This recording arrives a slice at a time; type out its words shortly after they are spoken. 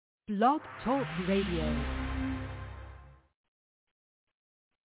Blog Talk Radio.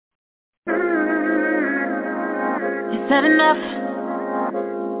 You said enough.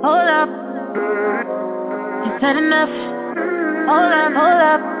 Hold up. You said enough. Hold up, hold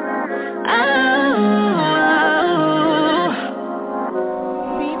up. Oh,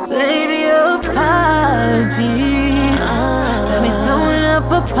 baby, apology. Let me throwing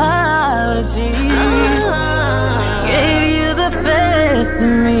up apology. Gave you the best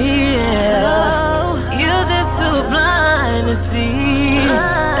of me. Yeah. You're just too blind to see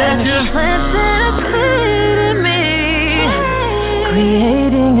that you're planting a seed in me,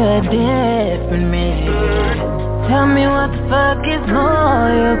 creating a different me. Tell me what the fuck is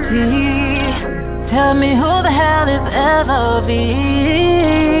loyalty? Tell me who the hell is LOV?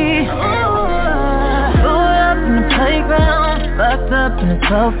 Blew up in the playground, fucked up in the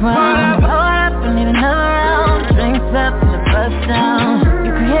 12th round. Hold up, I need another round. Drinks up in the bus down.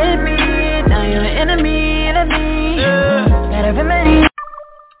 You created me, now you're an enemy to me. Better remedy.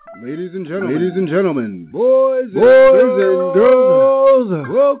 Ladies and gentlemen, boys and girls,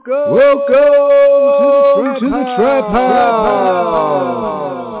 welcome to the Trap House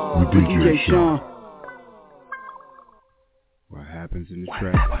with DJ Sean. What happens in the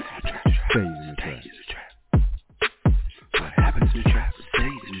trap stays in the trap. What happens in the trap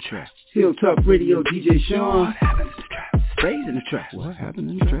stays in the trap. Hilltop Radio, DJ Sean. What happens in the trap stays in the trap. What happens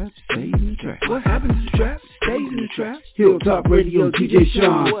in the trap stays in the trap. What happens in the trap stays in the trap. Hilltop Radio, DJ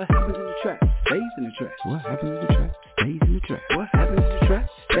Sean. What happens in the trap stays in the trap. What happens in the trap stays in the trap. What happens in the trap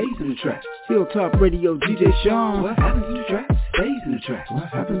stays in the trap. Hilltop Radio, DJ Sean. What happens in the trap stays in the trap. What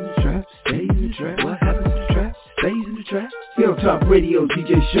happens in the trap stays in the trap. What happens in the trap stays in the trap. Hilltop Radio,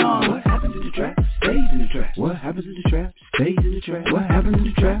 DJ Sean. What happens in the trap stays in the trap. What happens in the trap stays in the trap. What happens in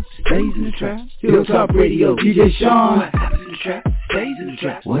the trap stays in the trap. Hilltop Radio, DJ Sean. What happens in the trap stays in the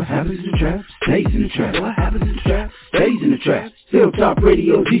trap. What happens in the trap stays in the trap. What happens in the trap stays in the trap. Hilltop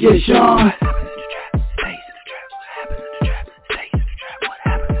Radio, DJ Sean.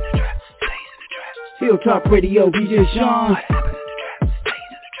 Hilltop Radio, DJ Sean.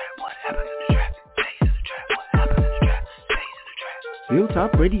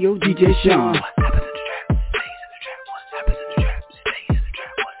 Hilltop Radio, DJ Sean.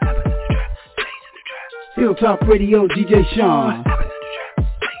 Hilltop Radio, DJ Sean.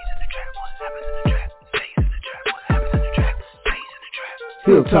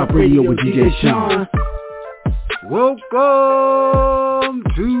 Hilltop Radio with DJ Sean. Welcome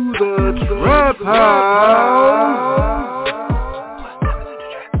to the Trap House.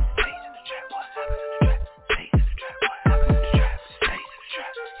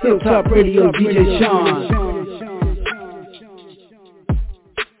 Hilltop Radio, DJ Sean.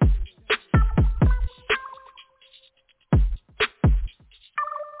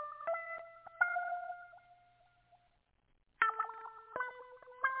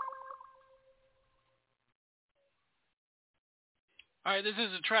 Alright, this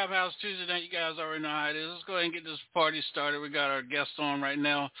is the Trap House Tuesday night. You guys already know how it is. Let's go ahead and get this party started. We got our guest on right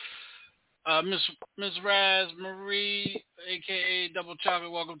now. Miss Raz Marie, a.k.a. Double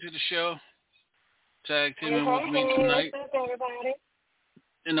Chocolate, welcome to the show. Tag teaming with me tonight.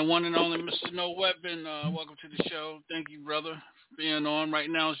 And the one and only Mr. No Weapon, welcome to the show. Thank you, brother, for being on. Right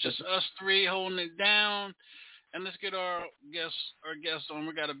now it's just us three holding it down. And let's get our guests on.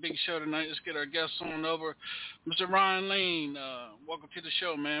 We got a big show tonight. Let's get our guests on over. Mr. Ryan Lane, welcome to the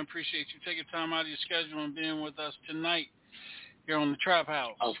show, man. Appreciate you taking time out of your schedule and being with us tonight here on the Trap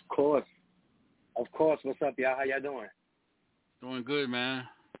House. Of course. What's up, y'all? How y'all doing? Doing good, man.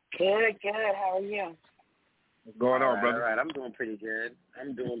 Good. How are you? What's going on, brother? All right. I'm doing pretty good.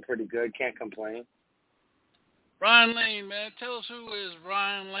 Can't complain. Ryan Lane, man. Tell us who is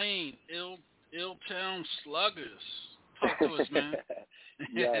Ryan Lane, Illtown Sluggers. Talk to us, man.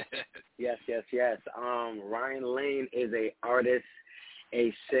 Yes. Ryan Lane is a artist,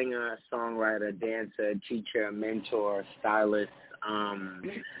 a singer, songwriter, dancer, teacher, mentor, stylist.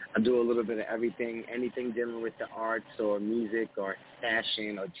 I do a little bit of everything. Anything dealing with the arts or music or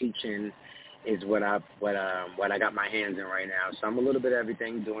fashion or teaching is what I got my hands in right now. So I'm a little bit of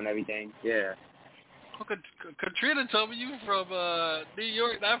everything, doing everything. Yeah. Katrina told me you from New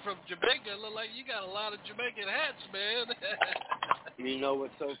York, not from Jamaica. Look like you got a lot of Jamaican hats, man. You know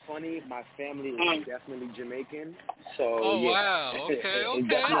what's so funny? My family is definitely Jamaican. So yeah. Wow. Okay. All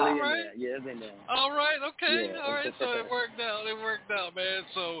right. Yeah, it's in there. All right. Okay. Yeah. All right. So it worked out, man.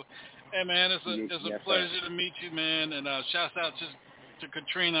 So, hey, man, it's a pleasure to meet you, man. And shouts out to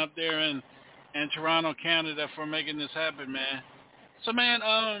Katrina up there in Toronto, Canada, for making this happen, man. So, man,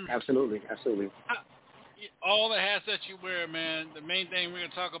 absolutely. all the hats that you wear, man, the main thing we're going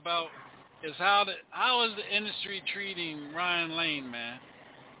to talk about is how is the industry treating Ryan Lane, man?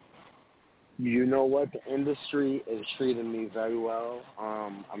 You know what? The industry is treating me very well.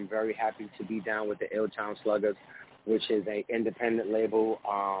 I'm very happy to be down with the Illtown Sluggers, which is an independent label.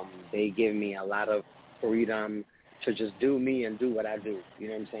 They give me a lot of freedom to just do me and do what I do. You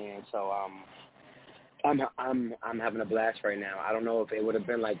know what I'm saying? So I'm having a blast right now. I don't know if it would have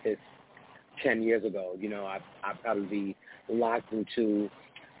been like this 10 years ago. You know, I'd probably be locked into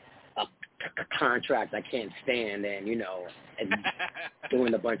a contract I can't stand, and and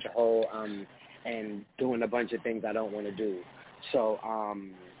doing a bunch of and doing a bunch of things I don't want to do. So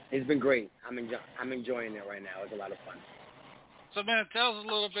it's been great. I'm enjoying it right now. It's a lot of fun. So, man, tell us a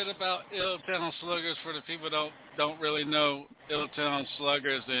little bit about Illtown Sluggers for the people don't really know Illtown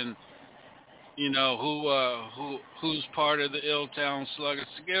Sluggers, and who's part of the Illtown Sluggers.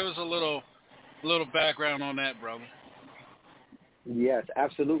 Give us a little background on that, brother. Yes,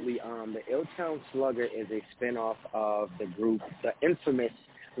 absolutely. The Illtown Slugger is a spinoff of the group, the infamous,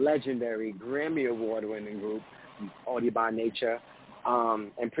 legendary, Grammy Award-winning group, Audiobound Nature.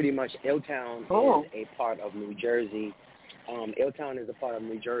 And pretty much Illtown is a part of New Jersey. Illtown is a part of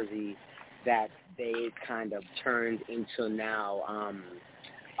New Jersey that they kind of turned into now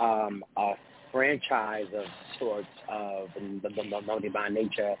a franchise of sorts of the Audiobound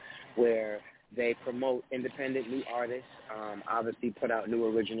Nature, where they promote independent new artists, obviously put out new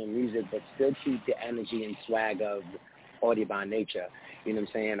original music, but still keep the energy and swag of Audiobound Nature. You know what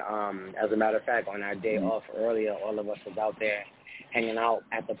I'm saying? As a matter of fact, on our day off earlier, all of us was out there hanging out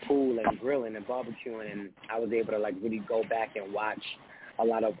at the pool and grilling and barbecuing, and I was able to really go back and watch a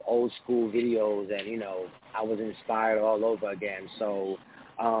lot of old school videos, and I was inspired all over again. So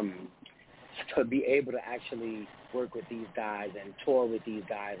to be able to actually work with these guys and tour with these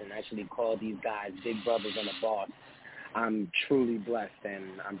guys and actually call these guys big brothers and a boss, I'm truly blessed,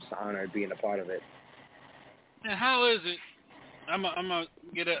 and I'm just honored being a part of it. And how is it? I'm gonna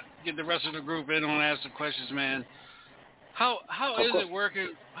get the rest of the group in on ask the questions, man. How is it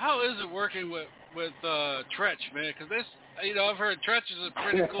working? How is it working with Tretch, man? Because this, I've heard Tretch is a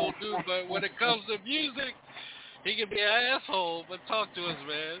pretty cool dude, but when it comes to music, he can be an asshole. But talk to us,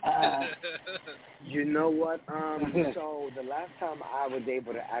 man. You know what? So the last time I was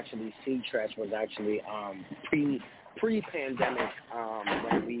able to actually see Tretch was actually pre-pandemic,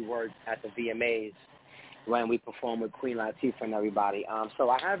 when we worked at the VMAs, when we performed with Queen Latifah and everybody. So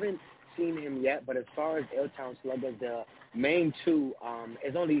I haven't seen him yet, but as far as Illtown Sluggers, the main two,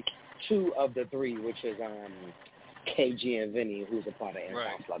 is only two of the three, which is KG and Vinny, who's a part of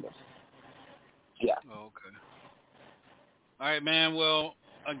Illtown Sluggers. Yeah. Oh, okay. All right, man. Well,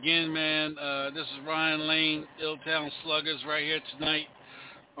 again, man, this is Ryan Lane, Illtown Sluggers, right here tonight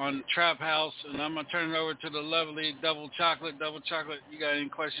on Trap House, and I'm going to turn it over to the lovely Double Chocolate. Double Chocolate, you got any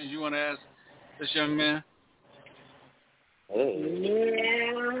questions you want to ask this young man?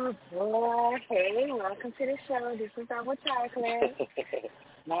 Yeah, boy. Hey, welcome to the show. This is Double Chocolate.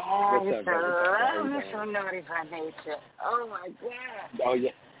 Man, you're so naughty by nature. Oh, my God. Oh,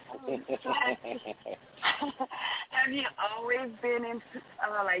 yeah. Have you always been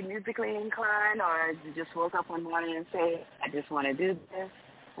musically inclined, or you just woke up one morning and say, I just want to do this?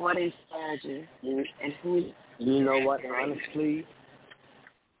 What inspired you? And who? You know what? Honestly,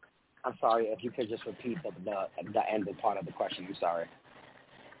 I'm sorry if you could just repeat the end part of the question. I'm sorry.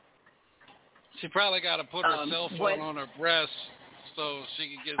 She probably got to put her cell phone on her breast so she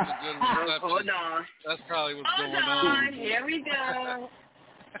can get a good reception. Hold on. That's probably what's going on. Hold on. Here we go.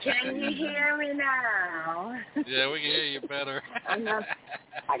 Can you hear me now? Yeah, we can hear you better.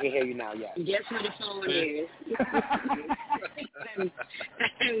 I can hear you now, yeah. Guess who the phone is?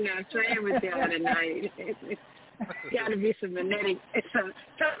 I'm not playing with y'all tonight. Got to be some magnetic, some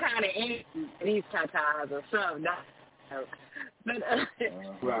kind of ink, these tatas or something. But,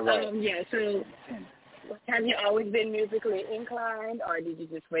 yeah, so have you always been musically inclined, or did you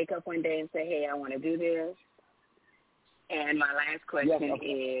just wake up one day and say, hey, I want to do this? And my last question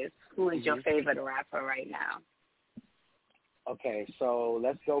is, who is your favorite rapper right now? Okay, so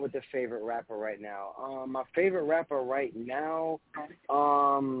let's go with the favorite rapper right now. My favorite rapper right now,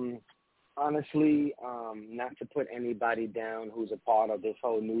 honestly, not to put anybody down who's a part of this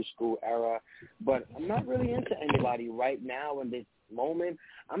whole new school era, but I'm not really into anybody right now in this moment.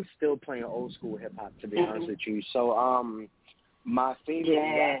 I'm still playing old school hip-hop, to be honest with you. So, my favorite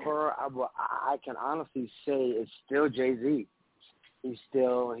rapper, I can honestly say, is still Jay-Z. He's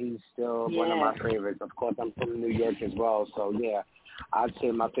still one of my favorites. Of course, I'm from New York as well, so yeah, I'd say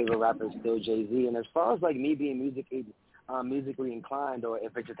my favorite rapper is still Jay-Z. And as far as me being musically inclined, or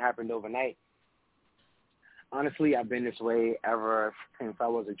if it just happened overnight, honestly, I've been this way ever since I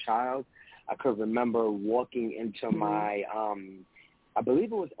was a child. I could remember walking into my, I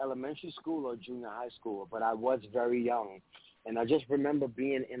believe it was elementary school or junior high school, but I was very young. And I just remember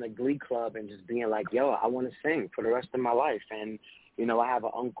being in a glee club and just being like, yo, I want to sing for the rest of my life. And, you know, I have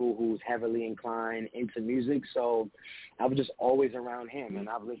an uncle who's heavily inclined into music, so I was just always around him. And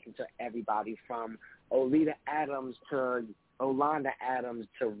I've listened to everybody from Oleta Adams to Yolanda Adams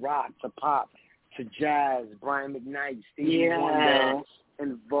to rock to pop to jazz, Brian McKnight, Stevie Wonder,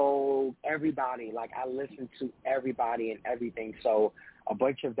 and Vogue, everybody. Like, I listen to everybody and everything. So a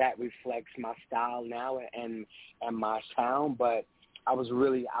bunch of that reflects my style now and my sound. But I was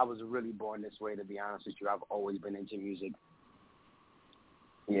really born this way, to be honest with you. I've always been into music.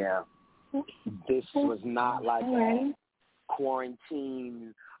 Yeah. This was not like a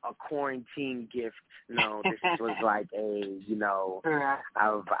quarantine gift. No, this was like a, you know,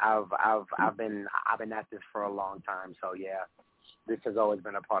 I've been at this for a long time. So yeah, this has always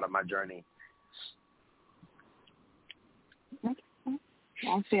been a part of my journey.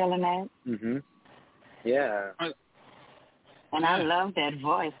 I'm feeling that. Mhm. Yeah. And I love that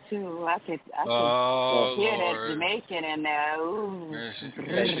voice too. I could hear that Jamaican in there. Ooh.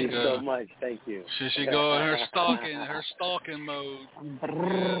 Thank you so much. Thank you. She go in her stalking mode.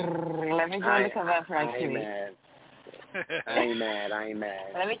 Let me go look her up right quick. I ain't mad.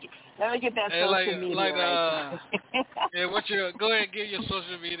 Let me get that social media right. Yeah, go ahead and give your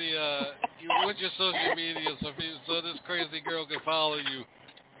social media. What's your social media so this crazy girl can follow you?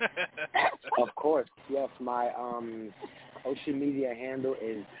 Of course, yes. My social media handle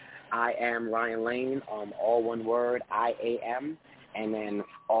is I am Ryan Lane. All one word, IAM, and then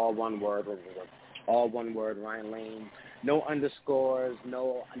all one word, Ryan Lane. No underscores,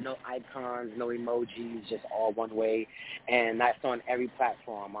 no icons, no emojis, just all one way. And that's on every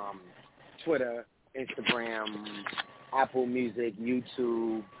platform, Twitter, Instagram, Apple Music,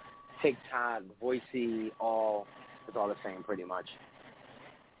 YouTube, TikTok, Voicey, it's all the same pretty much.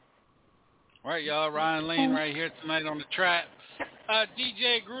 All right, y'all, Ryan Lane right here tonight on the Trap.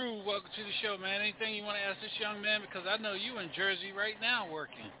 DJ Groove, welcome to the show, man. Anything you want to ask this young man? Because I know you in Jersey right now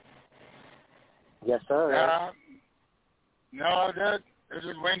working. Yes, sir. No, they're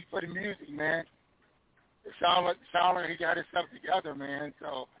just waiting for the music, man. It sound like he got his stuff together, man.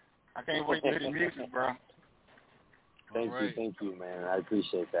 So I can't wait to hear the music, bro. Thank you, man. I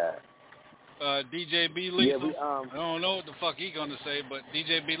appreciate that. DJ B Lethal. Yeah, I don't know what the fuck he gonna say, but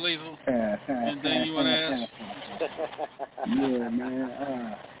DJ B Lethal. Anything you want to ask? Yeah,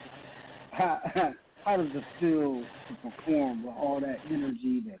 man. How does it feel to perform with all that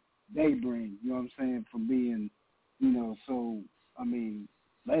energy that they bring? You know what I'm saying? From being, you know, so, I mean,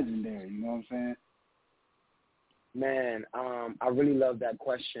 legendary, you know what I'm saying? Man, I really love that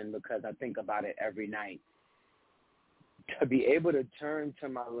question because I think about it every night. To be able to turn to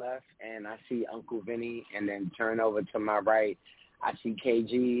my left and I see Uncle Vinny, and then turn over to my right, I see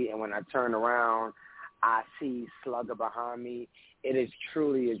KG, and when I turn around, I see Slugger behind me. It is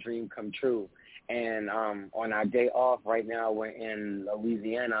truly a dream come true. And on our day off right now, we're in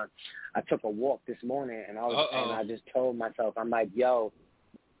Louisiana. I took a walk this morning, and I just told myself, I'm like, yo,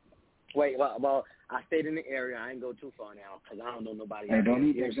 wait, well, I stayed in the area. I ain't go too far now because I don't know nobody. Hey, don't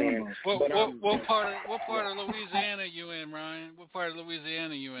need that. What part of Louisiana you in, Ryan? What part of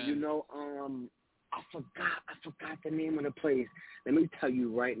Louisiana you in? You know, I forgot the name of the place. Let me tell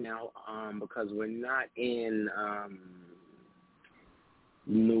you right now, because we're not in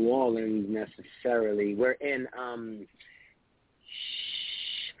New Orleans necessarily. We're in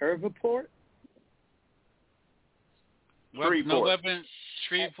Shreveport.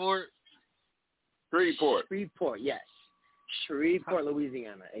 Shreveport, yes. Shreveport,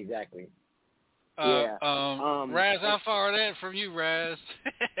 Louisiana, exactly. Yeah. Raz, how far are that from you, Raz?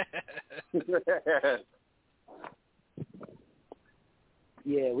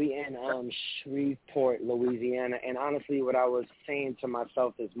 Yeah, we in Shreveport, Louisiana, and honestly, what I was saying to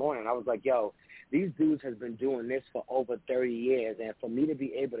myself this morning, I was like, yo, these dudes have been doing this for over 30 years, and for me to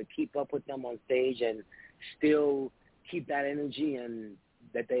be able to keep up with them on stage and still keep that energy and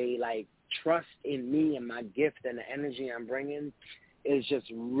that they, like, trust in me and my gift and the energy I'm bringing is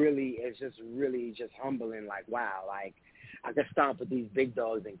just really just humbling. Like, wow, like, I can stomp with these big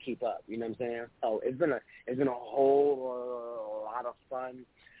dogs and keep up. You know what I'm saying? So it's been a whole lot of fun.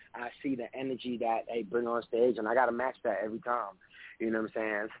 I see the energy that they bring on stage, and I got to match that every time. You know what I'm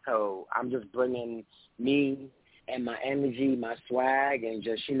saying? So I'm just bringing me and my energy, my swag, and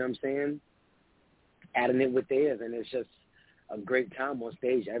just, you know what I'm saying, adding it with theirs, and it's just a great time on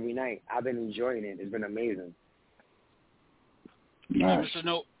stage every night. I've been enjoying it. It's been amazing. Nice.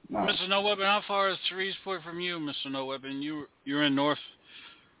 Mr. No Weapon, how far is Shreveport from you, Mr. No Weapon? You're in North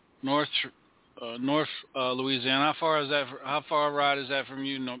Louisiana. How far a ride is that from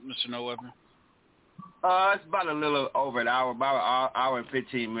you, Mr. No Weapon? It's about a little over an hour, about an hour and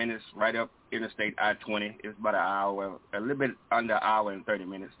 15 minutes, right up Interstate I-20. It's about an hour, a little bit under an hour and 30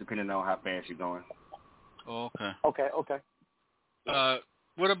 minutes, depending on how fast you're going. Oh, okay. Okay.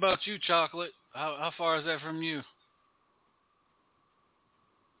 What about you, Chocolate? How far is that from you?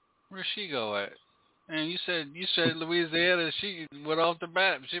 Where'd she go at? And you said Louisiana. She went off the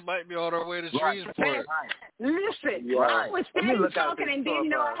bat. She might be on her way to Shreveport. Listen, I was steady talking and didn't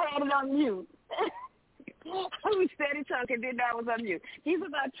know I had it on mute. I was steady talking, didn't know I was on mute. He's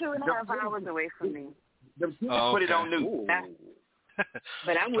about 2.5 hours away from me. Put it on mute.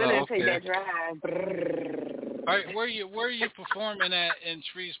 But I'm willing to take that drive. All right, where are you performing at in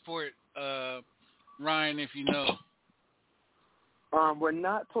Shreveport, Ryan? If you know. We're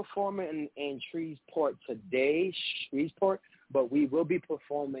not performing in Shreveport today, but we will be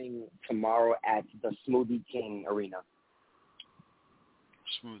performing tomorrow at the Smoothie King Arena.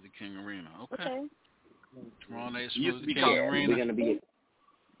 Smoothie King Arena, okay. Tomorrow night, Used Smoothie to be King called, Arena. We're gonna be.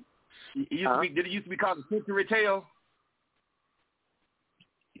 Did it used to be called the Century Tale?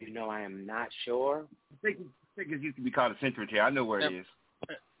 You know, I am not sure. I think it used to be called the Century Tale. I know where it is.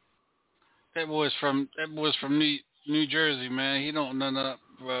 That boy's from New Jersey, man. He don't know nothing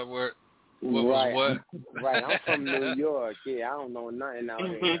about what was what. Right, I'm from New York. Yeah, I don't know nothing out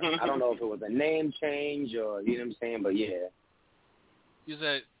here. I don't know if it was a name change or, you know what I'm saying, but yeah. You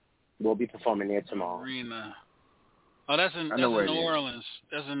said we'll be performing there tomorrow. Arena. Oh, that's in New Orleans.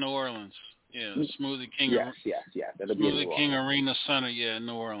 That's in New Orleans. Yeah, Smoothie King. Yes. That'll be Smoothie King Arena Center. Yeah, in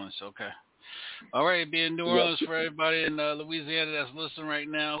New Orleans. Okay. All right, be in New Orleans for everybody in Louisiana that's listening right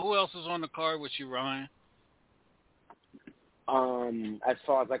now. Who else is on the card with you, Ryan? As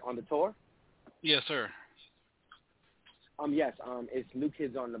far as like on the tour? Yes, sir. Yes. It's New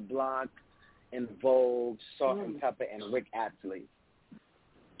Kids on the Block, In Vogue, Salt and Pepper, and Rick Astley.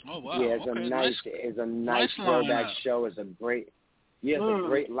 Oh wow! Yeah, it's a nice throwback show. It's a great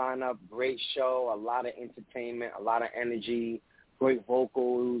lineup, great show. A lot of entertainment, a lot of energy, great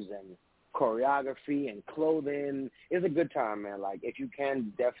vocals and choreography and clothing. It's a good time, man. Like if you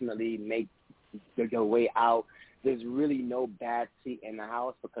can definitely make your way out. There's really no bad seat in the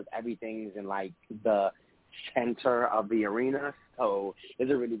house because everything's in like the center of the arena. So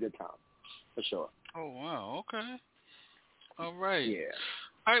it's a really good time, for sure. Oh wow! Okay. All right. Yeah.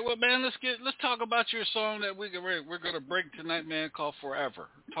 All right, well, man, let's talk about your song that we're gonna break tonight, man, called Forever.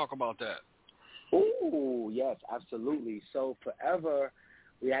 Talk about that. Oh yes, absolutely. So Forever,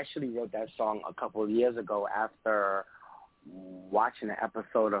 we actually wrote that song a couple of years ago after watching an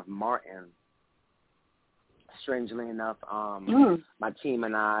episode of Martin. Strangely enough, my team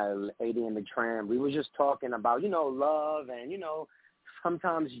and I, Lady and the Tram, we were just talking about, love and,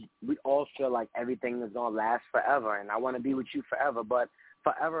 sometimes we all feel like everything is going to last forever and I want to be with you forever, but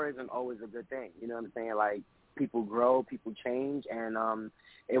forever isn't always a good thing. You know what I'm saying? Like, people grow, people change, and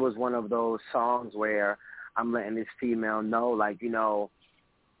it was one of those songs where I'm letting this female know, like,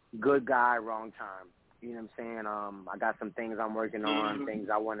 good guy, wrong time. You know what I'm saying? I got some things I'm working on, things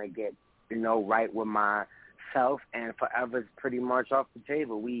I want to get, right with myself, and forever's pretty much off the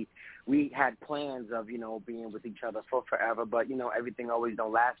table. We had plans of, being with each other for forever, but, everything always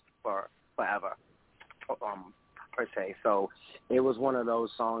don't last forever, per se. So it was one of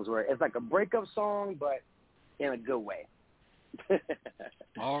those songs where it's like a breakup song, but in a good way.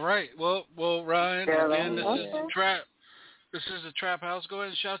 All right. Well, Ryan, again, this is the Trap. This is the Trap House. Go ahead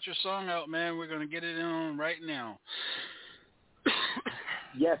and shout your song out, man. We're going to get it on right now.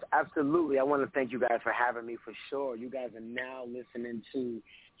 Yes, absolutely. I want to thank you guys for having me, for sure. You guys are now listening to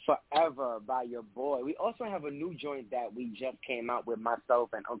Forever by your boy. We also have a new joint that we just came out with, myself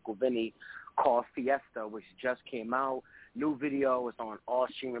and Uncle Vinny, called Fiesta, which just came out. New video is on all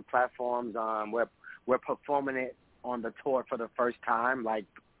streaming platforms. We're performing it on the tour for the first time, like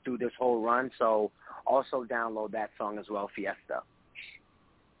through this whole run. So also download that song as well, Fiesta.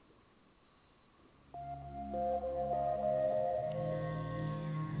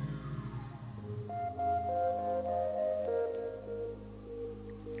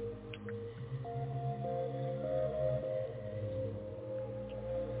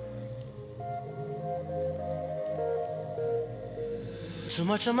 Too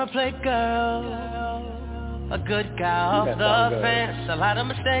much on my plate, girl. A good guy off the fence. A lot of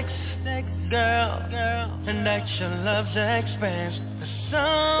mistakes, girl. And that your love's expense. The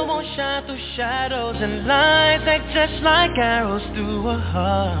sun won't shine through shadows, and lights act just like arrows through a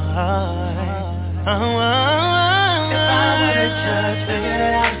heart. If I would've just figured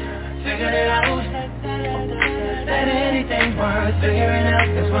it out figured it out. That anything worth figuring out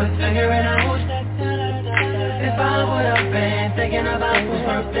is worth figuring out. If I would have been thinking about what's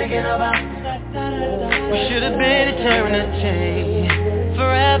worth thinking about, we should have been eternity,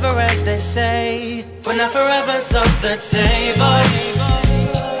 forever as they say, but not forever's off the table.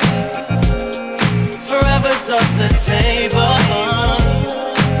 Forever's off the table.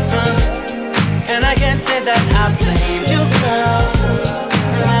 And I can't say that I blamed you, girl.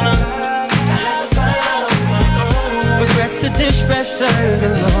 Regret the dish best served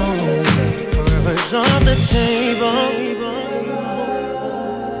alone. Forever's on the table.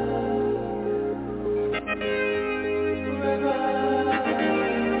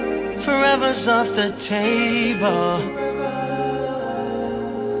 Forever's off the table.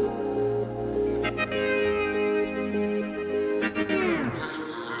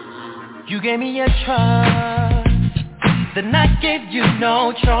 You gave me your trust, then I gave you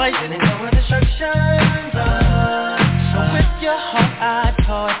no choice. Didn't know what instructions are. So with your heart I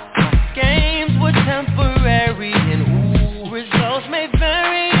taught. Games were temporary and results may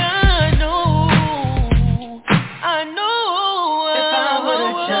vary. I know. If I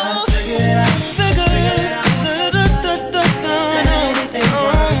would've just figured it out, anything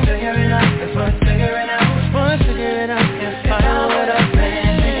worth figuring out, it's worth figuring out, it's worth figuring out. If I would've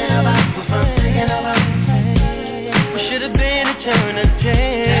been thinking about, was worth thinking about, we should've been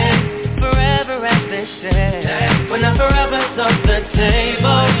eternity, forever as they say, but not forever's off the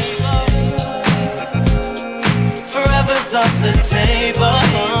table. Forever's off the table.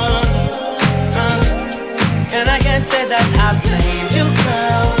 And I can't say that I blamed you,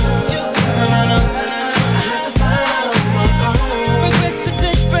 girl. Regret the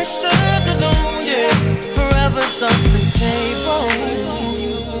dish best served alone, yeah. Forever's off the table.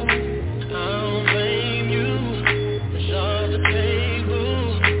 I don't blame you. It's off the table.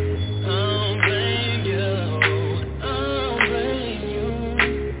 I don't blame you. I don't blame you.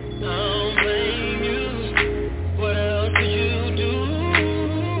 I don't blame you. What else could you do?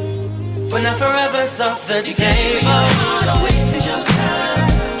 But now forever's off the table. Don't waste your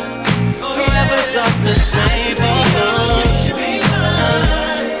time. Forever's off the table.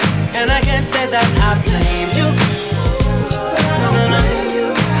 And I can't say that I blamed you.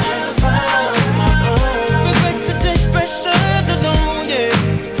 Regret the dish best served alone, yeah.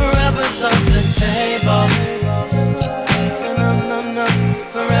 Forever's off the table. No.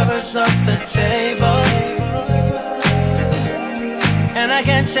 Forever's off the table. And I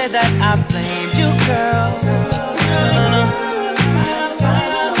can't say that I blamed you, girl.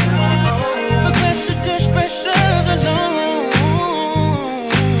 Regret the dish best served alone.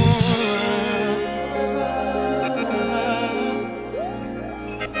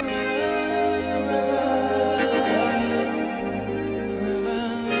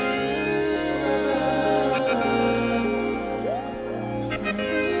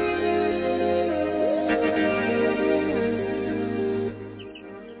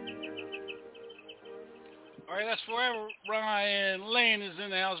 All right, that's Forever. Ryan Lane is in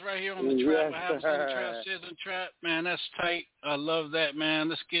the house right here on the Trap House. In the Trap says and Trap. Man, that's tight. I love that, man.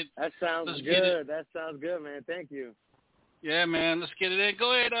 Let's get That sounds let's good. get it. That sounds good, man. Thank you. Yeah, man. Let's get it in.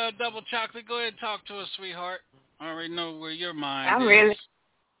 Go ahead, Double Chocolate. Go ahead and talk to us, sweetheart. I already know where your mind I'm is. really.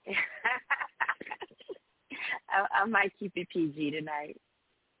 I might keep it PG tonight.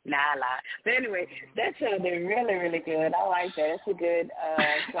 Nah, I lie. But anyway, that sounded really, really good. I like that. It's a good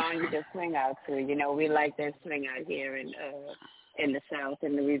song you can swing out to. You know, we like that swing out here in the South,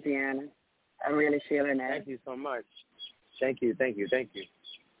 in Louisiana. I'm really feeling that. Thank you so much. Thank you.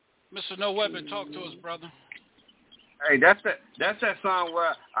 Mr. No Weapon, talk to us, brother. Hey, that's that song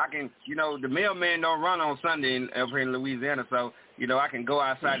where I can, the mailman don't run on Sunday over in Louisiana, so I can go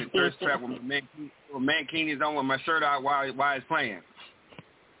outside the thirst trap with my mankinis on with my shirt out while it's playing.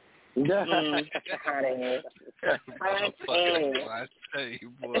 I tell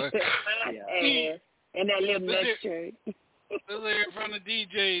you, boy. And that little neck shirt. Let's hear from the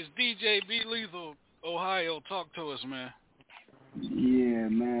DJs. DJ B Lethal, Ohio. Talk to us, man. Yeah,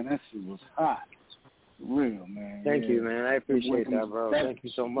 man, that shit was hot. Real, man. Thank you, man. I appreciate that, bro. Thank you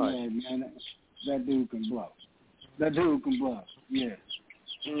so much. Yeah, man, that dude can blow. Yeah.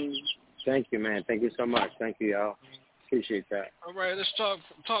 Thank you, man. Thank you so much. Thank you, y'all. Appreciate that. All right, let's talk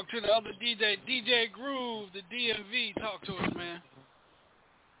to the other DJ, DJ Groove, the DMV. Talk to us, man.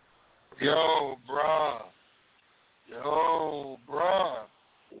 Yo, bruh.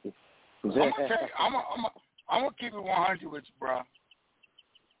 I'm gonna keep it 100 with you, bruh.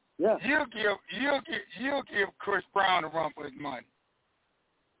 Yeah. You'll give Chris Brown a run for his money.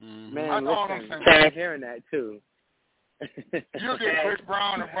 Man, That's all I'm listen, saying. I'm hearing that too. You get Chris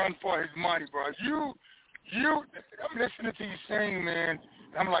Brown to run for his money, bro. I'm listening to you sing, man.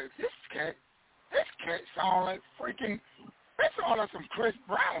 I'm like, this cat sound like freaking. That's all like some Chris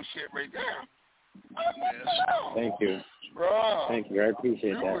Brown shit right there. Thank you, bro. Thank you. I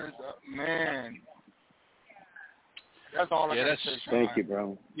appreciate that. Man. That's all I gotta say. Thank you,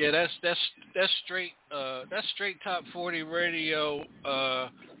 bro. Yeah, that's straight top 40 radio,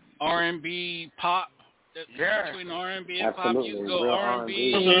 R&B pop. Between R&B and pop, you go R&B,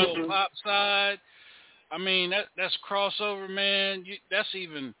 you go pop side. I mean, that's crossover, man. That's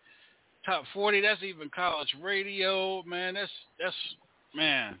even top 40. That's even college radio, man. That's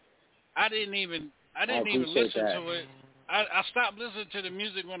man. I didn't even listen to it. I stopped listening to the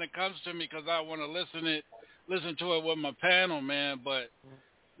music when it comes to me because I want to listen to it with my panel, man. But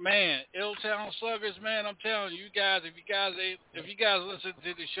man, Illtown Sluggers, man, I'm telling you guys, if you guys listen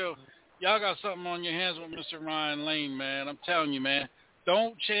to the show, y'all got something on your hands with Mr. Ryan Lane, man. I'm telling you, man.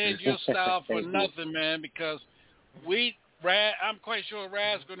 Don't change your style for nothing, man, because I'm quite sure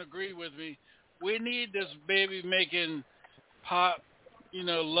Rad's going to agree with me. We need this baby making pop,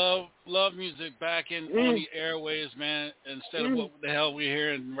 love music back on the airways, man, instead of what the hell we're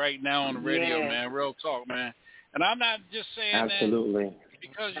hearing right now on the radio, man. Real talk, man. And I'm not just saying that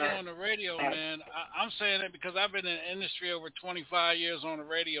because you're on the radio, man. I'm saying that because I've been in the industry over 25 years on the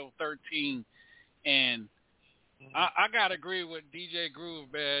radio, 13, and I gotta agree with DJ Groove,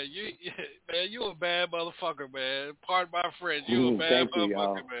 man. You a bad motherfucker, man. Pardon my French, you a bad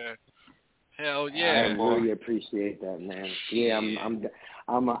motherfucker, man. Hell yeah! I really appreciate that, man. Yeah, I'm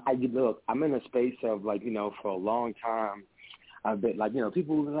in a space of for a long time. I've been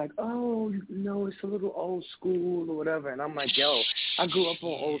people were like, oh, it's a little old school or whatever, and I'm like, yo, I grew up on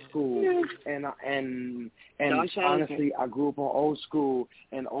old school, and honestly, I grew up on old school,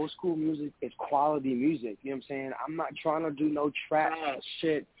 and old school music is quality music. You know what I'm saying? I'm not trying to do no trap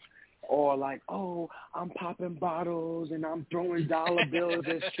shit. Or I'm popping bottles and I'm throwing dollar bills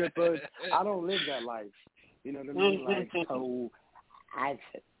at strippers. I don't live that life. You know what I mean? So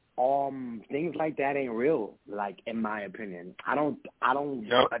things like that ain't real, in my opinion. I don't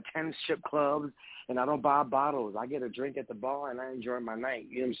attend strip clubs and I don't buy bottles. I get a drink at the bar and I enjoy my night.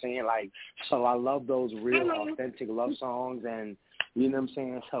 You know what I'm saying? So I love those real authentic love songs, and you know what I'm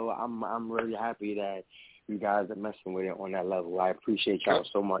saying? So I'm really happy that you guys are messing with it on that level. I appreciate y'all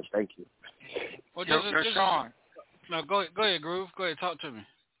so much. Thank you. Well, Sean. No, go ahead, Groove. Go ahead, talk to me.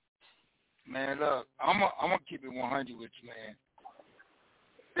 Man, look, I'm gonna keep it 100 with you, man.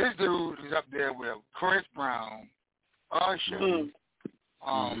 This dude is up there with Chris Brown, Usher,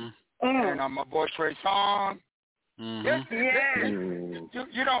 and my boy Trey Songz. You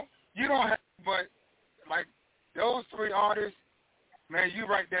don't have, but those three artists, man, you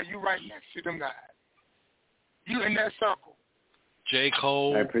right there, you right next to them guys. You in that circle. J.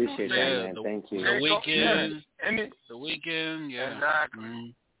 Cole. I appreciate that, man. Thank you. The Weeknd. Yeah. The Weeknd, yeah.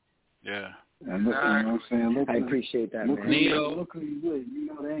 Exactly. Yeah. And look, you know what I'm saying? Look, I appreciate that, man. Neo. Look who you with. You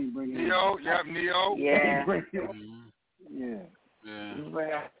know they ain't bringing Neo. You have Neo. Yeah. Yeah.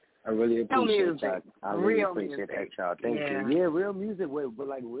 I really appreciate that. I really Real appreciate music. that, y'all. Thank you. Yeah, real music with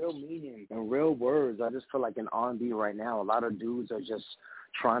real meaning and real words. I just feel like in R&B right now, a lot of dudes are just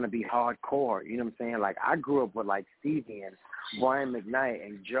trying to be hardcore. You know what I'm saying? I grew up with Stevie and Brian McKnight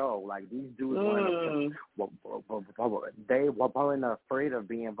and Joe. These dudes they weren't afraid of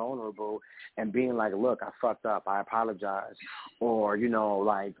being vulnerable and being look, I fucked up, I apologize, or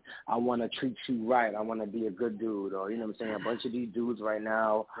I want to treat you right, I want to be a good dude, or you know what I'm saying? A bunch of these dudes right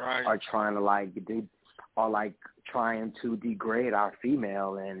now are trying to trying to degrade our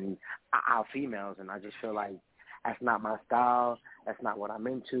females, and I just feel like that's not my style. That's not what I'm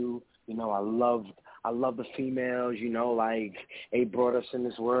into. I love the females, they brought us in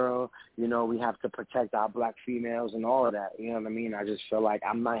this world. We have to protect our black females and all of that. You know what I mean? I just feel like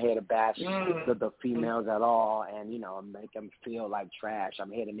I'm not here to bash the females at all and, make them feel like trash.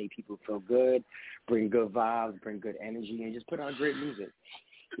 I'm here to make people feel good, bring good vibes, bring good energy, and just put on great music.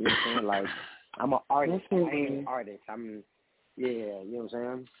 You know what I'm saying? I'm an artist. I ain't an artist. you know what I'm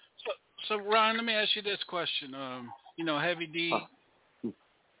saying? So Ron, let me ask you this question.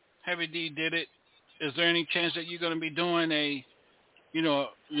 Heavy D did it. Is there any chance that you're going to be doing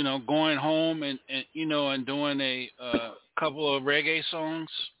going home and doing a couple of reggae songs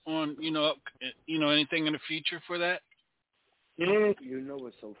on, anything in the future for that? You know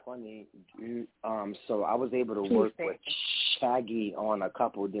what's so funny? So I was able to work with Shaggy on a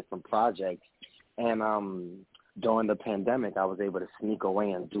couple of different projects, and during the pandemic, I was able to sneak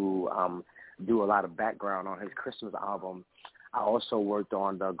away and do a lot of background on his Christmas album. I also worked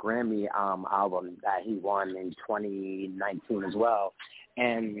on the Grammy album that he won in 2019 as well.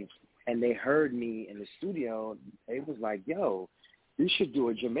 And they heard me in the studio. They was like, yo, you should do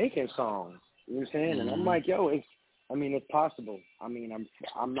a Jamaican song. You know what I'm saying? And I'm like, yo, it's possible. I mean,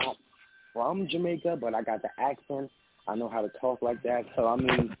 I'm not from Jamaica, but I got the accent. I know how to talk like that. So, I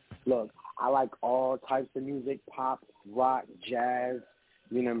mean, look, I like all types of music, pop, rock, jazz,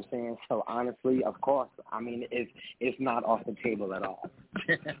 you know what I'm saying? So, honestly, of course, I mean, it's not off the table at all.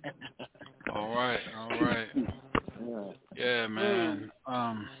 All right. Yeah, man.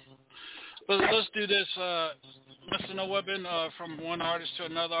 Let's do this. Mr. No Weapon, from one artist to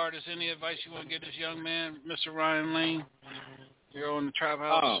another artist, any advice you want to give this young man, Mr. Ryan Lane? You're on the Trap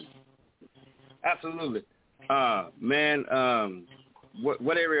House. Absolutely. Man,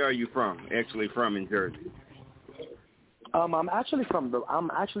 what area are you actually from in Jersey? I'm actually from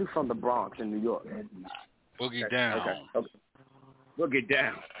the Bronx in New York. Boogie down. Okay. Boogie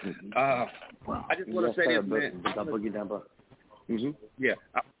down. I just want to say this, man. Boogie down, bro. Yeah,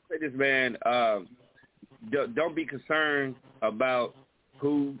 I say this, man. Don't be concerned about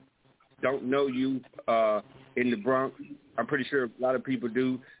who don't know you in the Bronx. I'm pretty sure a lot of people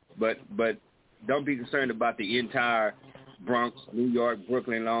do, but don't be concerned about the entire Bronx, New York,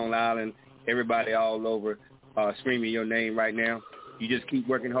 Brooklyn, Long Island, everybody all over screaming your name right now. You just keep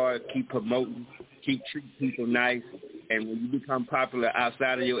working hard, keep promoting, keep treating people nice, and when you become popular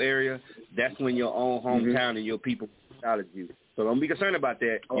outside of your area, that's when your own hometown and your people acknowledge you. So don't be concerned about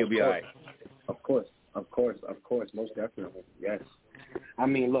that. You'll be all right. Of course, most definitely, yes. I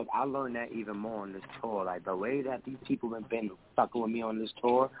mean, look, I learned that even more on this tour. Like, the way that these people have been fucking with me on this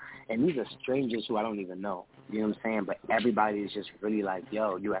tour, and these are strangers who I don't even know. You know what I'm saying? But everybody is just really like,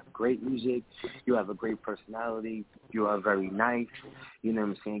 yo, you have great music. You have a great personality. You are very nice. You know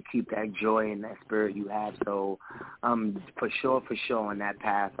what I'm saying? Keep that joy and that spirit you have. So, for sure on that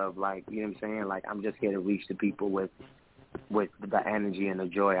path of, like, you know what I'm saying? Like, I'm just here to reach the people with the energy and the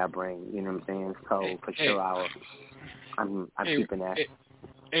joy I bring. You know what I'm saying? So, for sure, I'm keeping that.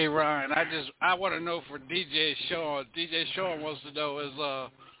 Hey Ryan, I want to know for DJ Sean. DJ Sean wants to know, is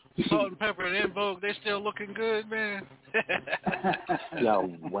Salt and Pepper and En Vogue, they still looking good, man? Yo,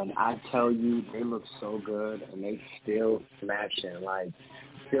 when I tell you they look so good and they still smashing, like,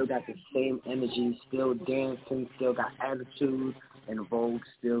 still got the same energy, still dancing, still got attitude, and Vogue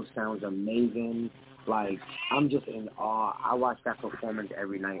still sounds amazing. Like, I'm just in awe. I watch that performance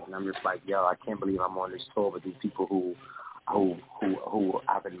every night, and I'm just like, yo, I can't believe I'm on this tour with these people who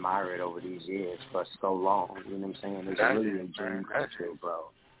I've admired over these years for so long. You know what I'm saying? It's really a dream come true,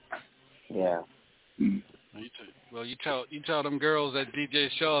 bro. Yeah. Well, you tell them girls that DJ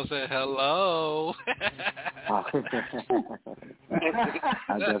Shaw said hello. I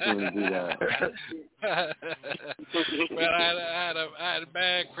definitely do that. Well, I had a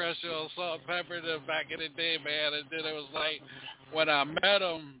bad crush on Salt and Pepper back in the day, man. And then it was like when I met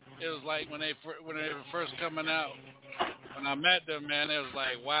them, it was like when they were first coming out. When I met them, man, it was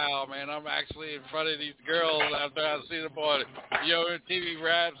like, wow, man, I'm actually in front of these girls after I see them on TV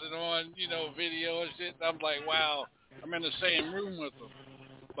raps and on, video and shit. I'm like, wow, I'm in the same room with them.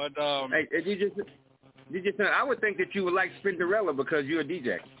 But hey, DJ, I would think that you would like Spinderella because you're a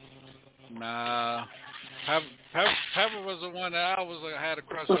DJ. Nah, Pepper was the one that I had a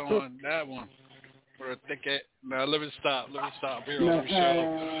crush on. That one. For a thicket. No, let me stop here on the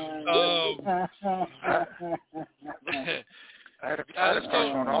show. I had a crush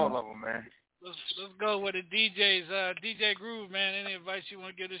on all of them, man. Let's go with the DJs. DJ Groove, man. Any advice you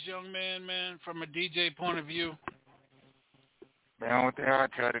want to give this young man, from a DJ point of view? Man, the only thing I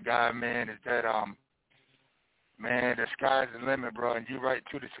tell the guy, man, is that man, the sky's the limit, bro, and you right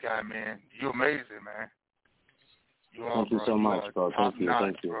to the sky, man. You amazing, man. Thank you so much, bro. Thank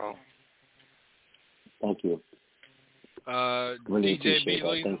you. Bro. Thank you. Really DJ B.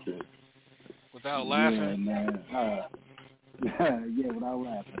 Thank you. Without laughing. Yeah, man. Yeah, without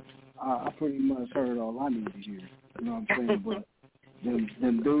laughing. I pretty much heard all I needed to hear. You know what I'm saying? But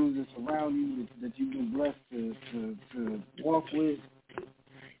them dudes that surround you that you've been blessed to walk with,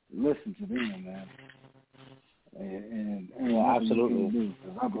 listen to them, man. And yeah, absolutely.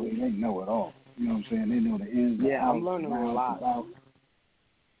 Because I believe they know it all. You know what I'm saying? They know the ins and outs. Yeah, I'm learning a lot.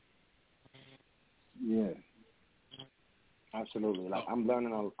 Yeah. Absolutely. Like, I'm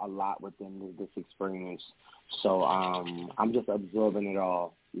learning a lot within this experience. So I'm just absorbing it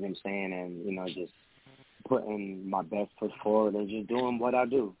all, you know what I'm saying? And, just putting my best foot forward and just doing what I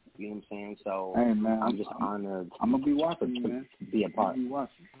do, you know what I'm saying? So hey, man, I'm just honored I'm gonna be watching you, man. To be a part. I'm gonna be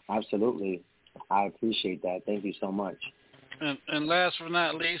watching. Absolutely. I appreciate that. Thank you so much. And last but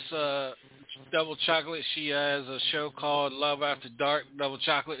not least, Double Chocolate, she has a show called Love After Dark. Double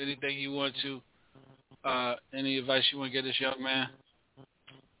Chocolate, anything you want to, any advice you want to give this young man?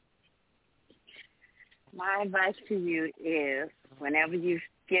 My advice to you is whenever you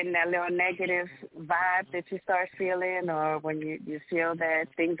getting that little negative vibe that you start feeling, or when you feel that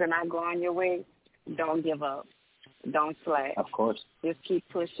things are not going your way, don't give up. Don't slack. Of course. Just keep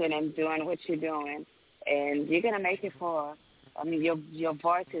pushing and doing what you're doing, and you're going to make it far. I mean, your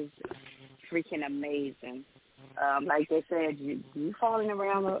voice is freaking amazing. Like they said, you falling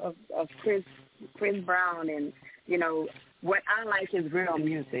around of Chris Brown, and, you know, what I like is real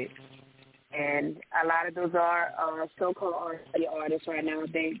music. And a lot of those are so-called artists right now.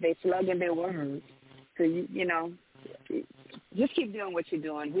 They slug in their words. So, you know, just keep doing what you're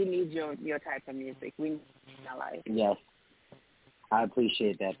doing. We need your type of music. We need our life. Yes. I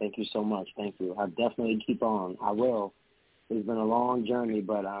appreciate that. Thank you so much. Thank you. I'll definitely keep on. I will. It's been a long journey,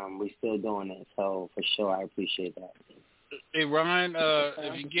 but we're still doing it. So, for sure, I appreciate that. Hey, Ryan,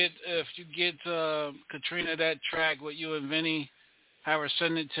 if you get Katrina that track with you and Vinny, have her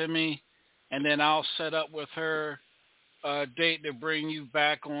send it to me. And then I'll set up with her a date to bring you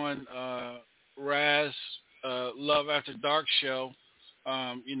back on Raz Love After Dark show.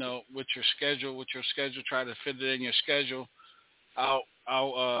 You know, with your schedule, try to fit it in your schedule.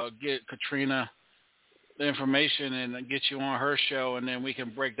 I'll get Katrina the information and get you on her show, and then we can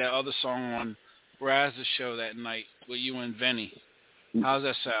break that other song on Raz's show that night with you and Vinny. How's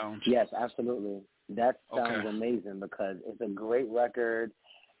that sound? Yes, absolutely. That sounds amazing because it's a great record.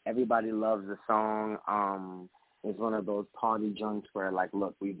 Everybody loves the song. It's one of those party joints where, like,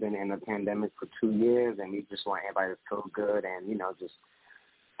 look, we've been in a pandemic for 2 years, and we just want everybody to feel good and, you know, just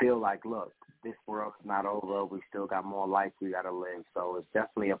feel like, look, this world's not over. We still got more life we got to live. So it's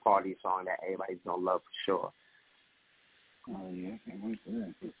definitely a party song that everybody's going to love for sure. Oh, yeah.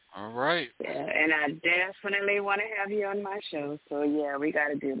 All right. Yeah, and I definitely want to have you on my show. So, yeah, we got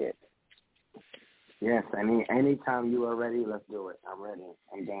to do this. Yes, anytime you are ready, let's do it. I'm ready.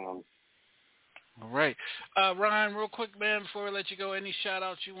 I'm down. All right. Ryan, real quick, man, before we let you go, any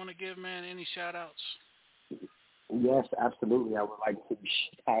shout-outs you want to give, man? Any shout-outs? Yes, absolutely. I would like to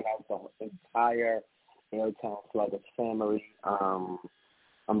shout out the entire Airtown Sluggers family. I'm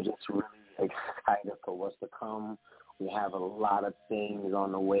just really excited for what's to come. We have a lot of things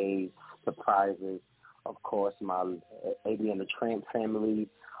on the way, surprises. Of course, my AB and the Tramp family,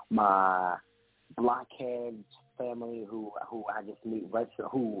 my Blockhead family, who I just meet,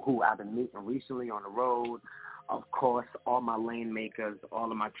 who I've been meeting recently on the road. Of course, all my lane makers,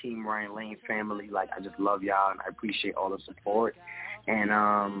 all of my Team Ryan Lane family. Like, I just love y'all, and I appreciate all the support. And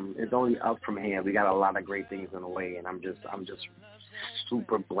it's only up from here. We got a lot of great things on the way, and I'm just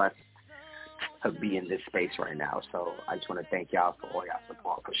super blessed to be in this space right now. So I just want to thank y'all for all y'all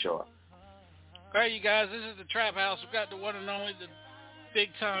support for sure. All right, you guys, this is the Trap House. We've got the one and only, the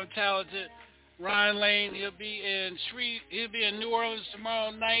big-time talented Ryan Lane. He'll be in New Orleans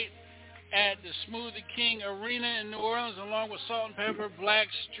tomorrow night at the Smoothie King Arena in New Orleans, along with Salt and Pepper, Black,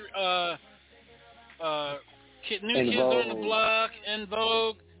 New Kids on the Block, En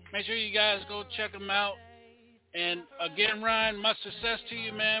Vogue. Make sure you guys go check them out. And again, Ryan, much success to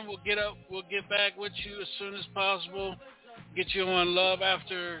you, man. We'll get back with you as soon as possible. Get you on Love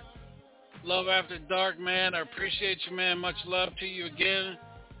After Dark, man. I appreciate you, man. Much love to you again.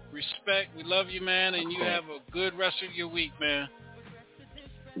 Respect. We love you, man, and you have a good rest of your week, man.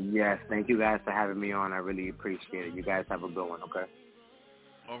 Yes, thank you guys for having me on. I really appreciate it. You guys have a good one, okay?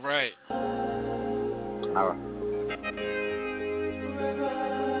 All right. All right.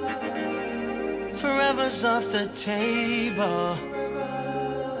 Forever's off the table.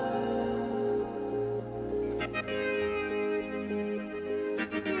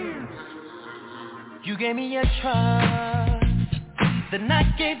 You gave me a trust, then I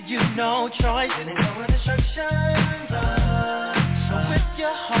gave you no choice. Didn't know what instructions are. So with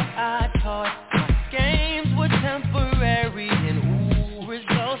your heart I taught my games were temporary, and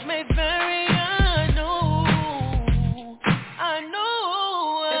results may vary. I know.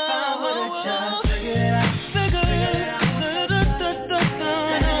 If I would've just figured it out,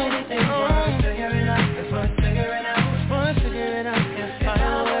 anything worth figuring out, it's worth figuring out. If I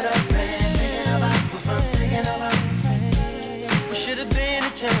would've been thinking about, was worth thinking about. We should've been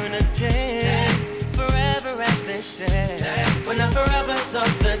eternity, forever as they say. But now forever's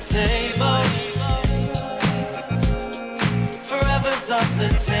off the table. Forever's off the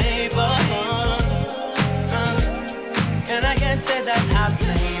table. And I can't say that I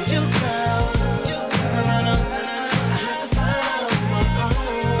blame you, girl. I have to find out what's wrong.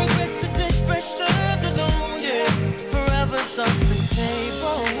 Regrets to express alone, yeah. Forever's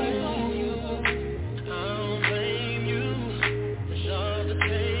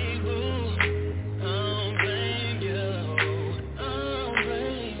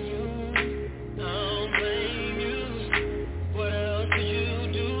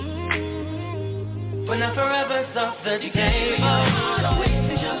We're not forever's off the table.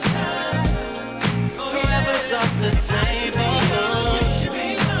 Forever's off the table.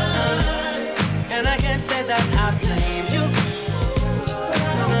 And I can't say that I blame you.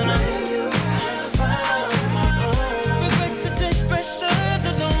 Regret the expressions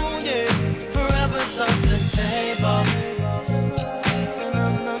alone, yeah. Forever's off the table.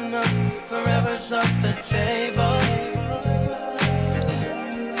 Forever's off the table.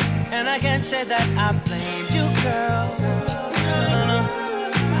 And I can't say that I blame you, girl.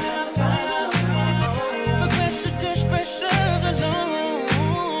 Regret the expressions alone.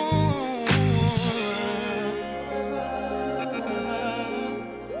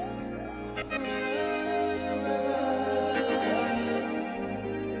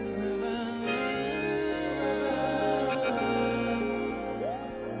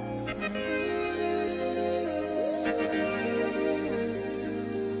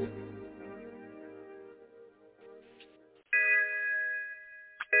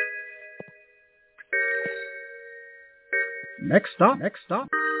 Next stop.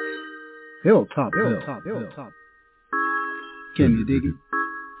 Hilltop. Can you dig it?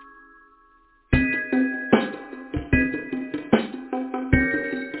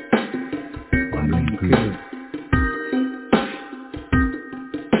 I know you could.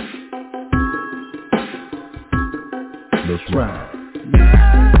 Let's ride.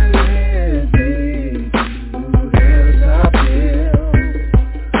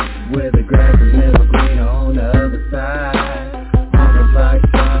 Where the grass is never green on the other side. Almost like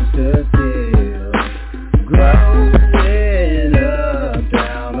time stood still. Growing up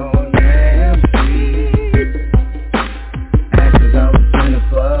down on Yam Street. Actors always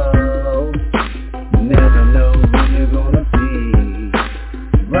plentiful. Never know who you're gonna see.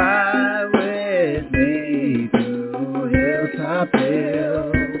 Ride with me through Hilltop Hill.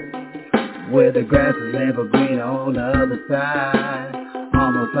 Where the grass is never green on the other side.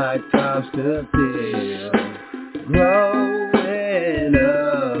 Almost like time stood still. Growing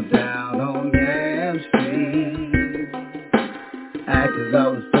up down on Yam Street. Actors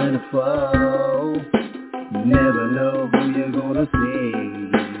always plentiful. Never know who you're gonna see.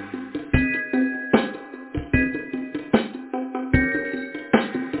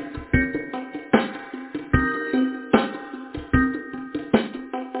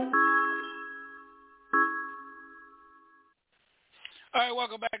 All right,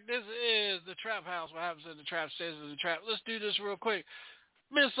 welcome back. This is the Trap House. What happens in the trap stays in the trap. Let's do this real quick.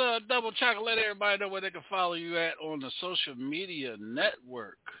 Miss Double Chocolate, let everybody know where they can follow you at on the social media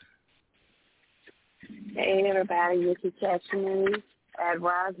network. Hey, everybody. You can catch me at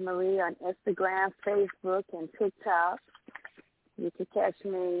Rosemarie on Instagram, Facebook, and TikTok. You can catch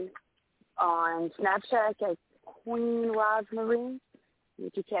me on Snapchat at Queen Rosemarie.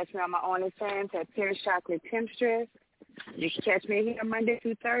 You can catch me on my OnlyFans at Pure Chocolate Temptress. You can catch me here Monday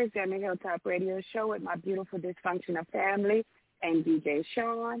through Thursday on the Hilltop Radio Show with my beautiful dysfunctional family and DJ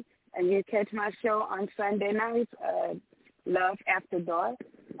Sean. And you can catch my show on Sunday nights, Love After Dark.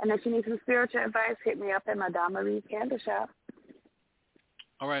 And if you need some spiritual advice, hit me up at Madame Marie's Candle Shop.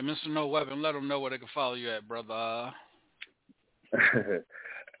 All right, Mr. No Weapon, let them know where they can follow you at, brother. You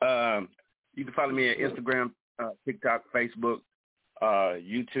can follow me at Instagram, TikTok, Facebook,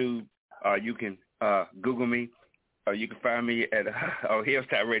 YouTube. You can Google me. You can find me at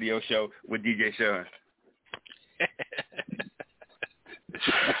Hilltop Radio Show with DJ Sean.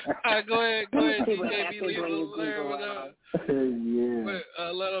 All right, go ahead, DJ B.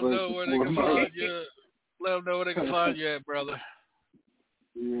 Let them know where they can find you. Let them know where they can find you at, brother.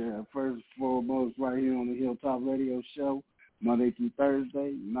 Yeah, first and foremost, right here on the Hilltop Radio Show, Monday through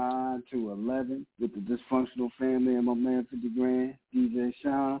Thursday, 9 to 11, with the Dysfunctional Family and my man 50 Grand, DJ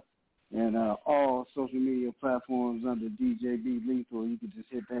Sean. And all social media platforms under DJ B Lethal. You can just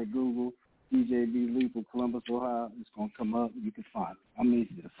hit that Google, DJ B Lethal, Columbus, Ohio. It's going to come up. You can find it. I'm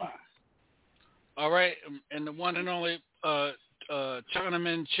easy to find. All right. And the one and only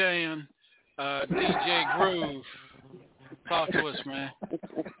Chinaman Chan, DJ Groove. Talk to us, man.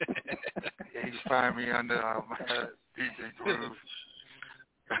 Yeah, you can find me under DJ Groove.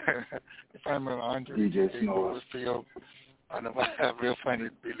 You find me under DJ Groove. I know I have real funny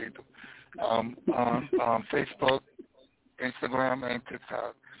Be Lethal. On Facebook, Instagram, and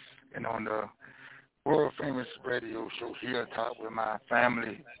TikTok, and on the world famous radio show Hilltop with my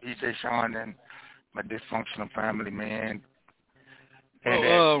family, DJ Sean, and my dysfunctional family, man.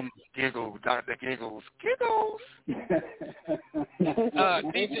 And Giggles, Dr. Giggles.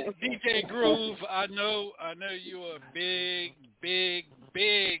 DJ Groove, I know you're a big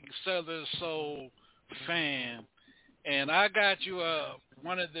Southern Soul fan. And I got you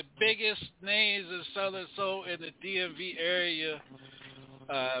one of the biggest names in Southern Soul in the DMV area,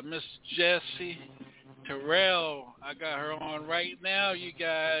 Miss Jessie Terrell. I got her on right now, you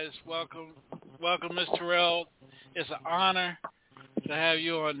guys. Welcome, Miss Terrell. It's an honor to have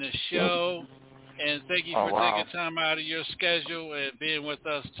you on the show. And thank you for taking time out of your schedule and being with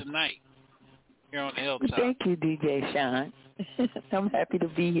us tonight here on the Hilltop. Thank you, DJ Sean. I'm happy to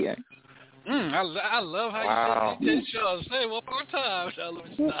be here. I love how you say DJ Sean. Say it one more time. Stop.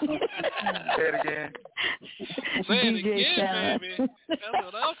 Say it again. Say it DJ again, Sean. baby. That's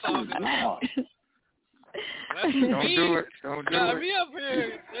what I'm talking about. That's Don't me. do it. Don't do Got it. me up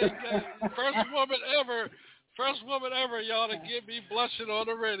here. First woman ever, y'all, to get me blushing on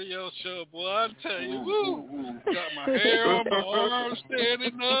the radio show, boy. I tell you, woo. Got my hair on, my arms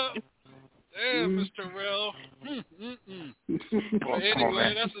standing up. Damn, Mr. Terrell. But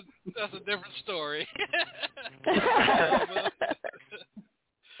anyway, that's a different story.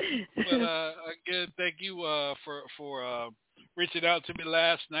 But again, thank you for reaching out to me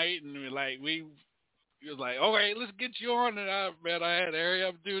last night, and we was like, okay, let's get you on, and I had to hurry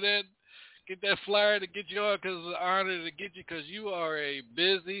up and do that. Get that flyer to get you on because it's an honor to get you because you are a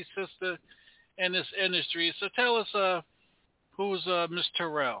busy sister in this industry. So tell us who's Miss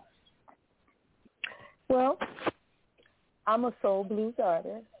Terrell? Well, I'm a soul blues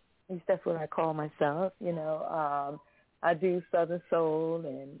artist. At least that's what I call myself. I do Southern soul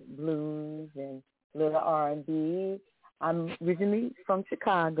and blues and little R&B. I'm originally from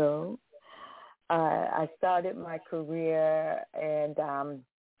Chicago. I started my career in,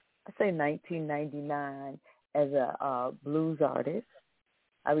 I say 1999 as a blues artist.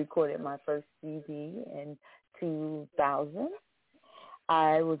 I recorded my first CD in 2000.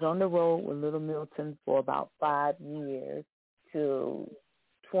 I was on the road with Little Milton for about 5 years till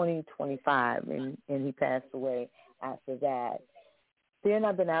 2025, and he passed away after that. Then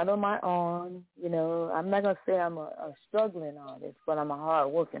I've been out on my own. I'm not going to say I'm a struggling artist, but I'm a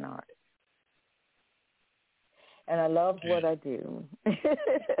hard-working artist. And I love what I do.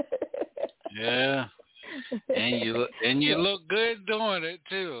 Yeah. And you look good doing it,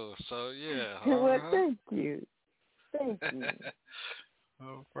 too. So, yeah. Well, thank you. Thank you.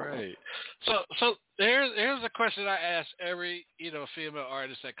 All right. So here's a question I ask every female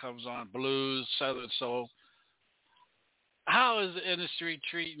artist that comes on, blues, Southern soul. How is the industry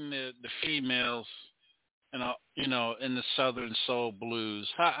treating the females, in the Southern soul blues?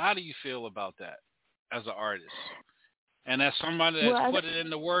 How do you feel about that as an artist, and as somebody that's put it in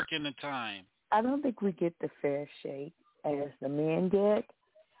the work and the time? I don't think we get the fair shake as the men get,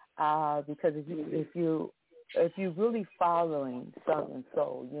 because if you're really following Southern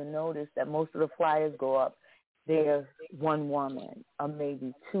soul, you'll notice that most of the flyers go up. There's one woman or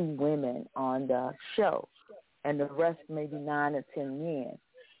maybe two women on the show, and the rest maybe 9 or 10 men.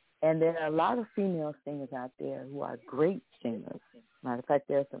 And there are a lot of female singers out there who are great singers. Matter of fact,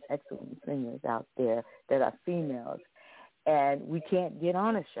 there are some excellent singers out there that are females, and we can't get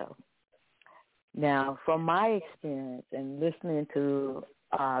on a show. Now, from my experience and listening to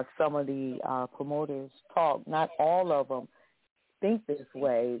some of the promoters talk, not all of them think this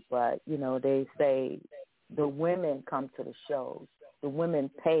way, but, they say the women come to the shows. The women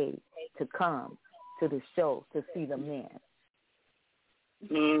pay to come to the show to see the men.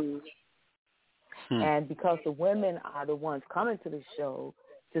 And because the women are the ones coming to the show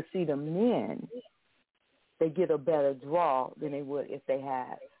to see the men, they get a better draw than they would if they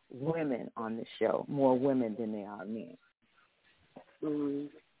had women on the show, more women than they are men.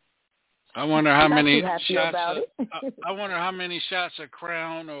 I wonder how many shots. I wonder how many shots of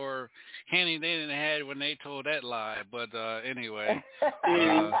Crown or Henny they didn't have when they told that lie. But anyway, you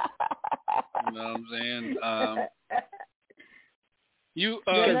know what I'm saying. I think you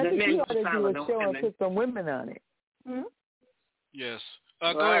ought to do a show and put some women on it. Yes.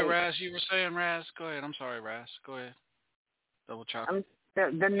 Go ahead, Raz. You were saying, Raz. Go ahead. I'm sorry, Raz. Go ahead. Double chop.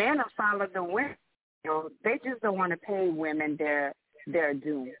 The men are following the women. They just don't want to pay women their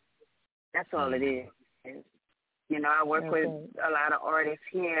due. That's all it is. I work with a lot of artists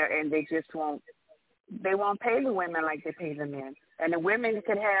here, and they just won't pay the women like they pay the men. And the women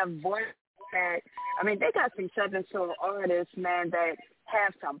could have voice that, they got some Southern soul artists, man, that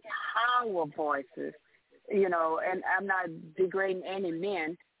have some power voices, and I'm not degrading any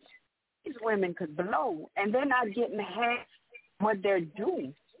men. These women could blow, and they're not getting half what they're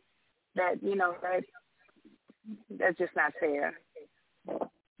doing. That's just not fair.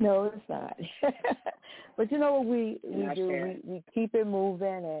 No, it's not. But you know what we do? We keep it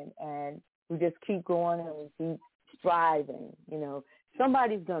moving, and we just keep going, and we keep striving.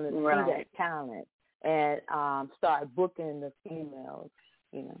 Somebody's going to see that talent. and start booking the females,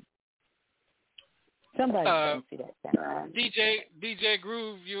 Somebody fancy that sound. DJ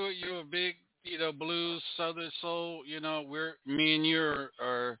Groove, you're a big, blues, southern soul, me and you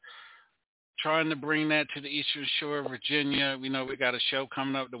are trying to bring that to the Eastern Shore of Virginia. We got a show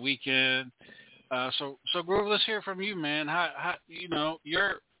coming up the weekend. So Groove, let's hear from you, man. How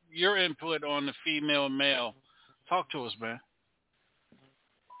your input on the female male. Talk to us, man.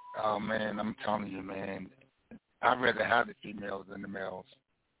 Oh man, I'm telling you, man. I'd rather have the females than the males.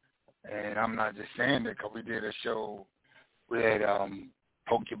 And I'm not just saying that because we did a show. We had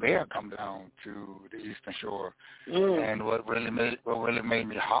Pokey Bear come down to the Eastern Shore. And what really made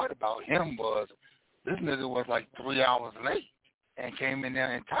me hard about him was this nigga was like 3 hours late and came in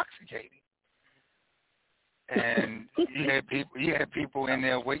there intoxicated. And you had people in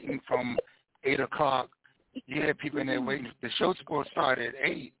there waiting from 8 o'clock. You had people in there waiting. The show supposed to start at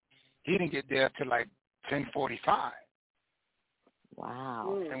 8. He didn't get there till like 10:45.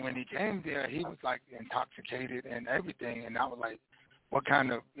 Wow. And when he came there, he was like intoxicated and everything. And I was like, what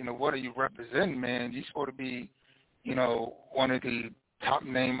kind of, what are you representing, man? You're supposed to be, one of the top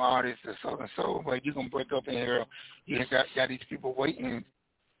name artists or so and so, but you're going to break up in here. You got these people waiting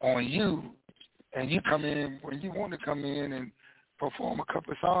on you, and you come in when you want to come in and perform a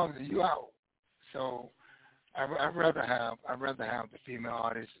couple of songs and you out. So I'd rather have the female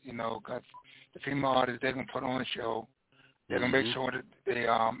artists, because the female artists, they're going to put on a show. They're going to make sure that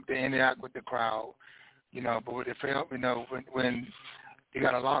they interact with the crowd, but with the film, when you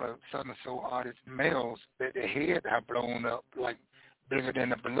got a lot of Southern Soul artists, males, that their head have blown up like bigger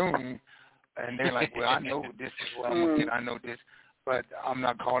than a balloon, and they're like, well, I know this is what I'm going to get, I know this, but I'm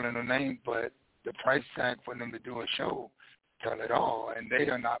not calling a name, but the price tag for them to do a show tell it all, and they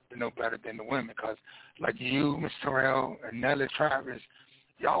are not no better than the women, because like you, Mr. Terrell, and Nelly Travis,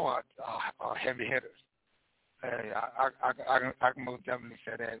 y'all are heavy hitters. I can most definitely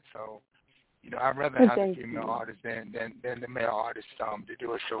say that. So, I'd rather have the female artists than the male artists to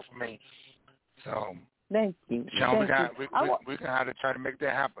do a show for me. So, thank you. We're gonna have to try to make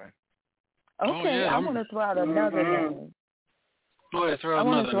that happen. Okay, I want to throw out another name. Go ahead, I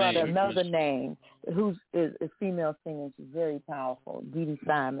want to throw out another name who is female singer. She's very powerful. Dee Dee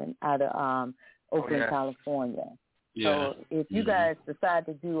Simon out of Oakland, California. Yeah. So if you guys decide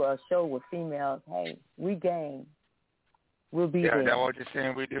to do a show with females, hey, we game. We'll be there. Yeah, that's what you're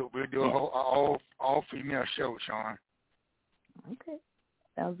saying. We'll do a whole all female show, Sean. Okay.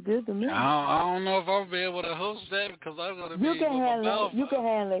 Sounds good to me. I don't know if I'll be able to host that because I'm going to be You can handle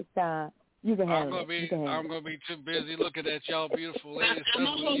it, Sean. You can handle it. I'm going to be too busy looking at y'all beautiful ladies. I'm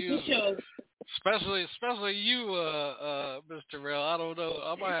going to host the show. Especially you, Mr. Terrell. I don't know.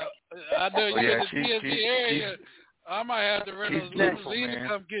 I know you're in the DMV area. I might have to rent a limousine to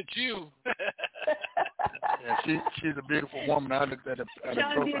come get you. Yeah, she's a beautiful woman. I looked at her profile. And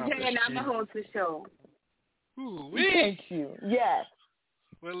I'm going to host the show. Thank you. Yes.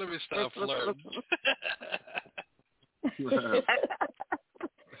 Well, let me stop flirting.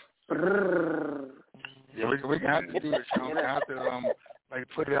 Yeah, we can have to do it, Sean. We have to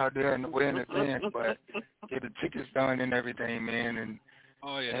put it out there in the way in advance, but get the tickets done and everything, man, and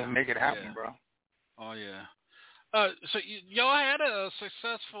make it happen, bro. Oh yeah. So y'all had a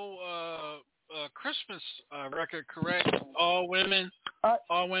successful Christmas record, correct? All women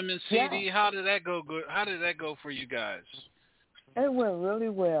CD. Yeah. How did that go? Good. How did that go for you guys? It went really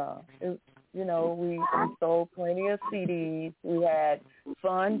well. We sold plenty of CDs. We had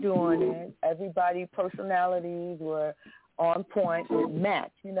fun doing it. Everybody's personalities were on point. It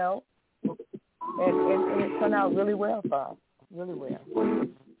matched, and it turned out really well for us. Really well.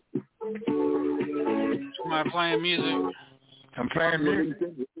 Am I playing music? I'm playing music.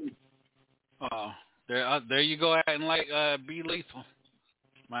 Oh, there you go, acting like Be Lethal.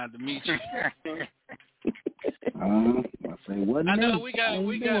 Might have to meet you. I know we're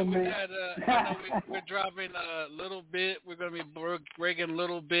dropping a little bit. We're gonna be breaking a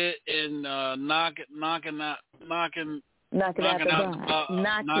little bit and knocking out the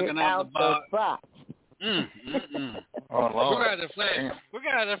box. Oh Lord. We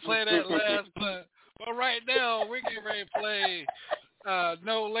gotta play that last part. But right now we're getting ready to play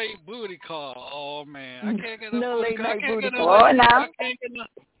No Late Booty Call. Oh man, I can't get no late night booty call.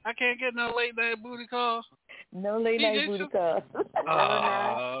 I can't get no late night booty call. No late night booty call.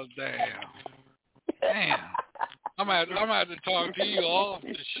 Oh damn. I'm gonna have to talk to you off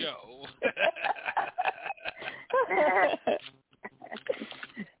the show.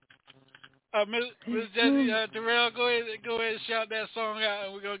 Ms. Jessie Terrell, go ahead and shout that song out,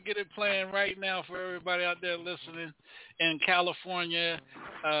 and we're gonna get it playing right now for everybody out there listening in California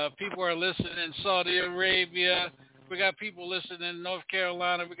People are listening in Saudi Arabia. We got people listening in North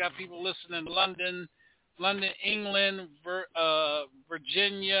Carolina. We got people listening in London, England,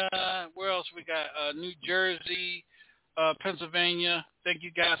 Virginia. Where else we got? New Jersey, Pennsylvania. Thank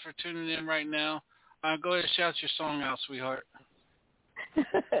you guys for tuning in right now. Go ahead and shout your song out, sweetheart.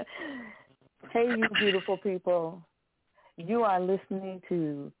 Hey, you beautiful people. You are listening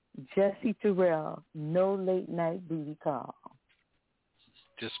to Jesse Terrell, No Late Night Booty Call.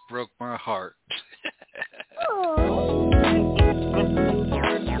 Just broke my heart. Oh.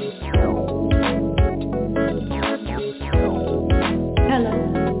 Hello.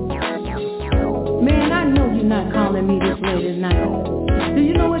 Man, I know you're not calling me this late at night. Do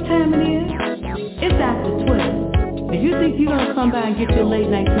you know what time it is? It's after 12. If you think you're going to come by and get your late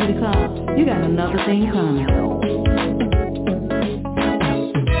night booty call, you got another thing coming.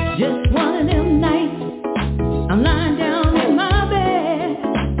 Just one of them nights, I'm lying down in my bed,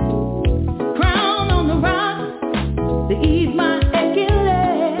 crown on the rock to ease my aching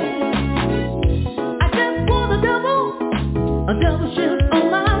leg. I just want a double shift on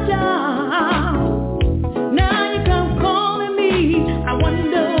my job. Now you come calling me, I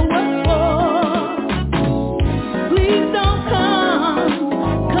wonder what for. Please don't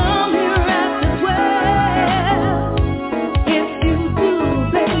come here after 12. If you do,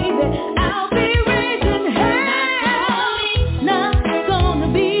 baby, I'll be raising hell. Not gonna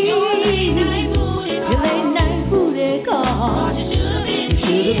be your late night booty call. You should have been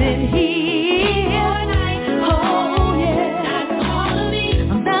here. Oh yeah,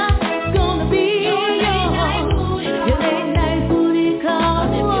 I'm not gonna be your late night booty call.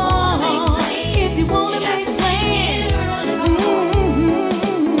 If you wanna make plans,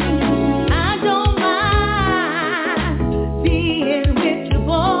 I don't mind being with you,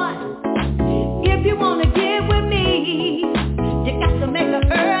 boy. If you wanna get with me, you got to make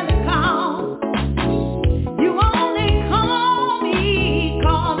an early call. You only call me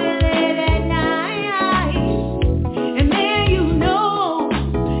late at night, and man, you know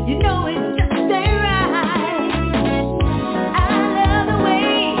it's just ain't right. I love the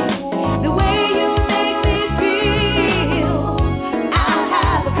way you make me feel. I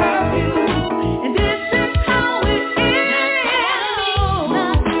have a curfew, and this is how it is.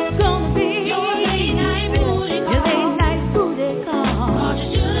 Not gonna be your late night booty call. You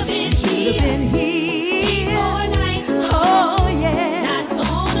should have been here. Oh yeah,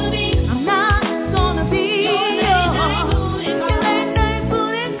 I'm not gonna be your late night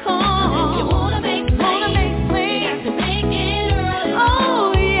booty call. You wanna make plans,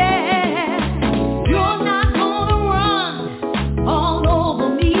 oh yeah, you're not gonna run all over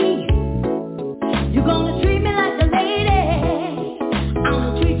me. You're gonna treat me like a lady, I'm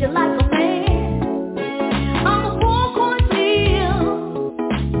gonna treat you like a man. I'm a four-course meal,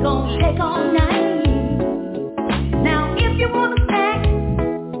 gonna take all night. Now if you want a snack,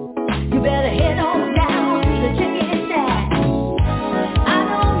 you better head on down to the chicken shack. I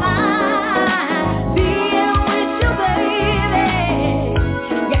don't mind being with you, baby.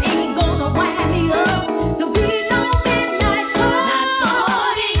 You ain't gonna wind me up to be no midnight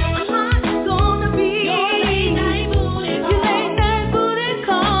call. I'm not gonna be your late night booty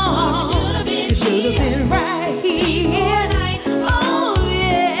call. You should have been right here. Oh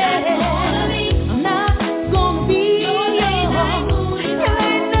yeah, I'm not gonna be your late night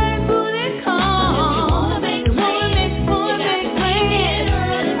booty call. You wanna make plans, make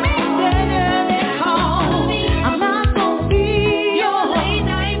that early call. I'm not gonna be your late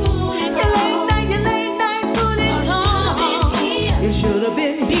night booty call. You should have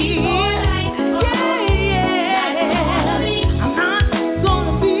been here. Yeah, I'm not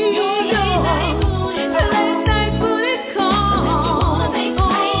gonna be your late night booty call. Oh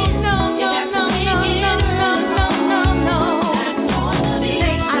no.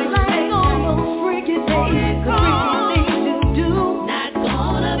 I like all those freaky things you do.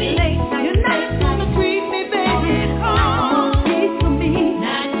 You're not gonna treat me, baby. I want peace for me.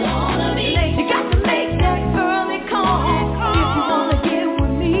 You got to make that early call if you wanna get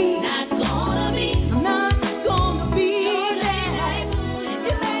with me. I'm not gonna be your late night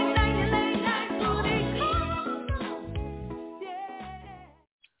booty call.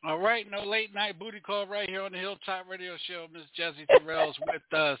 Yeah. All right, no late night booty call right here on the Hilltop Radio Show. Miss Jessie Terrell's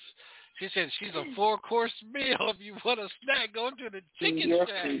with us. She said she's a 4-course meal. If you want a snack, go to the chicken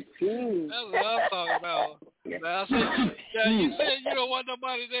shack. That's what I'm talking about. Now, you said you don't want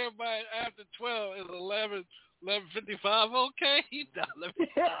nobody there by after 12. It's 11:55. Okay, now, let me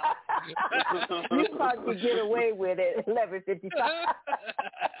stop. You thought you get away with it. 11:55.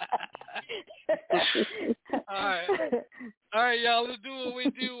 All right. All right, y'all, let's do what we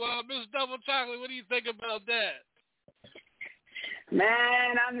do. Miss Double Chocolate, what do you think about that?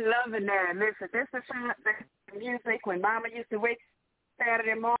 Man, I'm loving that. Listen, this is the music when Mama used to wake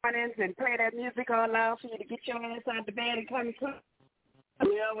Saturday mornings and play that music all loud for you to get your ass out of bed and come and cook.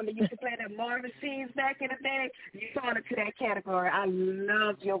 When they used to play that Marvin Seas back in the day, you fall into that category. I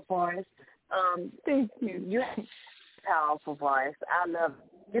love your voice. Thank you. You have a powerful voice. I love it.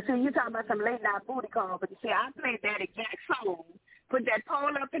 You see, you talking about some late night booty call, but you see, I played that exact song. Put that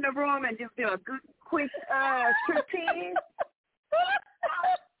pole up in the room and just do a good, quick striptease.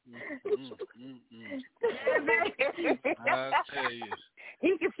 I tell you.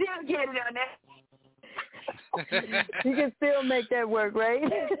 You can still get it on that. You can still make that work, right? You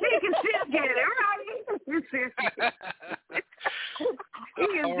can still get it, right? You can still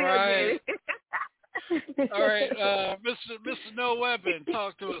get it. All right, Mr. No Weapon,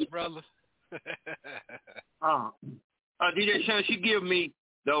 talk to us, brother. DJ Sean, she give me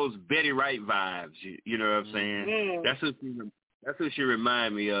those Betty Wright vibes. You know what I'm saying? Mm. That's what she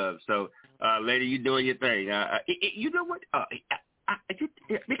remind me of. So, lady, you doing your thing. You know what?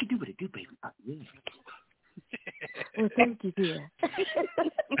 They can do what they do, baby. Yeah. Well, thank you, dear.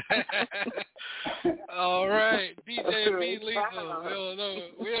 All right, DJ B. Lethal.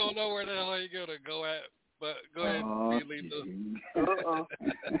 We don't know where the hell you're gonna go at, but go ahead, B. Lethal.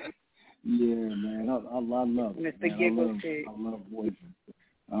 Yeah, man, I love it. Mr. Giggle Pig. I love voices.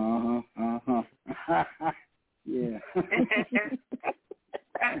 Yeah.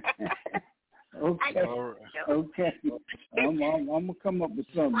 Okay. I'm gonna come up with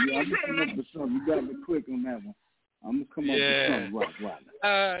something. You got me quick on that one. I'm gonna come up with something.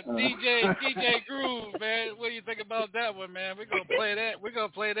 Right. DJ Groove, man. What do you think about that one, man? We're gonna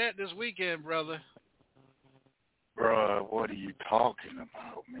play that this weekend, brother. Bruh, what are you talking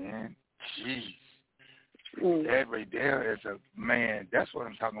about, man? Jeez. That right there is a man. That's what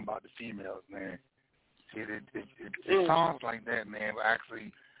I'm talking about. The females, man. See, it sounds like that, man. But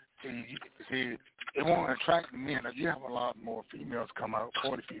actually, see, it won't attract the men. Like, you have a lot more females come out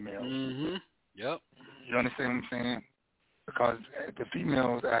for the females. Mm-hmm. Yep. You understand what I'm saying? Because the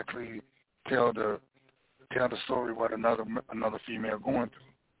females actually tell the story what another female going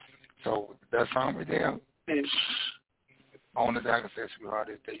through. So that song right there, on the Dagger says, sweetheart,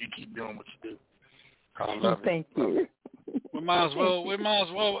 is that you keep doing what you do. I love it. Thank you. We might as well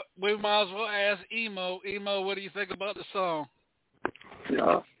ask Emo. Emo, what do you think about the song?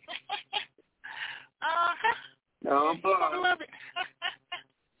 No. No, boy. I love it.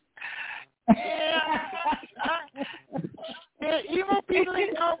 Yeah, Emo people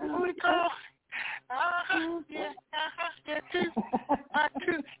ain't called booty call. Yeah, too.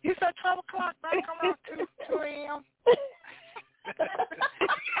 You said 12 o'clock, but I come out 2 a.m.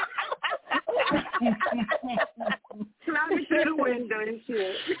 Climbing through the window and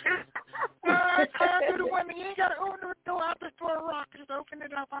shit. Climb through the window. You ain't got to open the door. I'll just throw a rock. Just open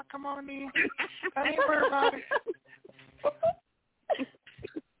it up. I'll come on in. I ain't worried about it.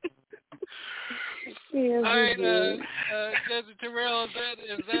 All right, Jesse Terrell, is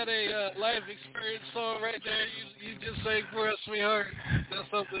that a life experience song right there? You just sang for us, sweetheart. That's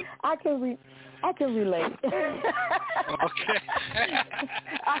something. I can relate. Okay.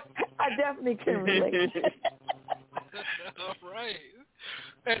 I definitely can relate. All right.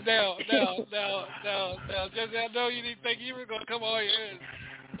 And now, Jesse, I know you didn't think you were gonna come on here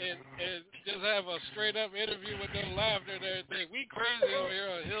and just have a straight up interview with no laughter and everything. We crazy over here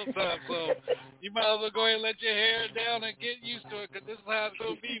on Hilltop, so you might as well go ahead and let your hair down and get used to it, because this is how it's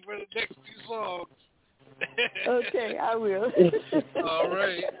gonna be for the next 2 songs. Okay, I will. All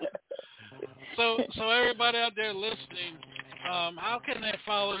right. So everybody out there listening, how can they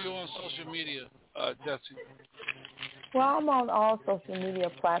follow you on social media, Jesse? Well, I'm on all social media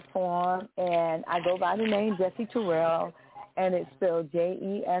platforms, and I go by the name Jesse Terrell, and it's spelled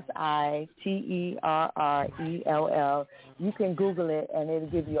JESITERRELL. You can Google it, and it'll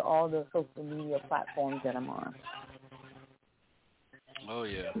give you all the social media platforms that I'm on. Oh,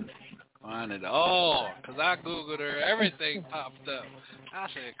 yeah. Find it all, because I Googled her. Everything popped up. I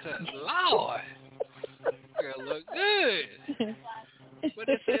said, "Cause Lord, girl look good." What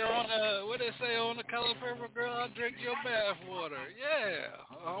they say on the Color Purple, girl? I'll drink your bath water. Yeah.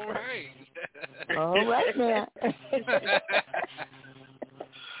 All right. All right, man.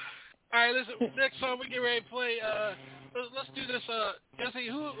 All right, listen. Next song we get ready to play. Let's do this. Jesse,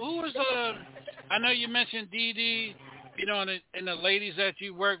 who was I know you mentioned Dee Dee, you know, and the ladies that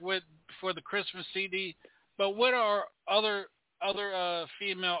you work with for the Christmas CD. But what are other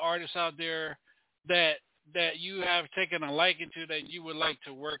female artists out there that you have taken a liking to that you would like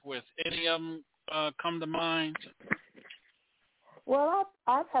to work with? Any of them come to mind? Well,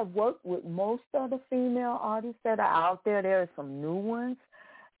 I have worked with most of the female artists that are out there. There are some new ones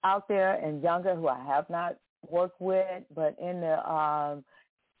out there and younger who I have not worked with, but in the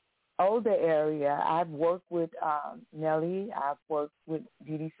older area, I've worked with Nelly. I've worked with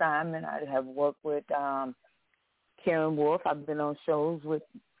Dee Dee Simon. I have worked with Karen Wolf. I've been on shows with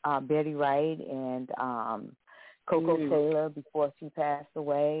Betty Wright and Coco Taylor before she passed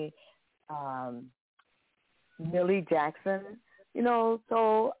away. Millie Jackson,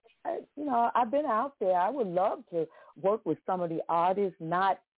 so, I've been out there. I would love to work with some of the artists,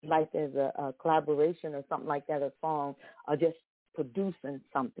 not like as a collaboration or something like that, a song, or just producing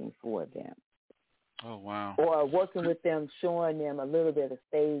something for them. Oh, wow. Or working with them, showing them a little bit of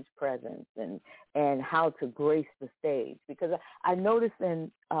stage presence and how to grace the stage. Because I noticed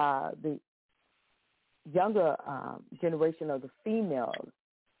in the younger generation of the females,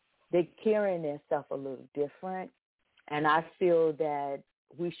 they're carrying their stuff a little different. And I feel that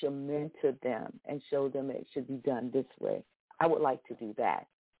we should mentor them and show them it should be done this way. I would like to do that.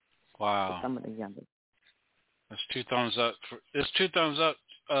 Wow. For some of the younger. That's 2 thumbs up. It's 2 thumbs up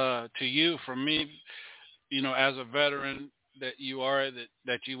to you from me, as a veteran that you are,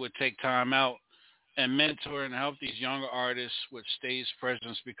 that you would take time out and mentor and help these younger artists with stage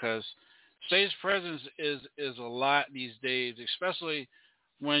presence, because stage presence is a lot these days, especially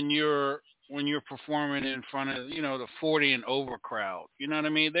when you're performing in front of, the 40 and over crowd. You know what I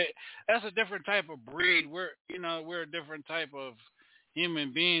mean? That's a different type of breed. We're a different type of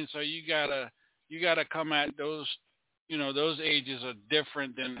human being. So you gotta come at those, those ages are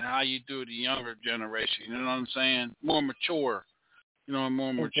different than how you do the younger generation. You know what I'm saying? More mature, a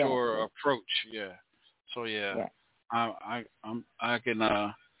more mature approach. Yeah. So yeah. I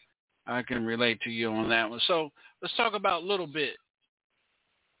can relate to you on that one. So let's talk about Little Bit.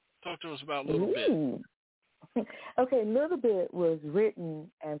 Talk to us about Little Bit. Okay, Little Bit was written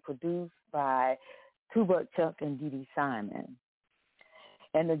and produced by Tupac Chuck and Dee Dee Simon.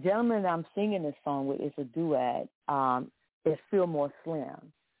 And the gentleman I'm singing this song with is a duet, is Fillmore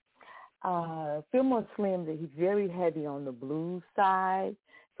Slim. Fillmore Slim, he's very heavy on the blues side.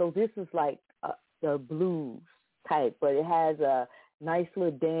 So this is like the blues type, but it has a nice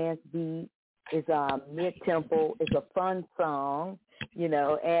little dance beat. It's mid-tempo. It's a fun song,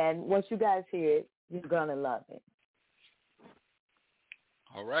 and once you guys hear it, you're going to love it.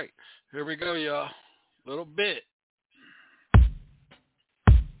 All right. Here we go, y'all. Little Bit.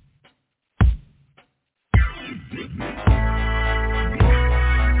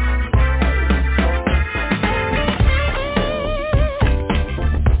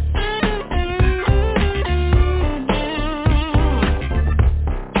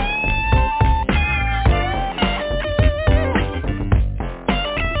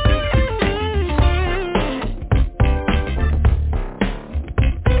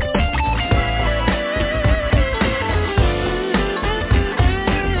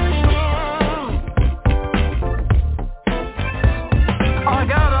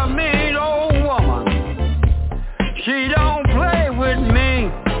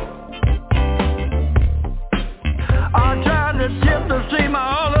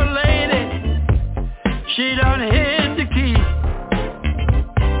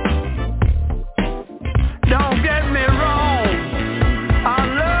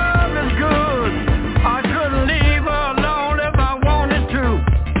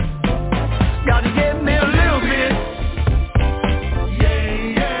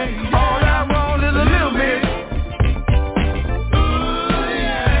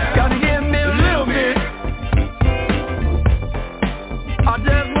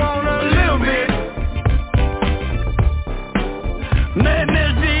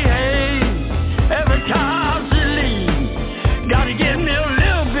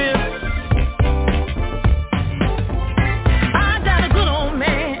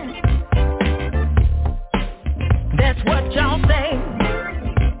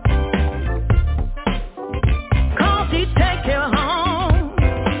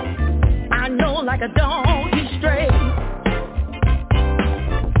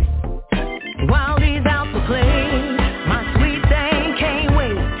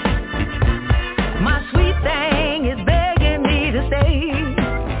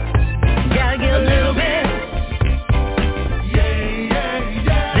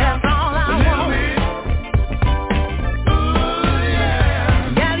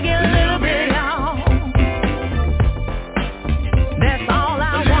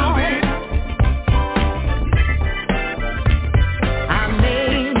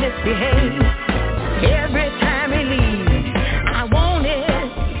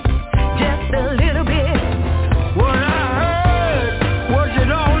 Just a little bit. What I heard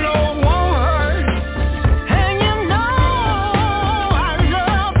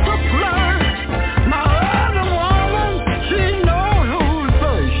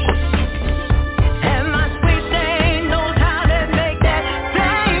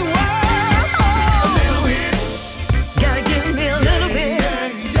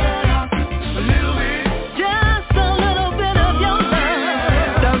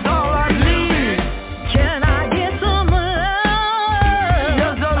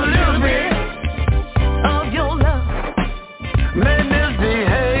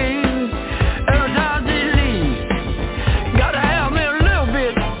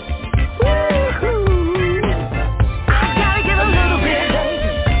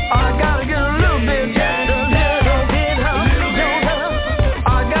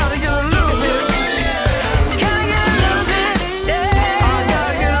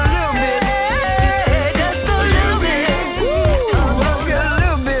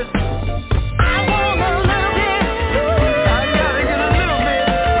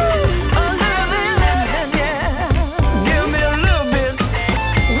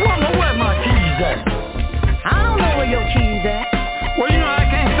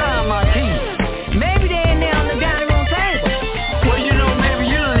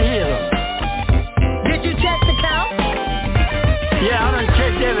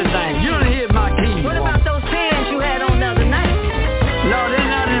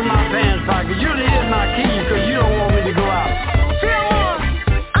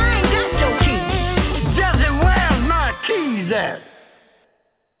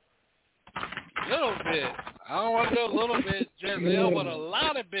a little bit, Jesse. I want a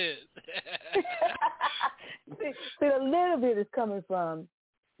lot of bit. See, a little bit is coming from,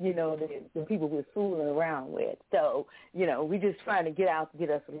 the people we're fooling around with. So, we just trying to get us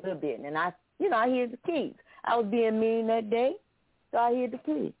a little bit. And I hear the keys. I was being mean that day, so I hear the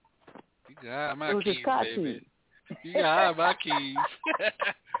keys. You got my keys, baby. You got my keys.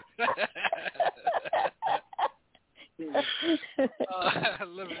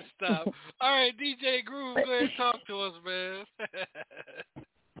 Let me stop. All right, DJ Groove, go ahead and talk to us, man.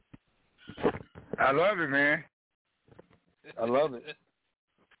 I love it, man. I love it.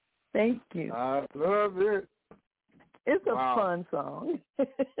 Thank you. I love it. It's a fun song.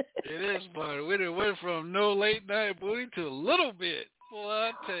 It is fun. We done went from no late night booty to a little bit. Well,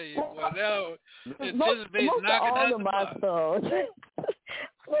 I tell you, now anticipating knocking out the box.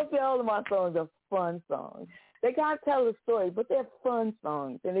 Mostly all of my songs are fun songs. They gotta tell a story, but they're fun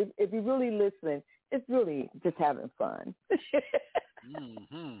songs. And if you really listen, it's really just having fun.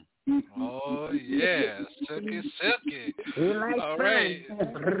 Mm-hmm. Oh yeah, silky. All right.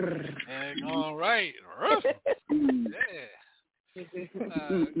 All right. Yeah.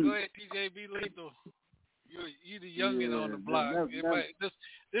 Go ahead, DJ. Be lethal. You the youngin' on the block.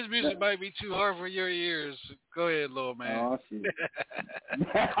 This music might be too hard for your ears. Go ahead, little man. Oh, shit.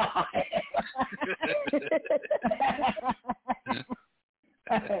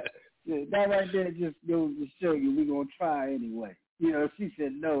 That right there just goes to show you we're going to try anyway. She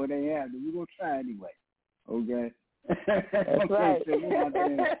said, no, it ain't happening. We're going to try anyway. Okay? That's right.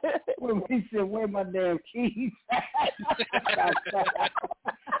 When he said, where my damn keys?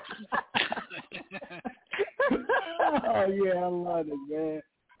 Oh, yeah, I love it, man.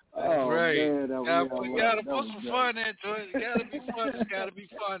 That's right. Man, you gotta put some fun into it. It gotta be fun. It's gotta be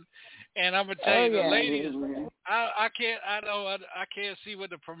fun. And I'm gonna tell you, the ladies, I can't see what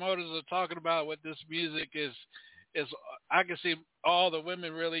the promoters are talking about with this music is I can see all the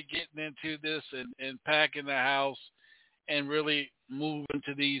women really getting into this and packing the house and really moving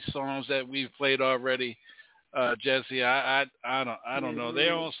to these songs that we've played already. Jesse, I don't know.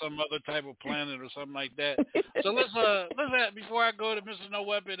 They're on some other type of planet or something like that. So let's before I go to Mr. No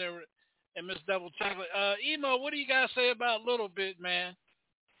Weapon and Miss Double Chocolate, Emo, what do you guys say about Little Bit, man?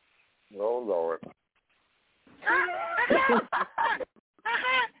 Oh Lord.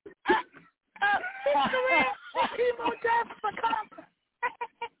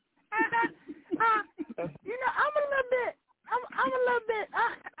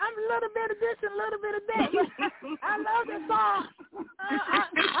 I'm a little bit of this and a little bit of that. I love this song.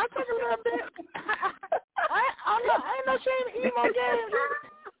 I took a little bit. I ain't no shame in emo games.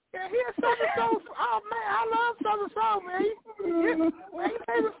 Yeah, here's Southern Soul. Oh man, I love Southern Soul, man. Man,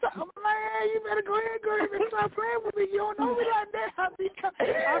 you better go ahead and stop playing with me. You don't know me like that. I'll be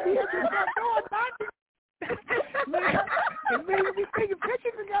here to start going, doctor. Man, you be taking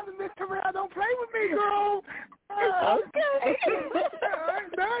pictures together, Miss Terrell. Don't play with me, girl. Okay.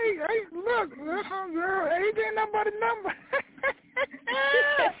 Hey, look, girl, ain't there nothing but a number.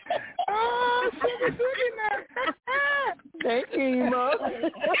 Oh, sugar now. Thank you, Mo.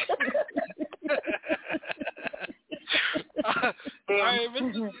 All right,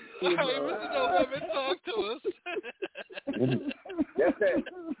 Mr. No Weapon, talk to us.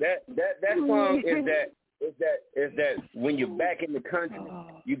 That song is that when you're back in the country,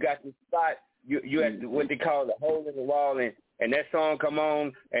 you got this spot. You at what they call the hole in the wall, and that song come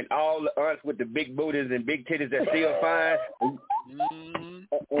on, and all the aunts with the big booties and big titties that still fine, and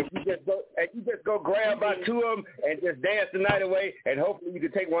you just go grab about two of them and just dance the night away, and hopefully you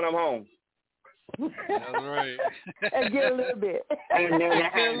can take one of them home. That's right. And get a little bit. And get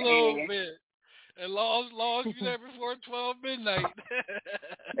a little bit. As long as you're there before 12 midnight.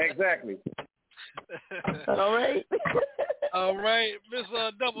 Exactly. All right. All right. Miss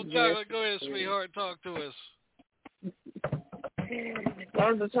Double Chocolate, go ahead, sweetheart. Talk to us. That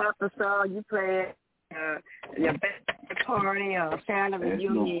was the chocolate song you play at your birthday party or family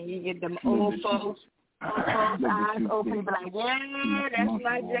reunion. You get them old folks eyes open and be like, yeah, that's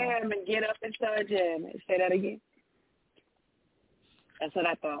my jam, and get up and start jamming. Say that again. That's what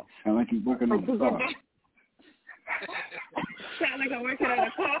I thought. Sound like he's working on the car. Sound like I'm working on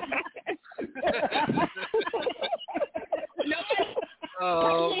a car.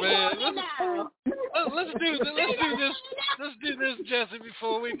 Oh man, let's do this, Jesse.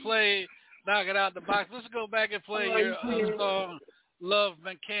 Before we play Knock It Out the Box, let's go back and play your song Love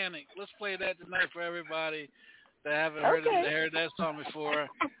Mechanic. Let's play that tonight for everybody that haven't heard that song before.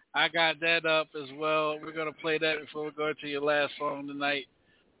 I got that up as well. We're gonna play that before we go to your last song tonight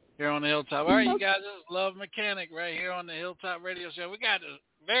here on the Hilltop. All right, you guys, this is Love Mechanic right here on the Hilltop Radio Show. We got a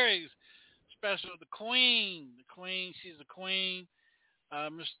very special, the queen. She's a queen.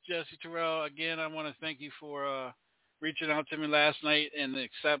 Miss Jessie Terrell, again, I want to thank you for reaching out to me last night and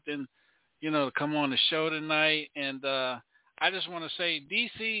accepting, to come on the show tonight. And I just want to say,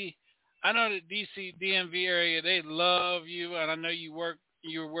 DC, I know the DC DMV area, they love you, and I know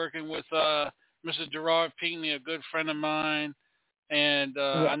you're working with Mr. Gerard Pinckney, a good friend of mine, and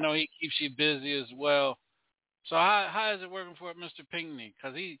I know he keeps you busy as well. So how is it working for Mr. Pinckney?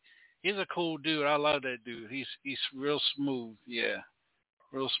 Because he's a cool dude. I love that dude. He's real smooth. Yeah,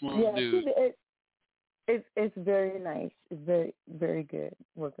 real smooth dude. It's very nice. It's very, very good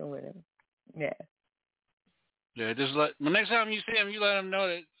working with him. Yeah. Yeah, next time you see him, you let him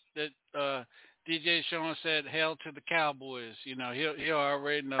know that DJ Sean said "Hail to the Cowboys." He'll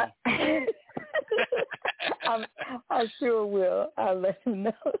already know. I sure will. I'll let him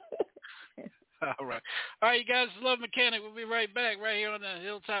know. All right, you guys. Love Mechanic. We'll be right back right here on the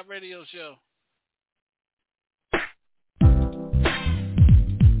Hilltop Radio Show.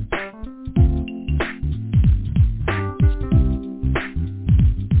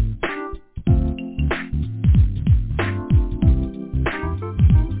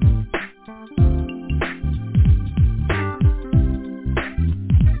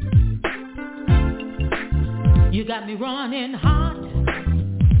 You got me running hot,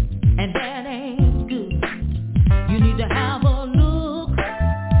 and that ain't good. You need to have a look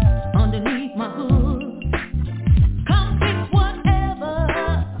underneath my hood. Come fix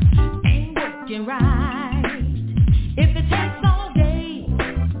whatever ain't working right. If it takes all day,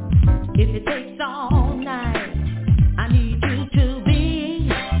 if it takes all night, I need you to be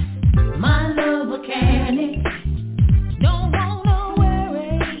my love mechanic. Don't wanna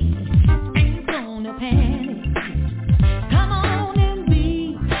worry, ain't gonna panic.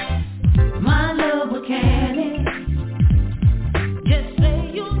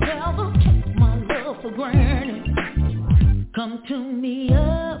 Come tune me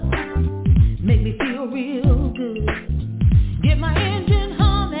up, make me feel real good. Get my engine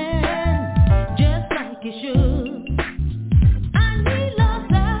humming, just like it should. I need love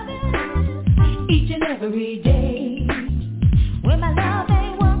service each and every day. When my love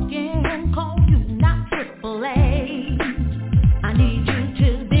ain't working, call you not AAA. I need you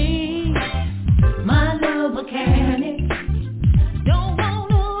to be my love mechanic. Don't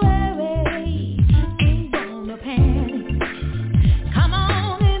wanna worry, ain't gonna panic.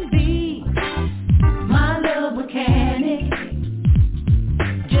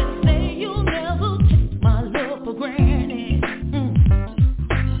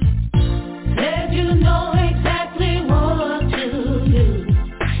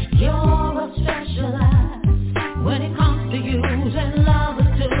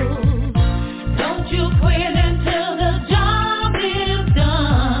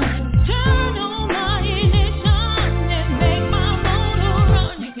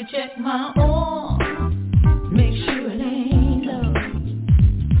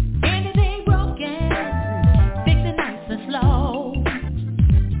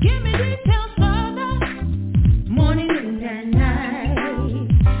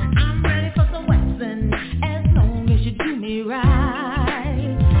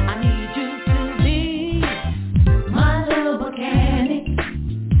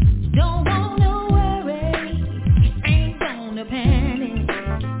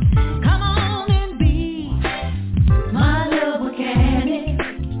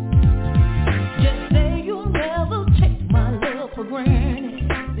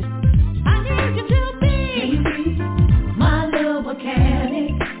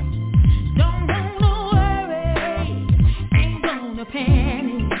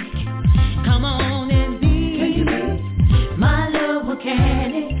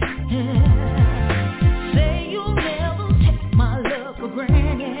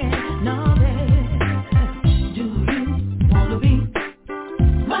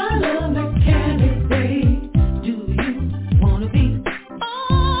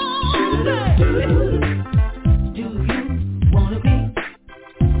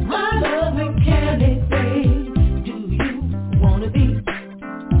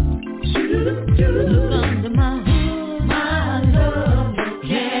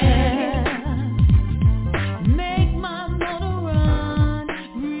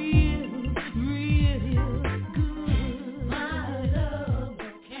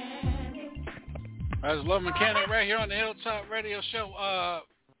 Love Mechanic right here on the Hilltop Radio Show.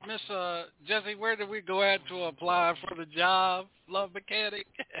 Miss Jessie, where do we go at to apply for the job? Love Mechanic.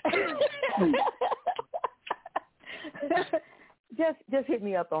 just hit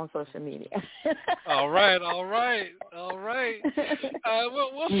me up on social media. All right. We'll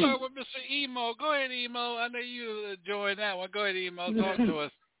start with Mr. Emo. Go ahead, Emo. I know you enjoyed that one. Go ahead, Emo. Talk to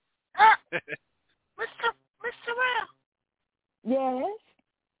us. Mr. Rail. Yes,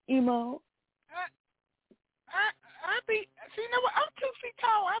 Emo. You know what? I'm 2 feet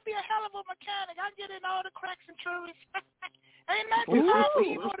tall. I'd be a hell of a mechanic. I get in all the cracks and trues. Ain't nothing hard for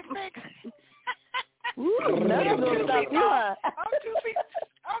Emo to fix. I'm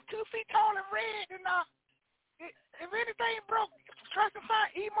 2 feet tall and red, and if anything broke, trust and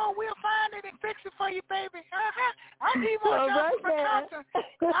find Emo will find it and fix it for you, baby. I'm Emo Johnson from Compton.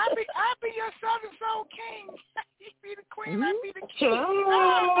 I'll be your Southern Soul King. You be the queen, I be the king.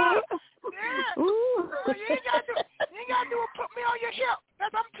 Yeah. You ain't got to do it. Put me on your hip.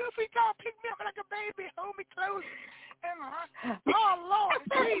 That's I'm 2 feet tall. Pick me up like a baby. Hold me close. And, oh Lord,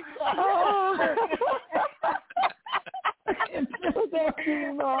 Jesus.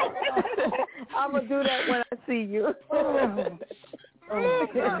 I'm gonna do that when I see you. Don't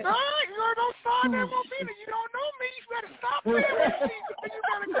start that momentum. You don't know me. You better stop playing with me. You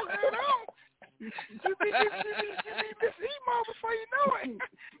better go head on. You be Miss Emo before you know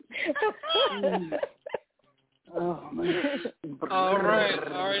it. Oh man! All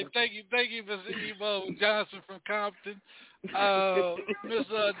right. Thank you, Mr. Emo Johnson from Compton. Miss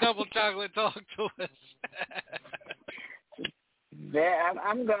Double Chocolate, talk to us.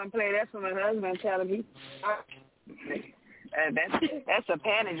 I'm gonna play that for my husband. Telling me that's a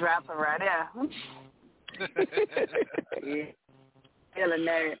panty dropper right there. Yeah, feeling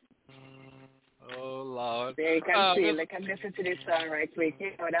that. Oh Lord! Hey, come see. Come listen to this song right quick. You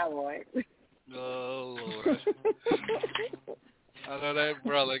know what I want. Oh Lord! I know that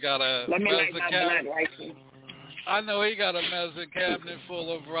brother got a medicine cabinet. I know he got a medicine cabinet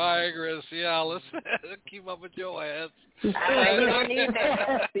full of Viagra and Cialis. Keep up with your ass. You don't need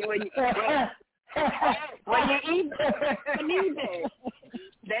that. See, when you eat, you need that.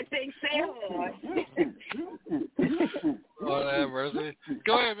 That thing sounds. Lord have mercy.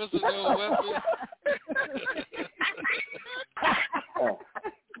 Go ahead, Mr. Bill Westby.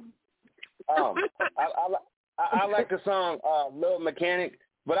 I like the song "Love Mechanic,"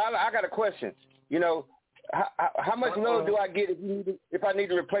 but I got a question. You know, how much love do I get if I need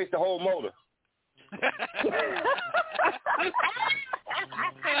to replace the whole motor?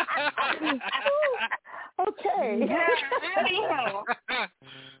 Okay.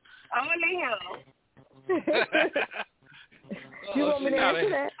 Only him. You want me to answer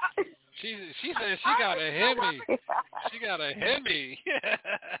that? She said she got a Hemi. She got a Hemi.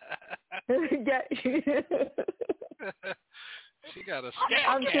 She got a scat.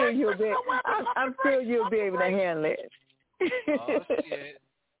 I'm sure you'll be able to handle it. Oh shit.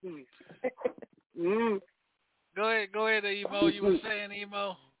 Go ahead, Emo. You were saying,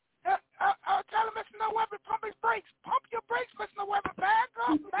 Emo? Tell him it's no weapon. Pump his brakes. Pump your brakes, Mr. No Weapon. Back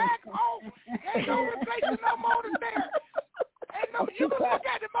up, back off. Ain't no replacing no motors there. Ain't no. You can look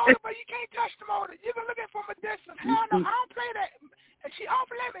at the motor, but you can't touch the motor. You can look at it from a distance. Hell no, I don't play that. And she off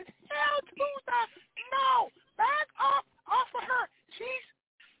limits. Hell to that. No, back up off of her. She's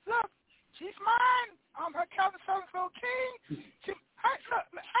mine. I'm her Calvin Soul King. I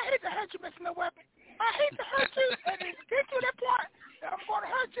hate to hurt you, Mr. No Weapon. I hate to hurt you, and it's get to that point that I'm going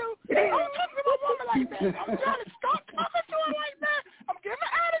to hurt you. Don't talk to my woman like that. I'm trying to stop talking to her like that. I'm giving her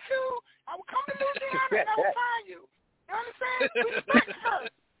attitude. I will come to Louisiana and I will find you. You understand? Respect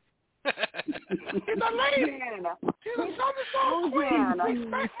her. She's a lady. She's a Southern Soul queen.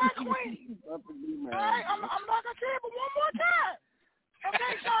 Respect my queen. All right? I'm not going to tell you, but one more time.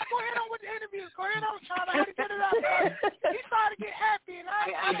 Okay, Sean, go ahead on with the interview. Go ahead on, Sean. I had to get it out there. He's trying to get happy, and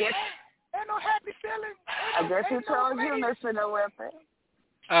I guess ain't no happy feeling. I guess he told you, Mr. No Weapon.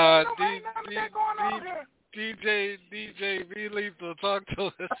 DJ V Lethal, talk to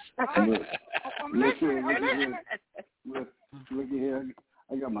us. I'm listening. Look here.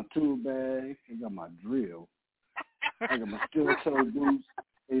 I got my tool bag. I got my drill. I got my steel toe boots.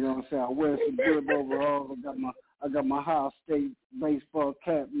 You know what I'm saying? I wear some good overalls. I got my Ohio State baseball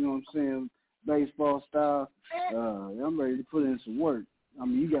cap, you know what I'm saying, baseball style. I'm ready to put in some work. I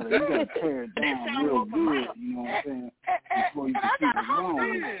mean, you gotta tear it down real good, you know what I'm saying, before you can keep it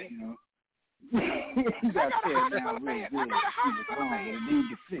going, you know. You gotta tear it down real good to keep it going. It needs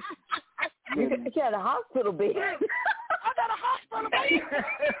to fix it. You got a hospital bed. I got a hospital bed.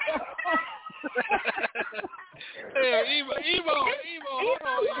 Hey, Emo, hold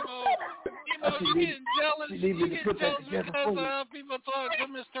on, Emo, you getting jealous? You getting jealous because people talk to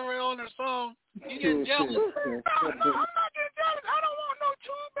Mr. Ray on their song? You getting jealous? No, I'm not getting jealous. I don't want no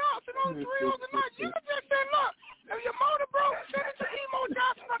 2 belts and no drills and nothing. You just said, look, if your motor broke, send it to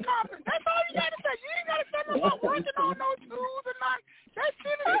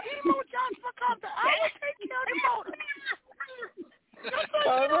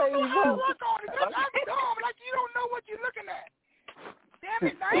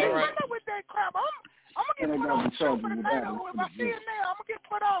I ain't putting up with that crap. I'm gonna get put off the show for the night. If I see it now, I'm gonna get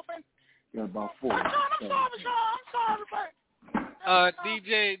put off. And got about 4. I'm sorry, Sean. I'm sorry, but.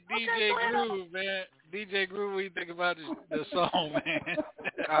 DJ Groove, man. DJ Groove, what do you think about the song, man?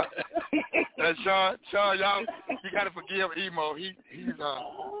 Sean, y'all, you gotta forgive Emo. He's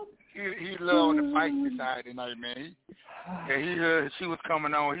a little on the bike side tonight, man. He heard she was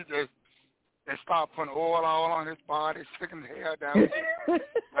coming on. He just started putting oil all on his body, sticking his hair down,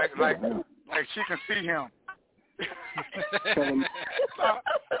 like she can see him.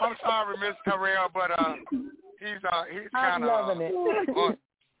 I'm sorry, Miss Terrell, but he's kind of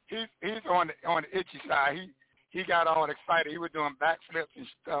he's on the itchy side. He got all excited. He was doing backflips and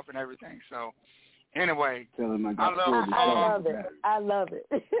stuff and everything. So anyway, I love it. I love it.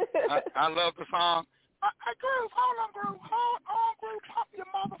 I love the song. Groove, hold on, Groove, pump your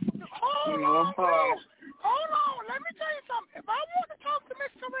motherfucker. Hold on. Let me tell you something. If I want to talk to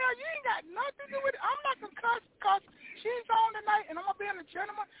Miss Terrell, you ain't got nothing to do with it. I'm not going to cuss because she's on tonight and I'm going to be in a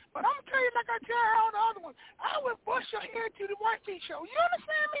gentleman. But I'm going to tell you like I tell all the other ones. I will bust your head to the White Feet show. You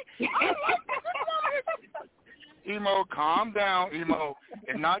understand me? I like this. Emo, calm down, Emo.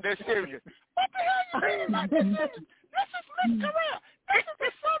 It's not that serious. What the hell you mean not that serious? This is Miss Terrell. This is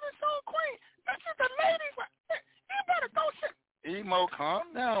the Southern Soul Queen. This is the lady. You better go sit. Emo, calm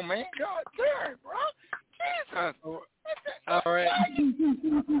down, man. God damn, bro. Jesus. All right.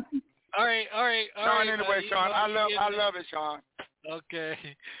 Sean, anyway, Sean, I love it, Sean. Okay.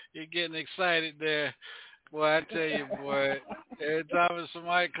 You're getting excited there. Boy, I tell you, boy, every time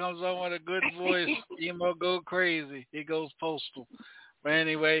somebody comes on with a good voice, Emo go crazy. He goes postal. But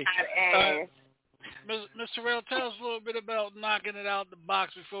anyway, Ms. Terrell, tell us a little bit about knocking it out the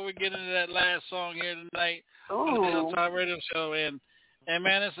box before we get into that last song here tonight on the Hilltop Radio Show. And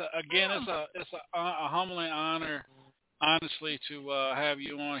man, it's a humbling honor, honestly, to have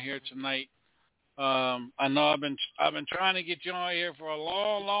you on here tonight. I know I've been trying to get you on here for a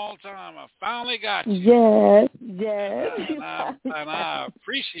long time. I finally got you. Yes. And I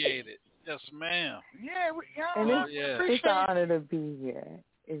appreciate it. Yes, ma'am. It's an honor to be here.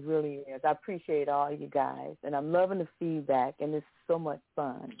 It really is. I appreciate all you guys, and I'm loving the feedback, and it's so much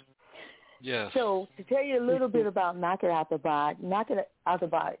fun. Yes. So to tell you a little bit about Knock It Out the Box,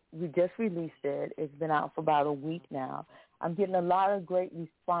 we just released it. It's been out for about a week now. I'm getting a lot of great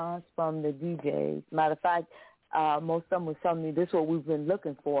response from the DJs. Matter of fact, most of them were telling me this is what we've been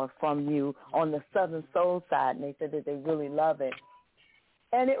looking for from you on the Southern Soul side, and they said that they really love it.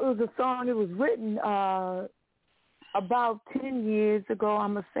 And it was a song, it was written about 10 years ago,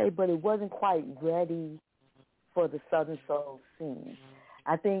 I'm going to say, but it wasn't quite ready for the Southern Soul scene.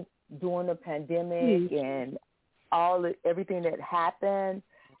 I think during the pandemic and everything that happened,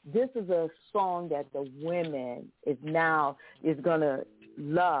 this is a song that the women is going to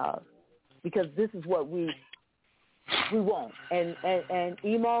love because this is what we want. And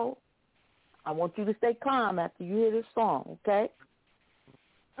Emo, I want you to stay calm after you hear this song, okay?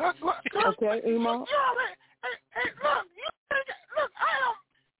 Okay, Emo? Hey, look, I am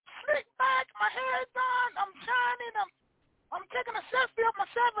slick back, my hair done, I'm shining, I'm taking a selfie of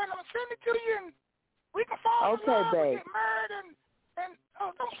myself and I'm sending it to you and we can fall in love and get married and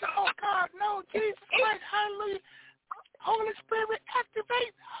don't say, oh God, no, Jesus Christ, hallelujah. Holy Spirit,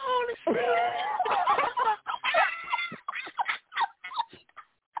 activate, Holy Spirit.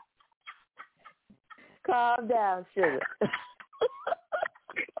 Calm down, sugar.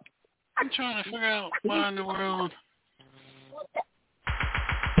 I'm trying to figure out why in the world.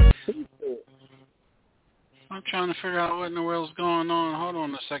 I'm trying to figure out what in the world's going on. Hold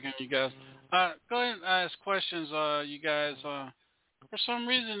on a second, you guys. Go ahead and ask questions, you guys. For some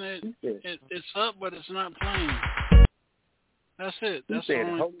reason, it's up, but it's not playing. That's it. That's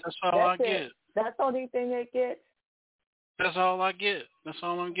all I get. That's the only thing it gets? That's all I get. That's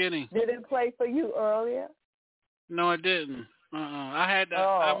all I'm getting. Did it play for you earlier? No, it didn't. I had to.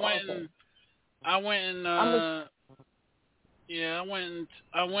 I went and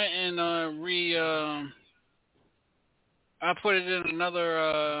I put it in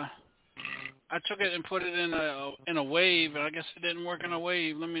another. I took it and put it in a wave, and I guess it didn't work in a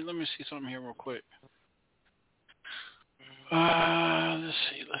wave. Let me see something here real quick. Let's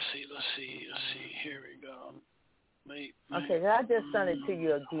see. Here we go. Okay, I just sent it to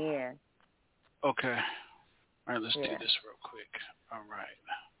you again. Okay. All right, let's do this real quick. All right.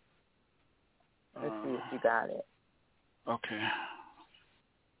 Let's see if you got it. Okay.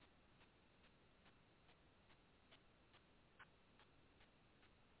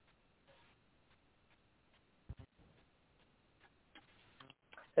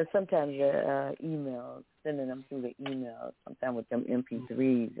 Because sometimes the emails, sending them through the emails, sometimes with them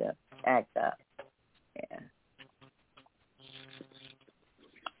MP3s act up. Yeah.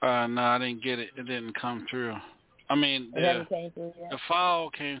 No, I didn't get it. It didn't come through. I mean, It came through yet? The file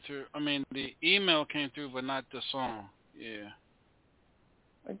came through. I mean, the email came through, but not the song. Yeah.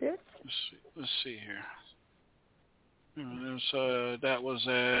 It did? Let's see here. That was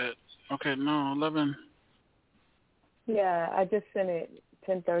at 11. Yeah, I just sent it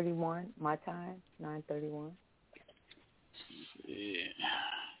 10:31 my time, 9:31. Yeah.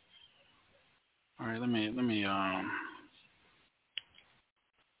 All right, let me read.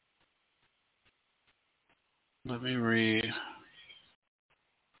 Let me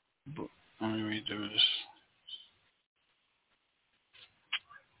redo this.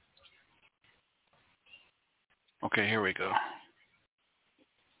 Okay, here we go.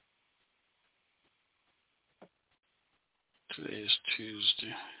 Today is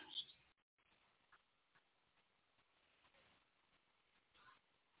Tuesday.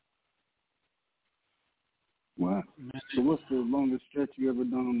 Wow. So what's the longest stretch you ever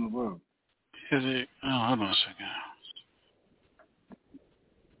done on the road? Hold on a second.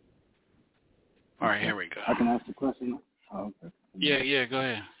 All right, here we go. I can ask the question? Oh, okay. Yeah, go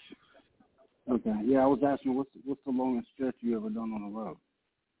ahead. Okay. Yeah, I was asking what's the longest stretch you ever done on the road?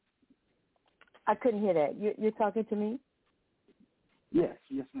 I couldn't hear that. You're talking to me? Yes,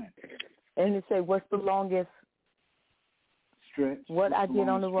 ma'am. And you say, what's the longest stretch? What I did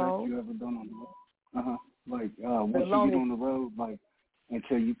on the road? You ever done on the road? Like once you get on the road, like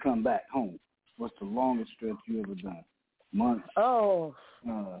until you come back home. What's the longest stretch you ever done? Months? Oh.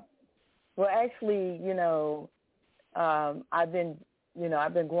 Well, actually, I've been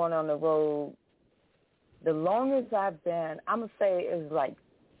going on the road. The longest I've been, I'm gonna say, is like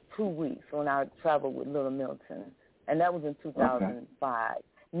 2 weeks when I traveled with Little Milton, and that was in 2005. Okay.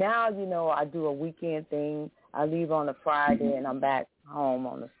 Now, I do a weekend thing. I leave on a Friday and I'm back home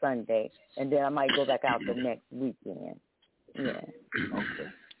on a Sunday, and then I might go back out the next weekend. Yeah. Okay.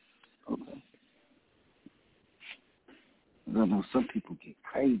 I know some people get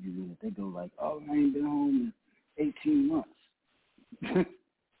crazy with it. They go like, I ain't been home in 18 months.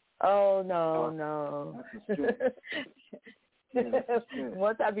 Oh, no. That's a stretch.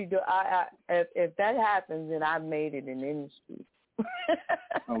 Once I be doing, if that happens, then I've made it in the industry.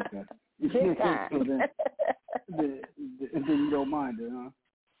 Okay. Big time. then you don't mind it, huh?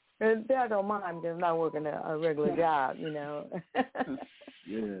 I don't mind because I'm not working a regular job,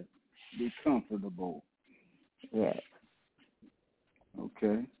 Yeah. Be comfortable. Yeah.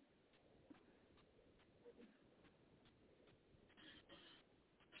 Okay.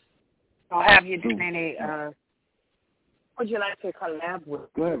 So have you done any, would you like to collab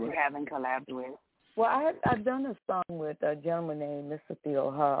with? Go ahead, you haven't collabed with? Well, I've done a song with a gentleman named Mr. Theo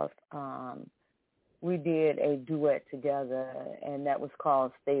Huff. We did a duet together, and that was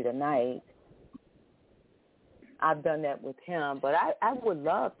called Stay the Night. I've done that with him, but I would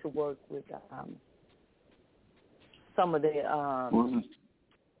love to work with some of the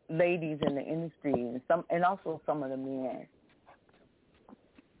ladies in the industry, and also some of the men.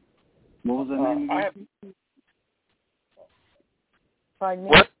 What was the name again? Pardon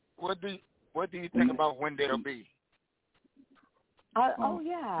me? What do you think about Wendell B?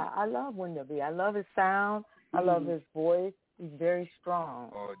 I love Wendell B. I love his sound. I love his voice. He's very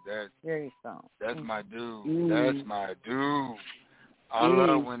strong. Oh, very strong. That's my dude. That's my dude. I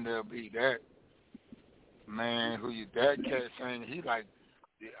love Wendell B. That cat sing. He like,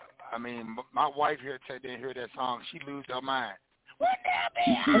 I mean, my wife here didn't hear that song. She lose her mind.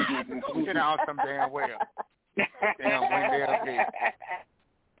 Wendell B. Go sit down some damn well. Damn Wendell B.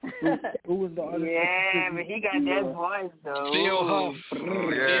 Who was the artist? Yeah, but he got that voice though. Theo Huff.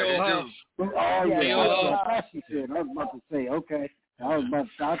 Theo Huff. Oh, yeah. That's what I thought she said. I was about to say, okay. I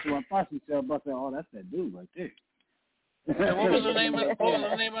thought she said, oh, that's that dude right there. And what was the name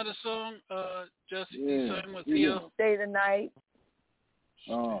of the song? Jesse, you sang with Theo. Stay the Night.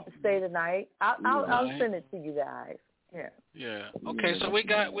 Oh. Stay the Night. I'll send it to you guys. Yeah. Yeah. Okay, so we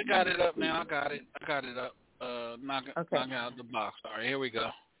got it up now. I got it up. Knock out the box. All right, here we go.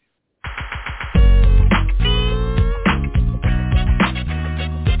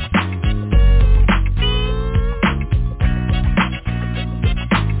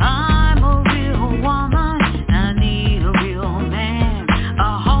 I'm a real woman, I need a real man,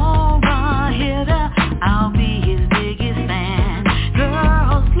 a home run hitter, I'll be his biggest fan.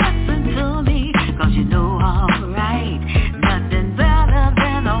 Girls, listen to me, 'cause you know I'm right. Nothing better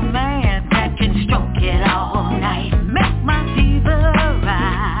than a man that can stroke it all night. Make my fever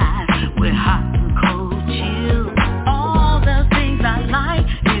rise.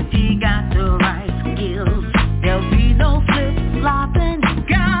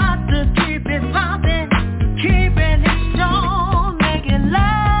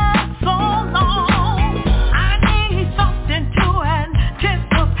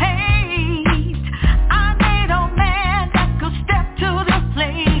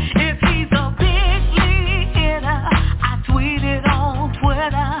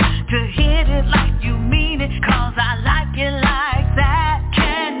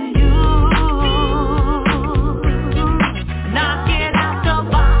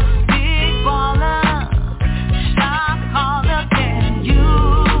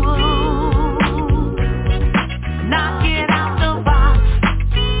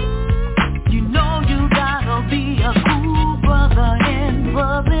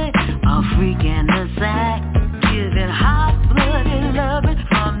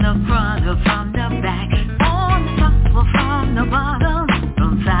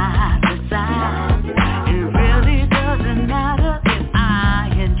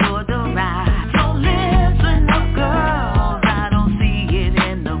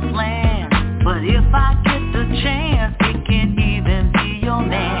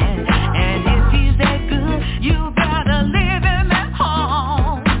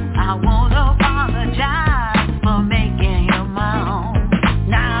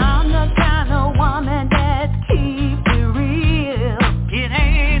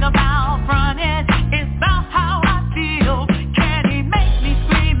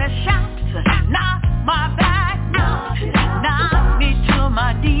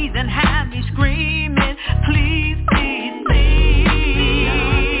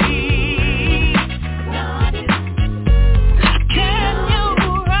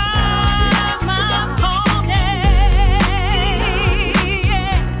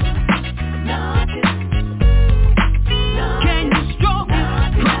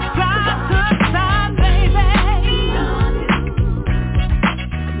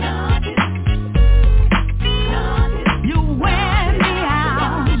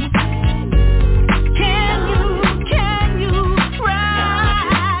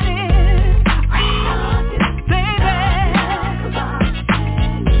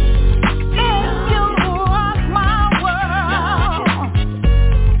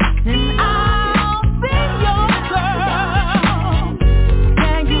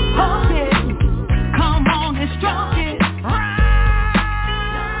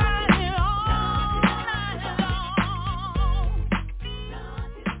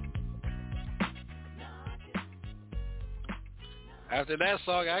 after that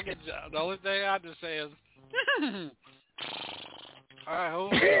song, the only thing I just say is, all right,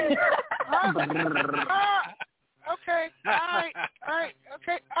 hold on. Okay, all right,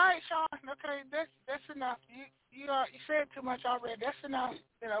 okay, all right, Sean. Okay, that's enough. You said too much already. That's enough.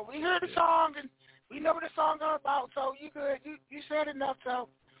 You know, we heard the song and we know what the song is about. So you good. You said enough. So,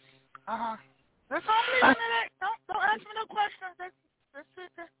 that's all I'm leaving it at. Don't ask me no questions. That's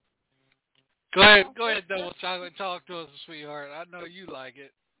it. Go ahead, Double Chocolate. Talk to us, sweetheart. I know you like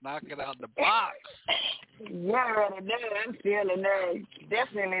it. Knock it out the box. Yeah, right there. I'm feeling that.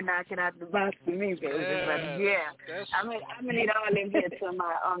 Definitely knock it out the box for me, baby. Yeah. I'm gonna need all them hits on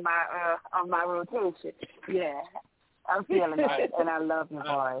my rotation. Yeah. I'm feeling that, and I love your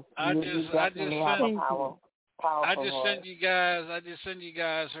voice. I just sent you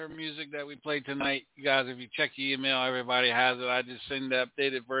guys her music that we played tonight. You guys, if you check your email, everybody has it. I just sent the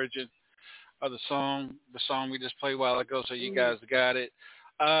updated version of the song we just played a while ago, so you guys got it.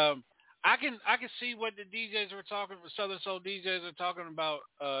 I can see what the DJs were talking about, Southern Soul DJs are talking about,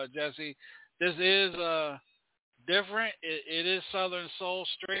 Jesse. This is different. It is Southern Soul,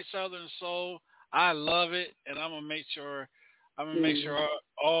 straight Southern Soul. I love it, and I'm gonna make sure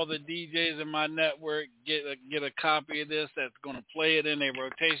all the DJs in my network get a copy of this that's gonna play it in their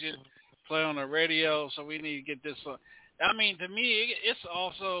rotation, play on the radio. So we need to get this. I mean, to me, it's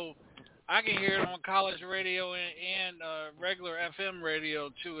also, I can hear it on college radio and regular FM radio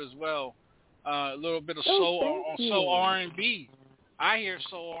too as well. A little bit of soul R&B. I hear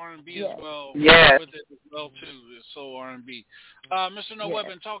soul R&B as well. Yeah. With it as well too. It's soul R&B. Mr. No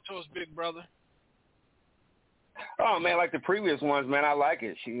Weapon, talk to us, big brother. Oh man, like the previous ones, man, I like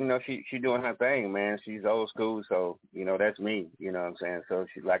it. She doing her thing, man. She's old school, so that's me. You know what I'm saying? So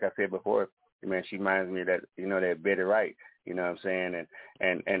she, like I said before, man, she reminds me of that, that Betty Wright. You know what I'm saying?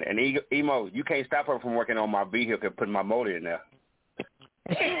 And Emo, you can't stop her from working on my vehicle and putting my motor in there.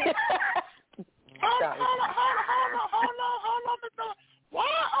 Hold on, Mr. Why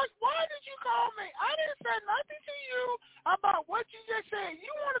did you call me? I didn't say nothing to you about what you just said.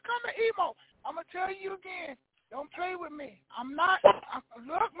 You want to come to Emo? I'm gonna tell you again. Don't play with me. I'm not.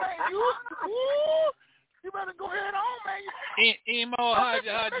 Look, man, you better go ahead on, man. Emo, how'd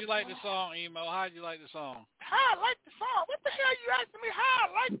you like the song? Emo, how'd you like the song? How I like the song? What the hell you asking me? How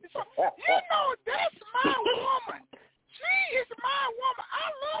I like the song? You know that's my woman. She is my woman.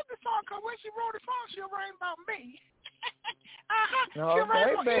 I love the song because when she wrote the song, she wrote about me. She wrote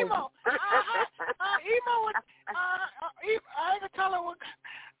about Emo. Emo would. I ain't gonna tell her what.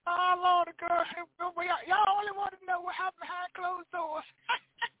 Oh Lord, the girl. Y'all only want to know what happened behind closed doors.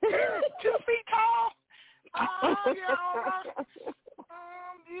 2 feet tall.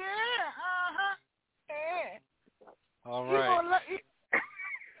 All right.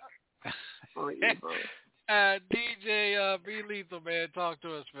 DJ B Lethal, man, talk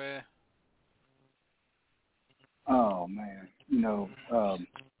to us, man. Oh man,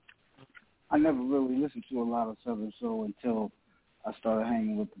 I never really listened to a lot of Southern Soul until I started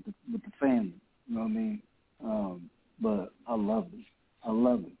hanging with the family. You know what I mean? But I love it.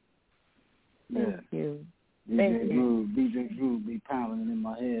 Yeah. Thank you. DJ Groove be pounding in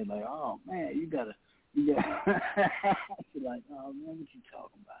my head like, oh man, you gotta. She's like, oh man, what you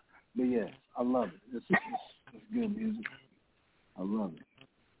talking about? But yeah, I love it. It's good music. I love it.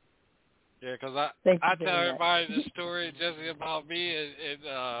 Yeah, because I tell everybody the story, Jesse, about me. And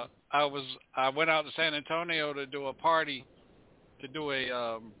I went out to San Antonio to do a party, to do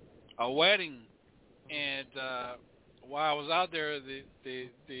a wedding, and while I was out there,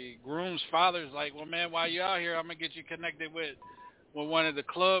 the groom's father's like, well, man, while you're out here, I'm gonna get you connected with one of the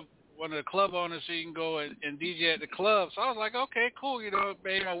club owners so you can go and DJ at the club. So I was like, okay, cool,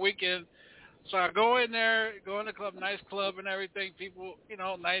 maybe my weekend. So I go in the club, nice club and everything, people,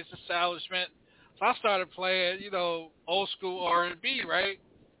 nice establishment. So I started playing, old school R&B, right?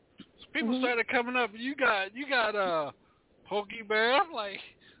 So people started coming up, you got Pokey Bear. I'm like,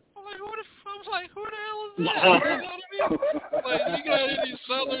 who the hell is that? You know what I mean? Like, you got any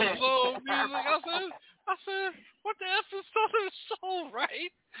Southern Soul music? I said, what the F is Southern Soul,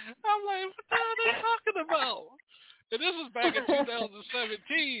 right? I'm like, what the hell are they talking about? And this was back in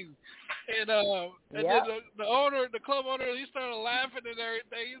 2017. And then the club owner, he started laughing and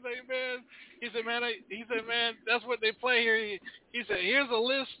everything. He said, man, that's what they play here. He said, here's a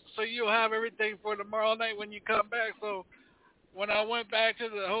list so you'll have everything for tomorrow night when you come back. So when I went back to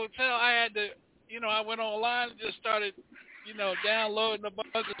the hotel, I had to, I went online and just started, downloading a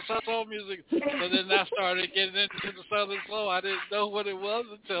bunch of soul music. So then I started getting into the Southern Soul. I didn't know what it was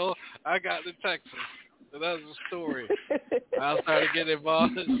until I got to Texas. So that's the story. I started getting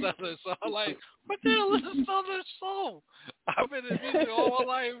involved in Southern Soul. I'm like, what the hell is Southern Soul? I've been in music all my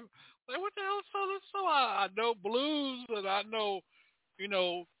life. Like, what the hell is Southern Soul? I know blues, but I know,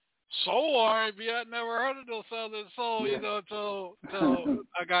 soul R&B. I never heard of no Southern Soul, until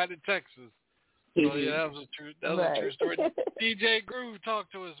I got to Texas. So yeah, that was a true story. DJ Groove,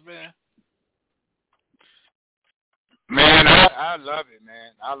 talk to us, man. Man, I love it,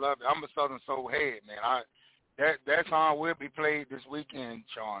 man. I love it. I'm a Southern Soul head, man. That song will be played this weekend,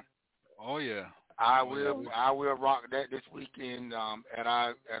 Sean. Oh yeah. I will rock that this weekend at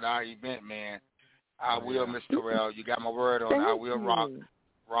our event, man. I will, Mr. Terrell. You got my word on it. I will rock.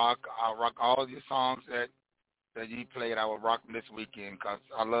 I'll rock all your songs that you played. I will rock them this weekend because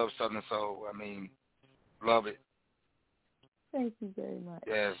I love Southern Soul. I mean, love it. Thank you very much.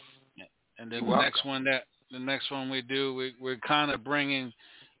 Yes. And then the next one we do, we're kind of bringing,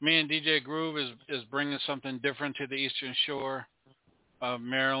 me and DJ Groove is bringing something different to the Eastern Shore of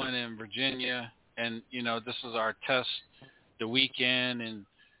Maryland and Virginia, and this is our test, the weekend, and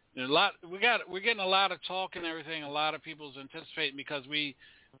we're getting a lot of talk and everything. A lot of people's anticipating because we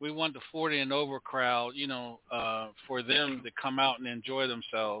want the 40 and over crowd, for them to come out and enjoy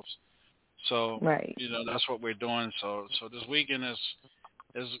themselves. So that's what we're doing. So this weekend is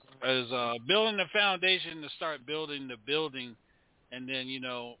building the foundation to start building the building, and then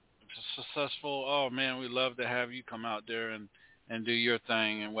successful. Oh man, we'd love to have you come out there and do your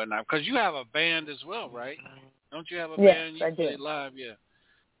thing and whatnot. Because you have a band as well, right? Don't you have a band? You play live, yeah.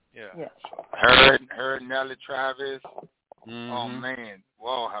 Heard Nelly Travis. Mm-hmm. Oh man,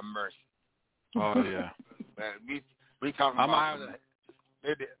 whoa, have mercy. Oh yeah. we talking about.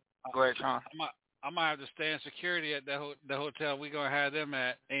 Go ahead, Sean. I might have to stay in security at the hotel we gonna have them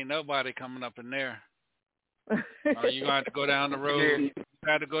at. Ain't nobody coming up in there. You gonna have to go down the road. You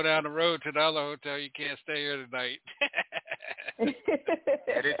have to go down the road to the other hotel. You can't stay here tonight. They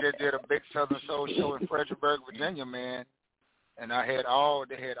just did a big Southern Soul show in Fredericksburg, Virginia, man. And they had all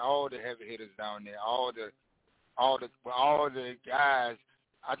the heavy hitters down there. All the guys.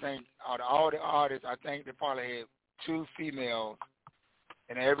 I think all the artists. I think they probably had 2 females.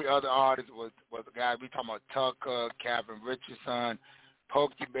 And every other artist was a guy. We talking about Tucker, Calvin Richardson,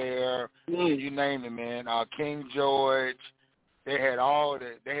 Pokey Bear, you name it, man. King George. They had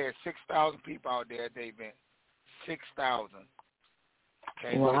 6,000 people out there at the event. 6,000.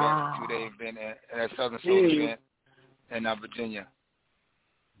 Okay, wow. So that 2-day event at Southern Soul event in Virginia.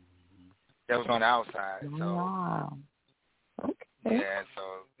 That was on the outside. So wow. Okay. Yeah, so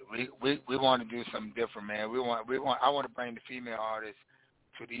we want to do something different, man. I want to bring the female artists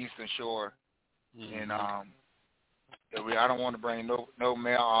to the Eastern Shore, and I don't want to bring no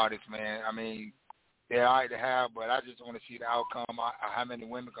male artists, man. I mean, they're all right to have, but I just want to see the outcome. How many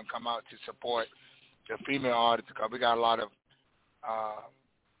women can come out to support the female artists? Because we got a lot of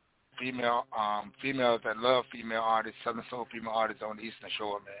females that love female artists, Southern Soul female artists on the Eastern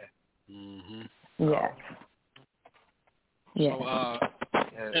Shore, man. Yeah.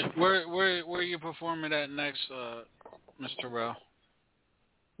 So, where are you performing at next, Mr. Terrell?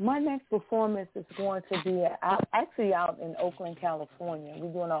 My next performance is going to be actually out in Oakland, California.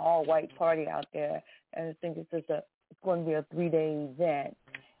 We're doing an all-white party out there, and I think it's going to be a 3-day event.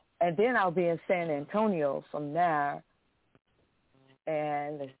 And then I'll be in San Antonio from there.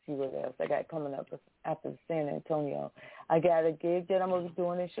 And let's see what else I got coming up after San Antonio. I got a gig that I'm going to be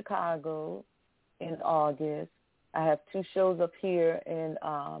doing in Chicago in August. I have 2 shows up here in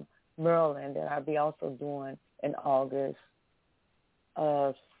Maryland that I'll be also doing in August.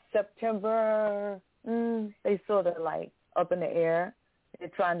 September, they sort of like up in the air. They're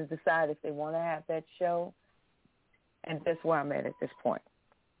trying to decide if they want to have that show. And that's where I'm at this point.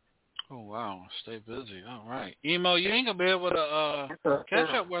 Oh, wow. Stay busy. All right. Emo, you ain't going to be able to catch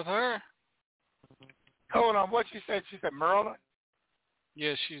up with her. Hold on. What she said? She said Maryland?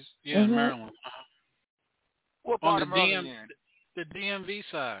 Yeah, she's in Maryland. What part of Maryland? The DMV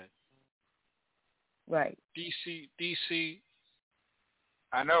side. Right. DC.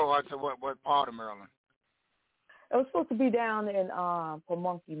 I know. I said what part of Maryland? It was supposed to be down in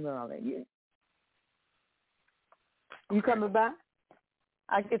Pamunkey, Maryland. You coming by?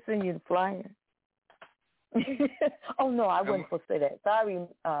 I could send you the flyer. Oh no, I wasn't supposed to say that. Sorry,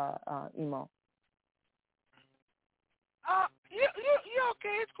 Emo. You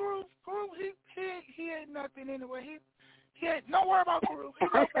okay? It's Groove. He ain't nothing anyway. He ain't. Don't worry about Groove. He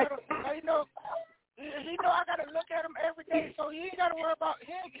know better. He know I gotta look at him every day, so he ain't gotta worry about.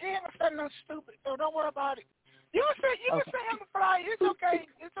 He ain't gonna say nothing stupid. So don't worry about it. You can send him the flyer. It's okay.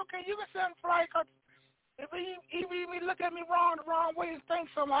 You can send him the flyer because if he look at me the wrong way and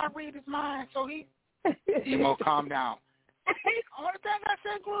think something, I read his mind. So he Emo, calm down. Only thing I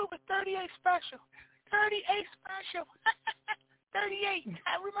said, Groove, is 38 special. 38 special. 38.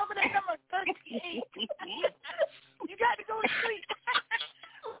 I remember that number, 38. You got to go to sleep.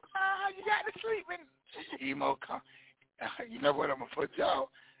 You got to sleep. And Emo, calm. You know what? I'm going to put y'all.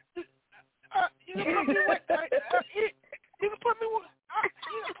 You can put me with,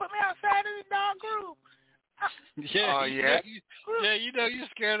 you can put me outside in the dark Groove. Yeah. Oh, yeah? You know you're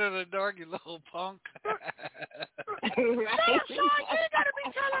scared of the dark, you little punk. Sean, you ain't got to be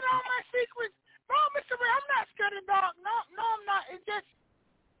telling all my secrets. No, Mr. Ray, I'm not scared of the dark. No, I'm not. It's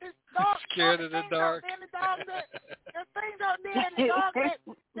dark. Scared of the dark. There's things out there in the dark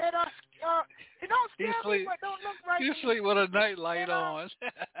that are, it don't scare me, but don't look right. You sleep with a nightlight on.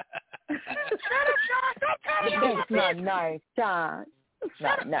 Shut up, Sean. Don't tell me all my That's not nice, Sean. It's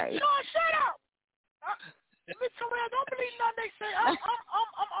not nice. Sean, shut up. Mr. Ray, don't believe nothing they say. I'm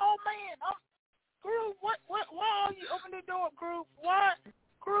old man. Groove, why are you open the door, Groove? Why?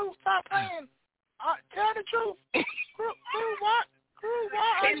 Groove, stop playing. Tell the truth. Groove, what? Groove,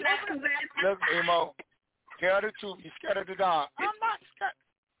 why are you opening the door? Look, Emo, tell the truth. You scared of the dark. I'm not scared.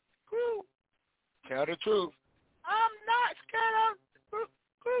 Groove. Tell the truth. I'm not scared of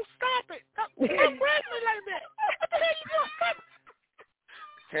Groove, stop it. Don't grab me like that. What the hell you doing? Stop it.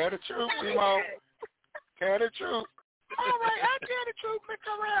 Tell the truth, Emo. Tell the truth. All right, I'll tell the truth,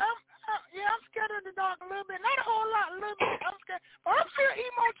 Mr. Ray. I'm scared of the dark a little bit. Not a whole lot, a little bit. I'm scared. But I'm sure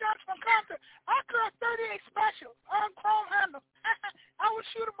Emo Johnson from Compton. I got 38 special. Chrome handle. I would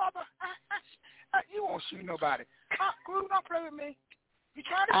shoot a mother. You won't shoot nobody. Groove, don't play with me. You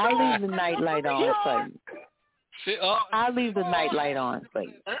trying to I'll leave the nightlight on for you. I'll leave the nightlight on for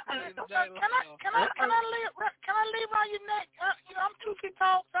you. Can I leave around your neck? I'm 2 feet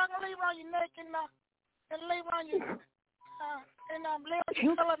tall, so I can leave around your neck and lay around you, and lay on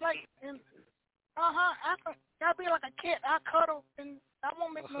your pillow like, and I'll be like a cat. I cuddle, and I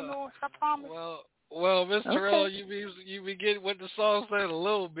won't make no noise. I promise. Well, Mr. Terrell, you be getting what the song said a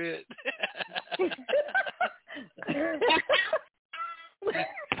little bit.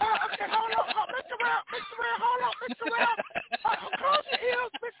 Okay, hold on, Mr. Terrell, hold on, Mr. Terrell. Close your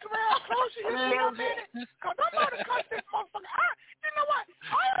ears, Mr. Terrell. Close your ears for a minute, cause I'm about to cut this motherfucker. You know what?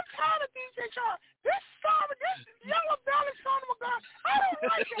 I am tired of DJ Sean. This yellow belly son of a gun, I don't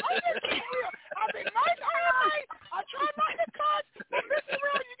like it. I'm just being real. I've been nice all night. I try not to cuss, but Mr.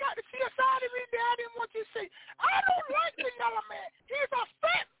 Terrell, you got to see a side of me that I didn't want you to see. I don't like the yellow man. He's a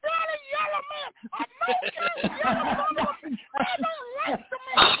fat belly yellow man. I know he's yellow son of a gun. I don't like the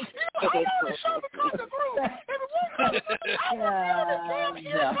man. I'm on the show because of Groove. If it won't come to me, I won't be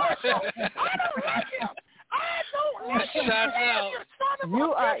on the show. I don't like him. I don't like him. Shout out.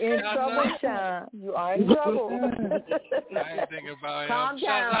 You are in trouble, Sean. You are in trouble. I ain't thinking about him.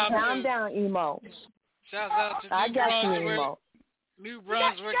 Calm down, Emo. Shouts out to I got you, Emo. New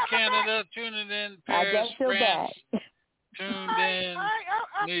Brunswick, Canada, tuning in. Paris, France, tuned in.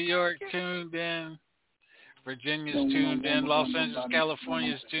 New York, tuned in. Virginia's tuned in. Los Angeles,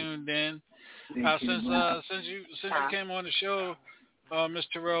 California's tuned in. Since you came on the show, Mr.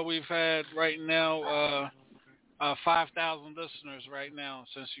 Terrell, we've had right now 5,000 listeners right now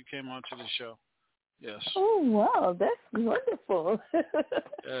since you came onto the show. Yes. Oh wow, that's wonderful.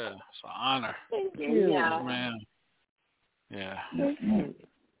 Yeah, it's an honor. Thank you. Yeah. Man. Yeah.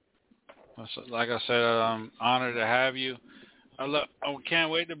 Like I said, I'm honored to have you. I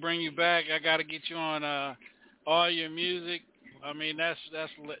can't wait to bring you back. I got to get you on all your music. I mean, that's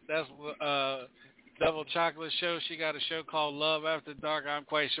Double Chocolate show. She got a show called Love After Dark. I'm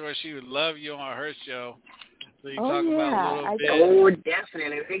quite sure she would love you on her show. So you talk about a little bit. Oh,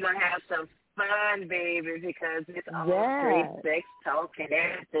 definitely. We're gonna have some fun, baby, because it's all straight sex talk and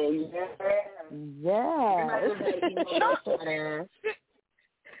everything.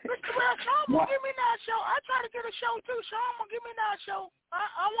 Mr. Well, Sean won't give me that show. I try to get a show too. Sean won't give me that show.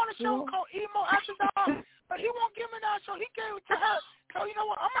 I want a show called Emo After Dark, but he won't give me that show. He gave it to her. So you know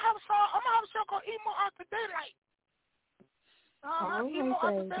what? I'm gonna have a show called Emo After Daylight. Emo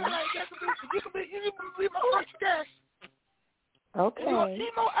After Daylight. You can be my first guest. Okay.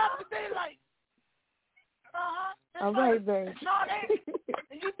 Emo After Daylight. All right, baby. Sean,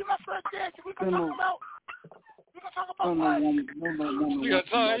 and you be my first guest. We can talk about. He gonna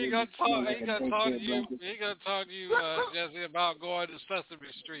talk to you, Jesse, about going to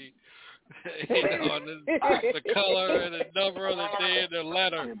Sesame Street. The color and the number of the day and the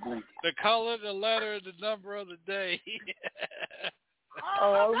letter. The color, the letter, and the number of the day.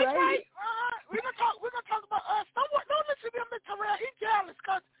 All right. We're gonna talk about us. Don't listen to him, Mr. Terrell. He's jealous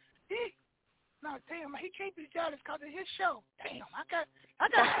because he can't be jealous because of his show. Damn, I got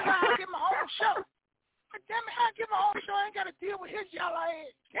to get my own show. on the show. I ain't got to deal with his yellow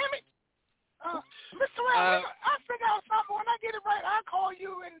ass. Damn it. Mr. Ralph, I'll figure out something. When I get it right, I'll call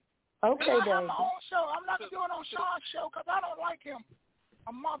you and I'll have my own show. I'm not going to do it on Sean's show because I don't like him.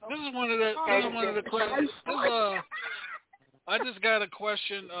 This is one of the questions. I just got a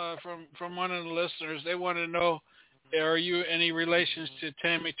question from one of the listeners. They want to know, are you any relations to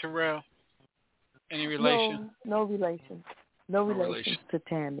Tammy Terrell? Any relation? No relation. No relation to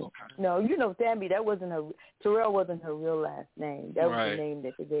Tammy. No, you know Tammy, that wasn't her. Terrell wasn't her real last name. That was the name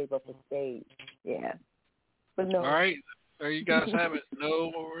that they gave up for stage. Yeah, but no. All right, there you guys have it.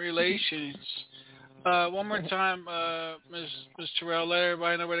 No relations. One more time, Ms. Terrell, let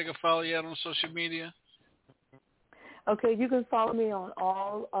everybody know where they can follow you out on social media. Okay, you can follow me on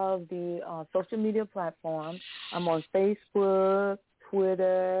all of the social media platforms. I'm on Facebook,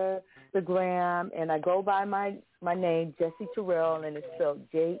 Twitter, Instagram, and I go by my name, Jessie Terrell, and it's spelled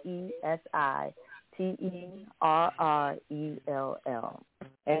JessieTerrell.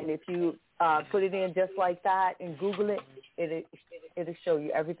 And if you put it in just like that and Google it, it'll show you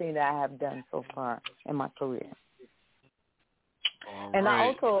everything that I have done so far in my career. All and right. I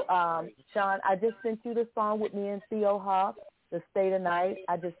also, Sean, I just sent you the song with me and Theo Hawk, The State of Night.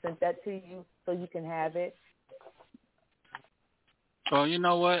 I just sent that to you so you can have it. Well, you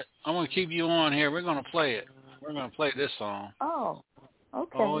know what? I'm going to keep you on here. We're going to play it. We're going to play this song. Oh,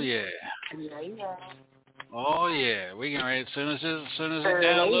 okay. Oh, yeah. Oh, yeah. We're getting ready. As soon as it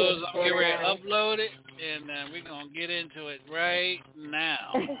downloads, I'm getting ready to upload it, and we're going to get into it right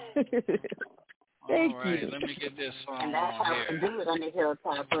now. Thank All right, you. let me get this song And that's on how here. to do it on the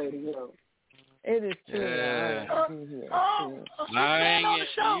Hilltop Radio. It is true. Yeah.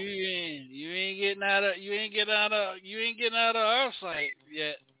 You ain't getting out of our site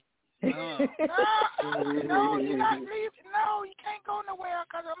yet. No, you got to leave. No, you can't go nowhere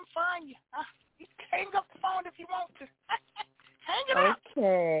because I'm fine you. You can hang up the phone if you want to. Hang it up.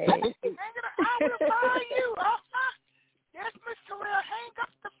 Okay. Hang it up. I will find you. Yes, Miss Terrell, hang up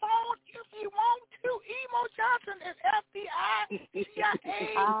the phone if you want to. Emo Johnson is FBI,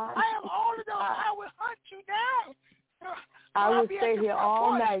 CIA. I have all of those. I will hunt you down. I will stay here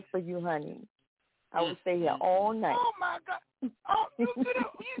all night for you, honey. I will stay here all night. Oh, my God. Oh, you did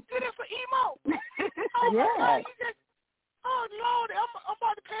it for Emo. Oh, yeah. My God, oh, Lord, I'm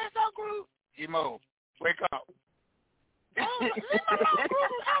about to pass out, Groove. Emo, wake up. Oh, leave me alone,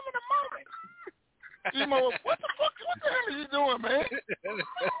 Groove. I'm having a moment. Emo, what the hell are you doing, man? Man,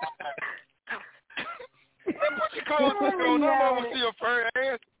 put your clothes back on. No one want to see your fur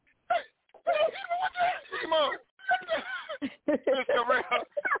ass. Hey, Emo, Mr. Terrell,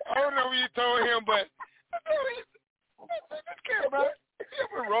 I don't know what you told him, but just care about it. He's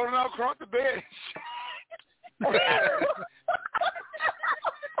been rolling out across the bed.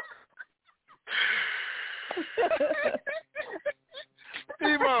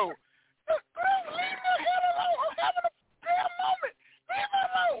 Emo. Leave me hell alone. I'm having a damn moment. Leave me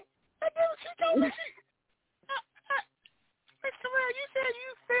alone. That damn she told me she... Mr. Terrell, you said you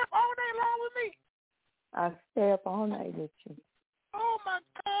stay up all day long with me. I stay up all night with you. Oh, my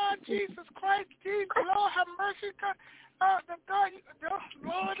God, Jesus Christ. Jesus, Lord, have mercy. God, Lord,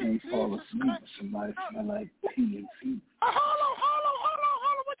 You can't fall Jesus asleep. Christ. Somebody smell like pee and feet. Hold on.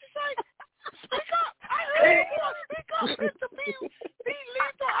 What you say? Speak up. I heard you. Speak up, Mr. B.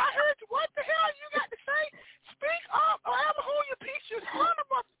 Lethal. I heard you. What the hell you got to say? Speak up or I'm going to hold your piece. You son of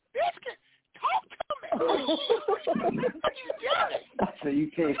a biscuit. Talk to me. What you yelling? I said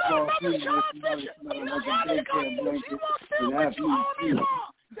you can't fall asleep with somebody smelling like a daycare blanket and have you sleep.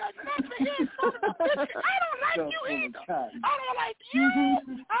 I don't like you either. I don't like you.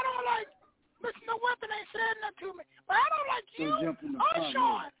 I don't like... Listen, no weapon ain't said nothing to me. But I don't like you or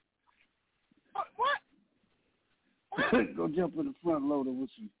Sean. What? Go jump in the front loader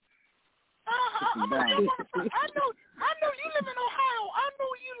with you. I'm gonna jump on the front. I know you live in Ohio. I know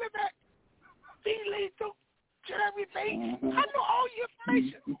you live at Be Lethal, Jeremy Bates. I know all your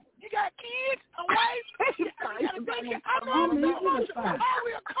information. You got kids, a wife. You got a baby. I know all the information. I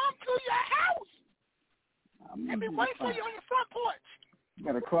will come to your house and be waiting for you on your front porch. I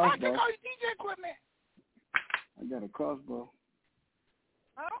got a crossbow. I take all your DJ equipment. I got a crossbow.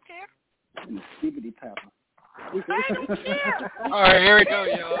 I don't care. And a skibbity pepper. I don't care. All right, here we go,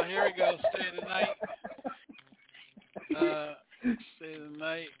 y'all. Here we go. Stay the night. Stay the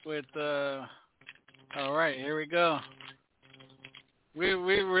night with. All right, here we go. We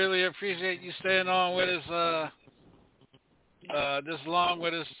really appreciate you staying on with us. This long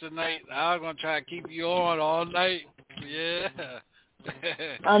with us tonight. I'm gonna try to keep you on all night. Yeah.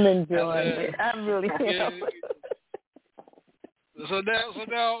 I'm enjoying it. I'm really. So now,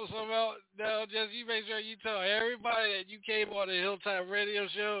 just you make sure you tell everybody that you came on the Hilltop Radio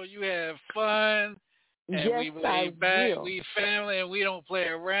Show. You have fun, and yes, we lay back. will. We family, and we don't play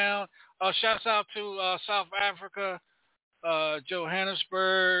around. Shouts out to South Africa,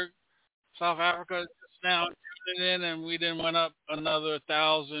 Johannesburg, South Africa. Just now tuning in, and we then went up another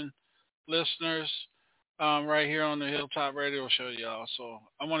 1,000 listeners right here on the Hilltop Radio Show, y'all. So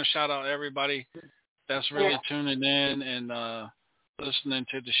I want to shout out everybody that's really tuning in and listening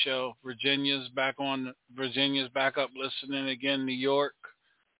to the show. Virginia's back up listening again. New York,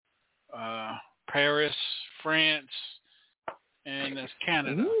 Paris, France, and that's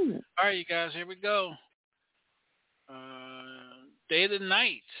Canada. Ooh. All right, you guys, here we go. Day to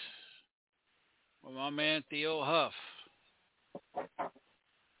Night with my man Theo Huff.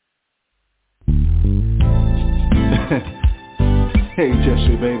 Hey,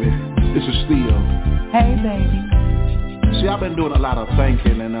 Jesse, baby. This is Theo. Hey, baby. See, I've been doing a lot of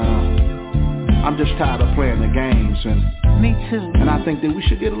thinking, and I'm just tired of playing the games. And me too. And I think that we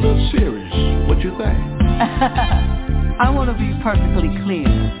should get a little serious. What you think? I want to be perfectly clear.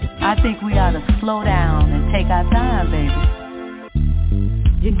 I think we ought to slow down and take our time, baby.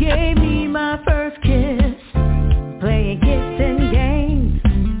 You gave me my first kiss, playing kiss and games.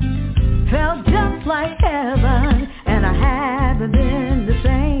 Felt just like heaven, and I haven't been the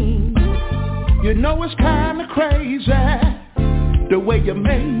same. You know it's kinda crazy, the way you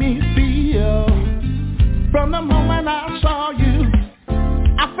make me feel. From the moment I saw you,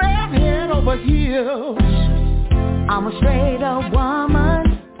 I fell head over heels. I'm a straight up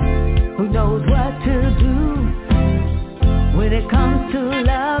woman who knows what to do when it comes to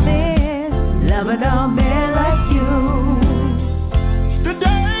loving a man like you. The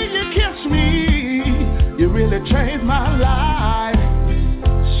day you kissed me, you really changed my life.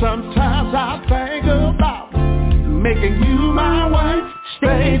 Sometimes I think about making you my wife.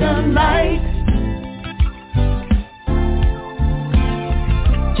 Stay the night.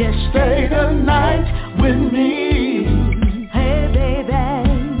 Just stay the night with me. Hey baby,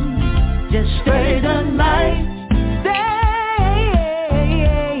 just stay the night.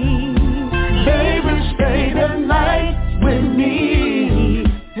 Baby, stay the night with me.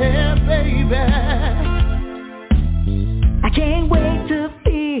 Hey baby, I can't wait to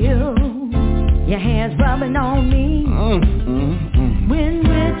feel your hands rubbing on me. When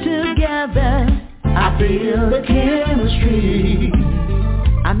we're together, I feel the chemistry.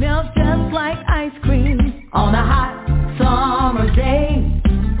 I melt just like ice cream on a hot summer day.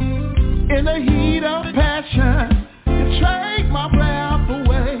 In the heat of passion, you take my breath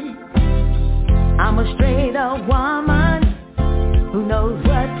away. I'm a straight up woman who knows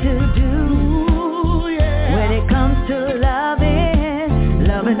what to do when it comes to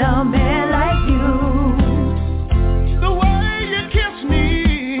loving a man like you. The way you kiss me,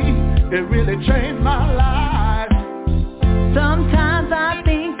 it really changed my life. Sometimes I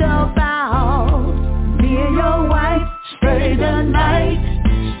think about being your wife. Stay the night.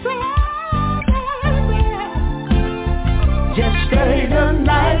 Just stay the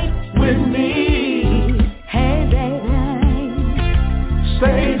night with me. Hey baby,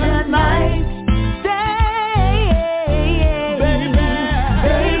 stay the night.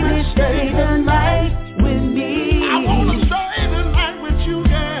 Baby, stay the night with me. I wanna stay the night with you,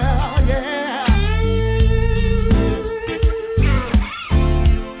 girl, yeah.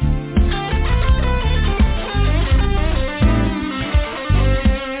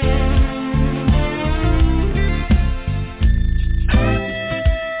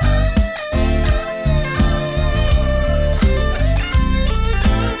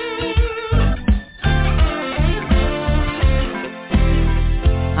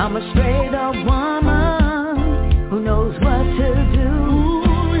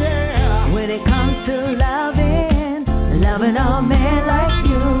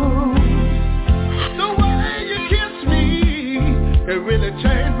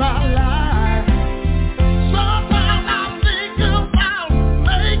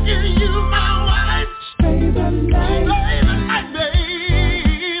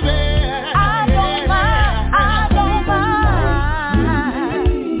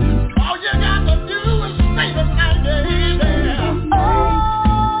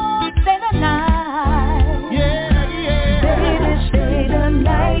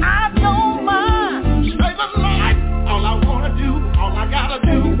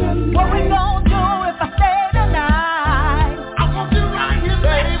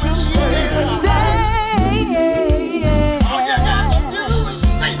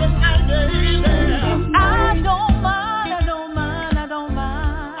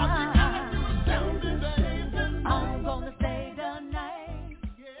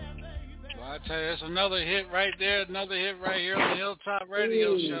 tell you, it's another hit right there, another hit right here on the Hilltop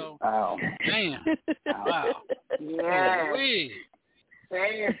Radio Show. Wow. Damn. Wow. Yeah.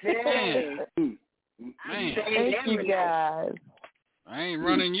 Man. Thank you, guys. I ain't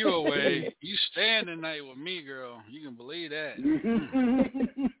running you away. You stand tonight with me, girl. You can believe that.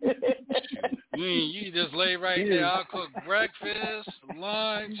 You just lay right there. I'll cook breakfast,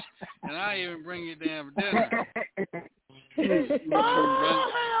 lunch, and I even bring you damn dinner. I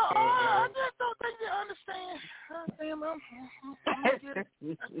just don't think they understand. I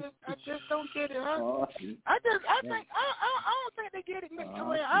just don't get it. I don't think they get it, Mr.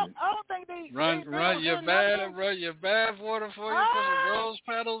 Way. I don't think they run your bath water for you. Put some rose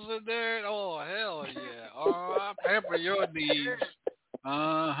petals in there. Oh hell yeah! Oh, I pamper your needs.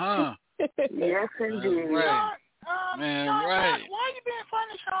 Yes, indeed. Right. Man, Sean, right. Why you being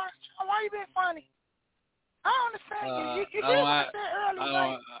funny, Sean? Why you being funny? I don't understand. You did what you said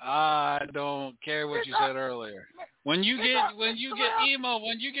earlier. I don't care what you said earlier. When you get emo,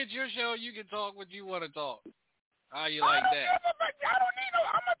 when you get your show, you can talk what you want to talk. How you like that? I don't need no.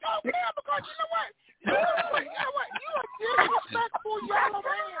 I'm gonna talk now because you know what? You a disrespectful yellow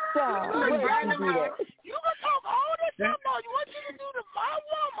man. You can talk all this stuff. No, what you can do to my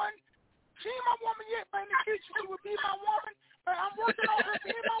woman? She ain't my woman yet, but in the future she will be my woman. But I'm working on her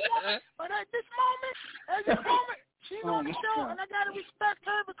being my woman. But at this moment, she's on the show, and I gotta respect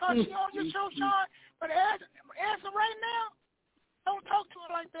her because she's on your show, Sean. But as of right now, don't talk to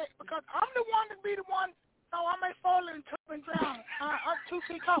her like that because I'm the one to be the one. No, I may fall into and drown. I'm 2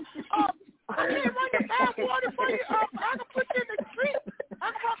 feet tall. I can't run your bath water for you. I can put you in the creek.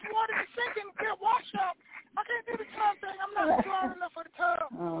 I can run some water in the sink and get washed up. I can't do the tub thing. I'm not strong enough for the tub.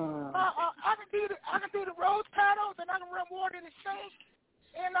 I can do the rose petals and I can run water in the sink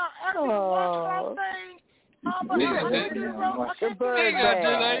and I can do the washcloth thing. But I can't do the rose. I can't do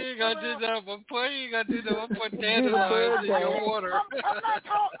that. You gotta do that. But boy, you gotta do that. I'm putting dandelions in your water. I'm not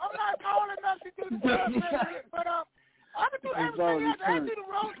tall enough to do the tub thing, but I can do everything else. I can do the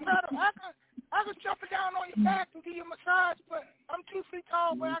rose petal. I can jump it down on your back and give you a massage, but I'm 2 feet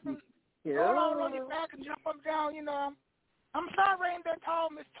tall, but I can roll on your back and jump up and down, you know. I'm sorry I ain't that tall,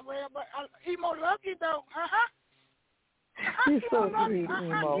 Miss Terrell, but Emo love you, though. You're so sweet, Emo.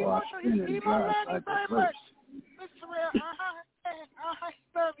 Emo love you very much, Miss Terrell.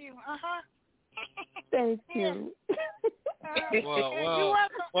 Love you. Thank you.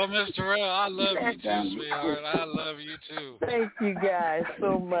 Well, Miss Terrell, I love you too, sweetheart. I love you too. Thank you guys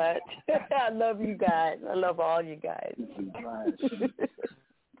so much. I love you guys. I love all you guys.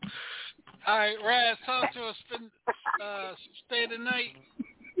 All right, Raz, talk to us. Stay the night.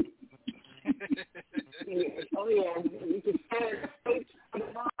 Oh yeah, you can stay the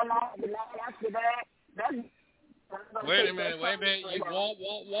night after that. Wait a minute. You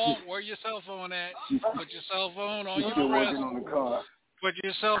won't. Where your cell phone at? Put your cell phone on your breast. On the car. Put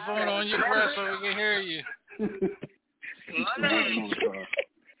your cell phone on your breast so we can hear you.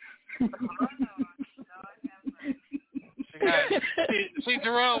 See,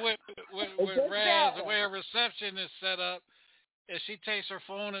 Terrell, with Raz, the way her reception is set up, if she takes her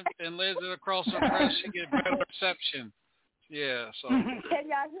phone and lays it across her breast, she gets better reception. Yeah, so. Can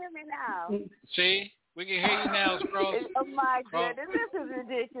y'all hear me now? See? We can hear you now. Oh, my goodness. This is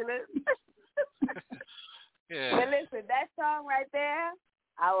ridiculous. Yeah. But listen, that song right there,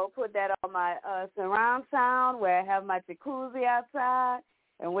 I will put that on my surround sound where I have my jacuzzi outside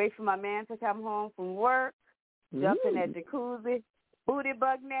and wait for my man to come home from work, jump in that jacuzzi, booty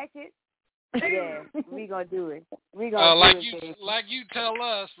bug naked. Yeah, we gonna do it. We gonna do it. Like you tell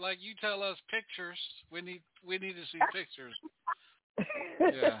us pictures. We need to see pictures.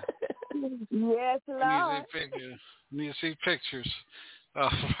 Yeah. Yes, Lord. Need to see pictures. All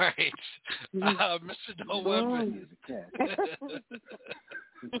right. Mr. No Weapon.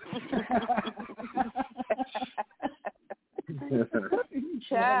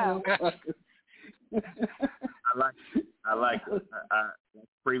 Ciao. I like it.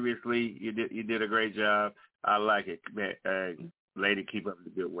 Previously, you did a great job. I like it. Lady, keep up the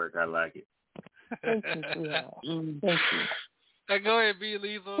good work. I like it. Thank you. Thank you. Hey, go ahead, B.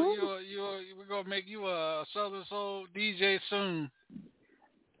 Lethal. We're gonna make you a Southern Soul DJ soon.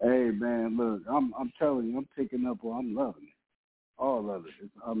 Hey man, look, I'm telling you, I'm picking up or I'm loving it. All of it.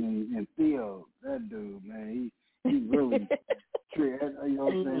 I mean, and Theo, that dude, man, he really you know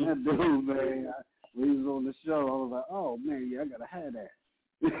what I'm saying? That dude, man, when he was on the show, I was like, oh man, yeah, I gotta have that.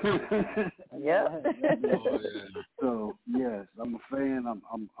 Yeah. So yes, I'm a fan.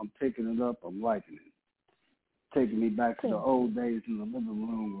 I'm picking it up. I'm liking it. Taking me back to the old days in the living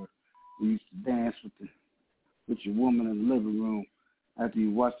room where we used to dance with your woman in the living room after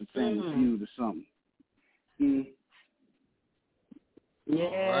you watch the Family Feud or something. Yeah.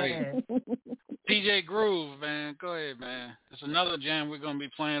 Right. PJ Groove, man. Go ahead, man. It's another jam we're going to be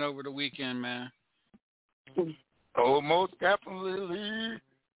playing over the weekend, man. Oh, most definitely.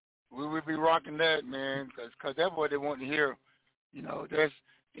 We will be rocking that, man, because that's what they want to hear. You know, that's,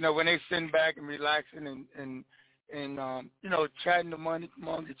 you know, when they sitting back and relaxing and you know, chatting among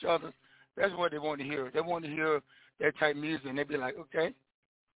each other, that's what they want to hear. They want to hear that type of music, and they be like, okay,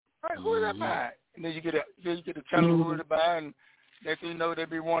 all right, who is that by? And then you get to tell them who is it by, and next thing you know, they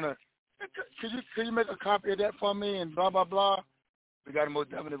be want to, could you make a copy of that for me, and blah, blah, blah. We got to most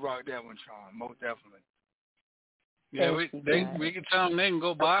definitely rock that one, Sean, most definitely. Yeah, we can tell them they can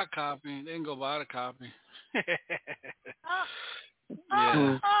go buy a copy. They can go buy the copy.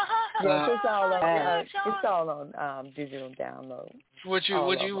 Yeah. It's all on digital download. What you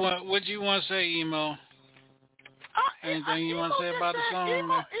want to say, Emo? Anything you want to say about the song?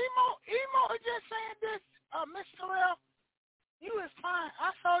 Emo is just saying this, Mr. Terrell. You is fine.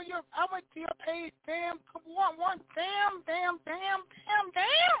 I went to your page. Damn. I'm like, damn. Damn.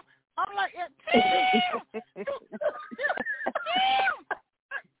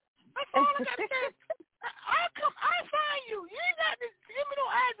 That's all I gotta say. I'll find you. You ain't got this. Give me no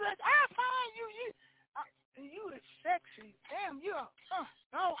address. I'll find you. You is sexy. Damn, you are.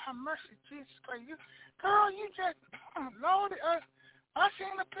 Oh, have mercy, Jesus Christ. Girl, you just, Lord, I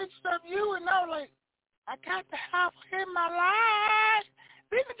seen the picture of you, and I was like, I got to have in my life.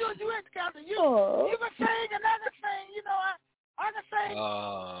 We can do a duet together. You can sing, and I can sing. You know, I can sing.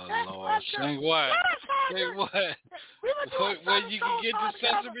 Oh, Lord. Sing what? Sing what? When you can get to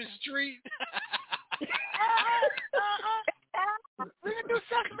Sesame Street? We can do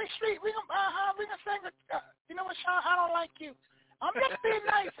Sesame Street. We can sing. You know what, Sean? I don't like you. I'm just being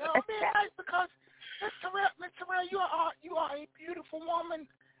nice. I'm being nice because Miss Terrell, you are a beautiful woman.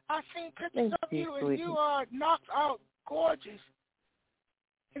 I've seen pictures of you, and you are knocked out gorgeous.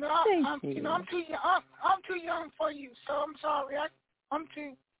 You know, I'm too young. I'm too young for you, so I'm sorry. I'm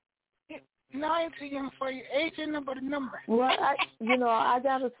too. No, I ain't too young for you. Age ain't but a number. Well, I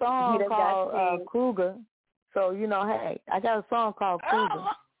got a song called Kruger. So, you know, hey, I got a song called Kruger.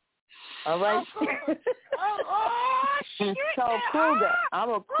 All right? So, Kruger.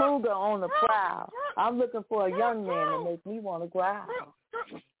 I'm a Kruger on the prowl. I'm looking for a young man to make me want to growl.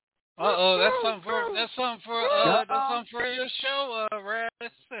 That's something for your show,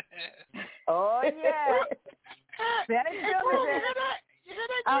 Raz. Oh, yeah.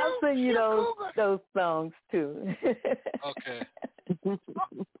 I'll sing you those songs too. Okay.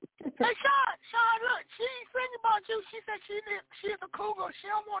 Hey, Sean, look, she ain't singing about you. She said she's a cougar. She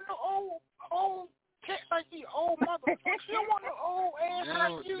don't want no old cat like you, old mother. She don't want no old ass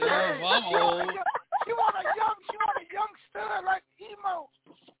like you. I'm old. She want a young stud like Emo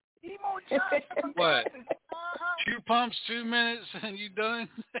Johnson. What? 2 pumps, 2 minutes, and you done?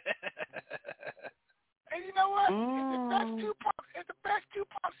 And you know what? It's the best 2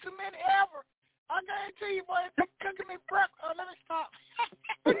 pumps 2 minutes ever. I guarantee you, boy, it's cooking me breakfast. Let me stop.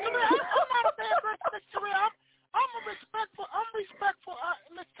 I'm not a bad person, Mr. Terrell. I'm respectful,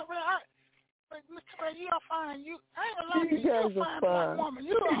 Mr. Terrell. Mr. Terrell, you are fine. I ain't gonna lie to you. You're a fine black woman.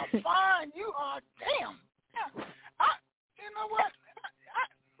 You are fine. You are damn. You know what?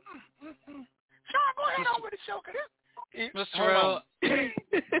 Sean, go ahead on with the show, cause Mr. Terrell.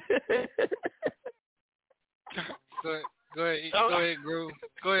 Go ahead, Groove.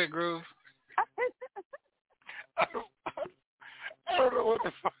 Go ahead, Groove. I don't know what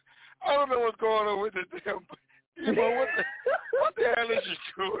the fuck. I don't know what's going on with the damn. You know what the hell is you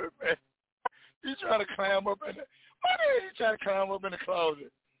doing, man? You trying to climb up in the? Why the hell you trying to climb up in the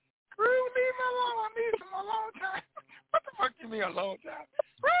closet? Groove, leave me alone. I need some alone time. What the fuck you mean alone time?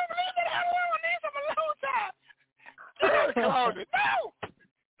 Groove, leave me alone. I need some alone time. Get out of the closet. No.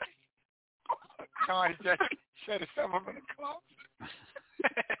 Sean just shut himself up in the closet.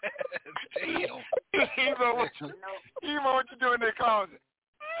 Damn. Emo, what you doing in the closet?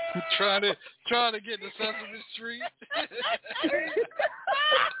 Trying to get to Sesame Street.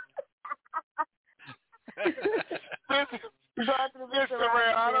 Mr.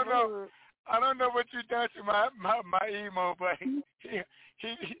 Ray, I don't know what you done to my Emo, but he's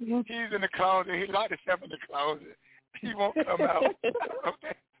in the closet. He locked himself in the closet. He won't come out.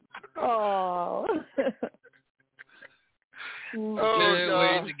 Okay. Oh. Can't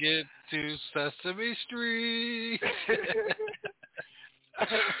wait to get to Sesame Street.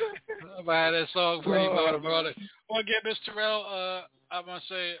 I'm gonna have that song for you, brother. Well, again, Mr. Terrell, I want to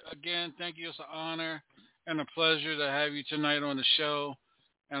say again, thank you. It's an honor and a pleasure to have you tonight on the show.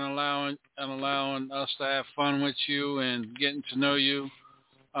 and allowing us to have fun with you and getting to know you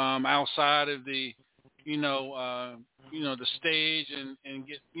outside of the the stage and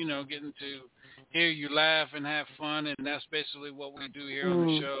getting to hear you laugh and have fun, and that's basically what we do here on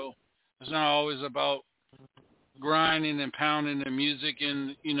the show. It's not always about grinding and pounding the music,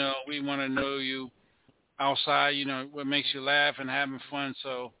 and we want to know you outside, what makes you laugh and having fun.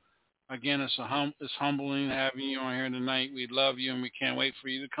 So again, it's humbling having you on here tonight. We love you and we can't wait for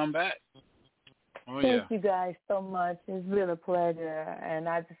you to come back. Thank you guys so much. It's been a pleasure, and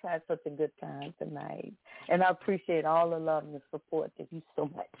I just had such a good time tonight. And I appreciate all the love and the support. Thank you so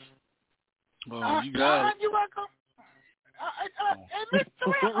much. Well, you got it. You're welcome. Hey, Mr.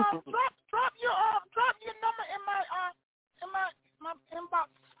 Ray, drop your number in my inbox.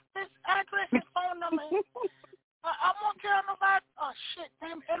 This address and phone number. I won't tell nobody. Oh shit!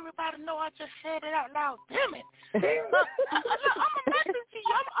 Damn, everybody know I just said it out loud. Damn it! I'm a message to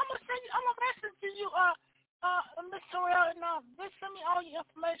you. I'm a message to you, Mr. Ray, and just send me all your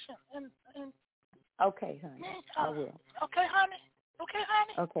information and. Okay, honey. I will. Okay, honey. Okay,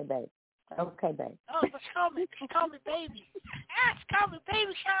 honey. Okay, babe. Okay, babe. Oh, just call me baby. Call me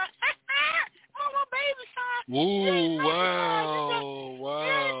baby, Sean. Oh, my baby, Sean. Ooh,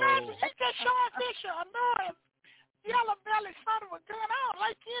 wow. He's that Sean Fisher. I know him. Yellow belly son of a gun. I don't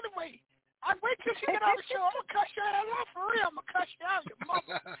like you anyway. I wait till you get on the show. I'm going to cuss your ass out for real. I'm going to cuss you out, your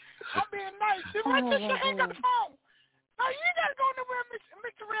mother. I'm being nice. Wait till you hang up the phone. No, you got to go nowhere,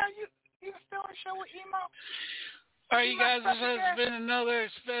 Mr. Real. You still on the show with Emo? All right, you guys, this has been another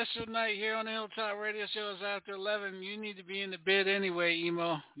special night here on the Hilltop Radio Show. It's after 11. You need to be in the bed anyway,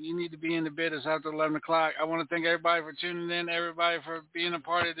 Emo. You need to be in the bed. It's after 11 o'clock. I want to thank everybody for tuning in, everybody for being a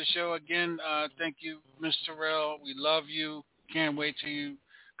part of the show. Again, thank you, Mr. Terrell. We love you. Can't wait till you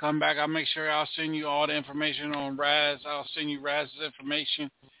come back. I'll make sure I'll send you all the information on Raz. I'll send you Raz's information,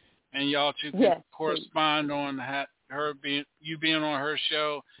 and y'all two can correspond on you being on her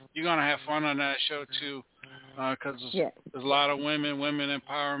show. You're going to have fun on that show, too. Because there's a lot of women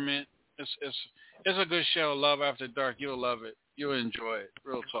empowerment. It's a good show, Love After Dark. You'll love it. You'll enjoy it.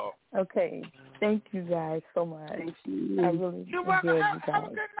 Real talk. Okay. Thank you guys so much. Thank you. I really enjoyed you guys. Have a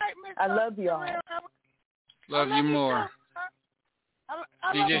good night, Miss. I love y'all. Love you more.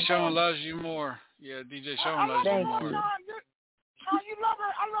 DJ Sean loves you more. Yeah, DJ Sean loves you more. You love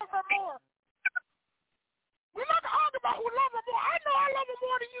her. I love her more. We're not going to argue about who loves her more. I know I love her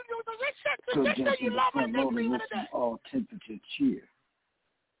more than you do. So just say you love her and then leave it at that. All temperature cheer.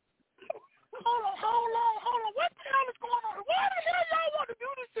 Hold on. What the hell is going on? Why the hell y'all want to do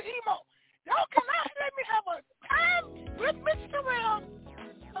this to Emo? Y'all cannot let me have a time with Mr. Terrell.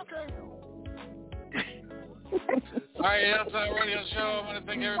 Okay. All right, Hilltop Radio Show. I want to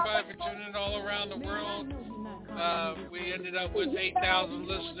thank everybody for tuning in all around the world. We ended up with 8,000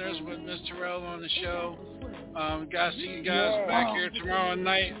 listeners with Mr. Terrell on the show. Guys, see you guys back here tomorrow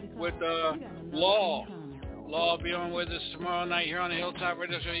night with Law. Law will be on with us tomorrow night here on the Hilltop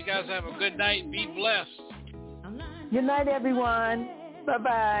Radio Show. You guys have a good night. Be blessed. Good night, everyone.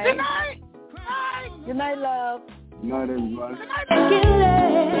 Bye-bye. Good night. Bye. Good night, love. Good night, everybody. Good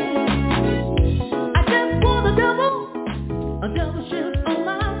night, I just want a double shift on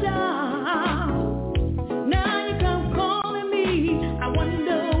my job. Now you come calling me. I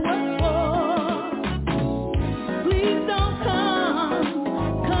wonder what for. Please don't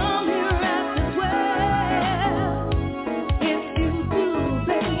come here after 12. If you do,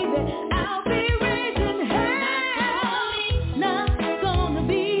 baby, I'll be raising hell. Not gonna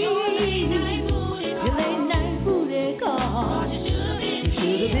be your late night booty call. You should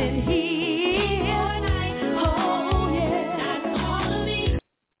have been here.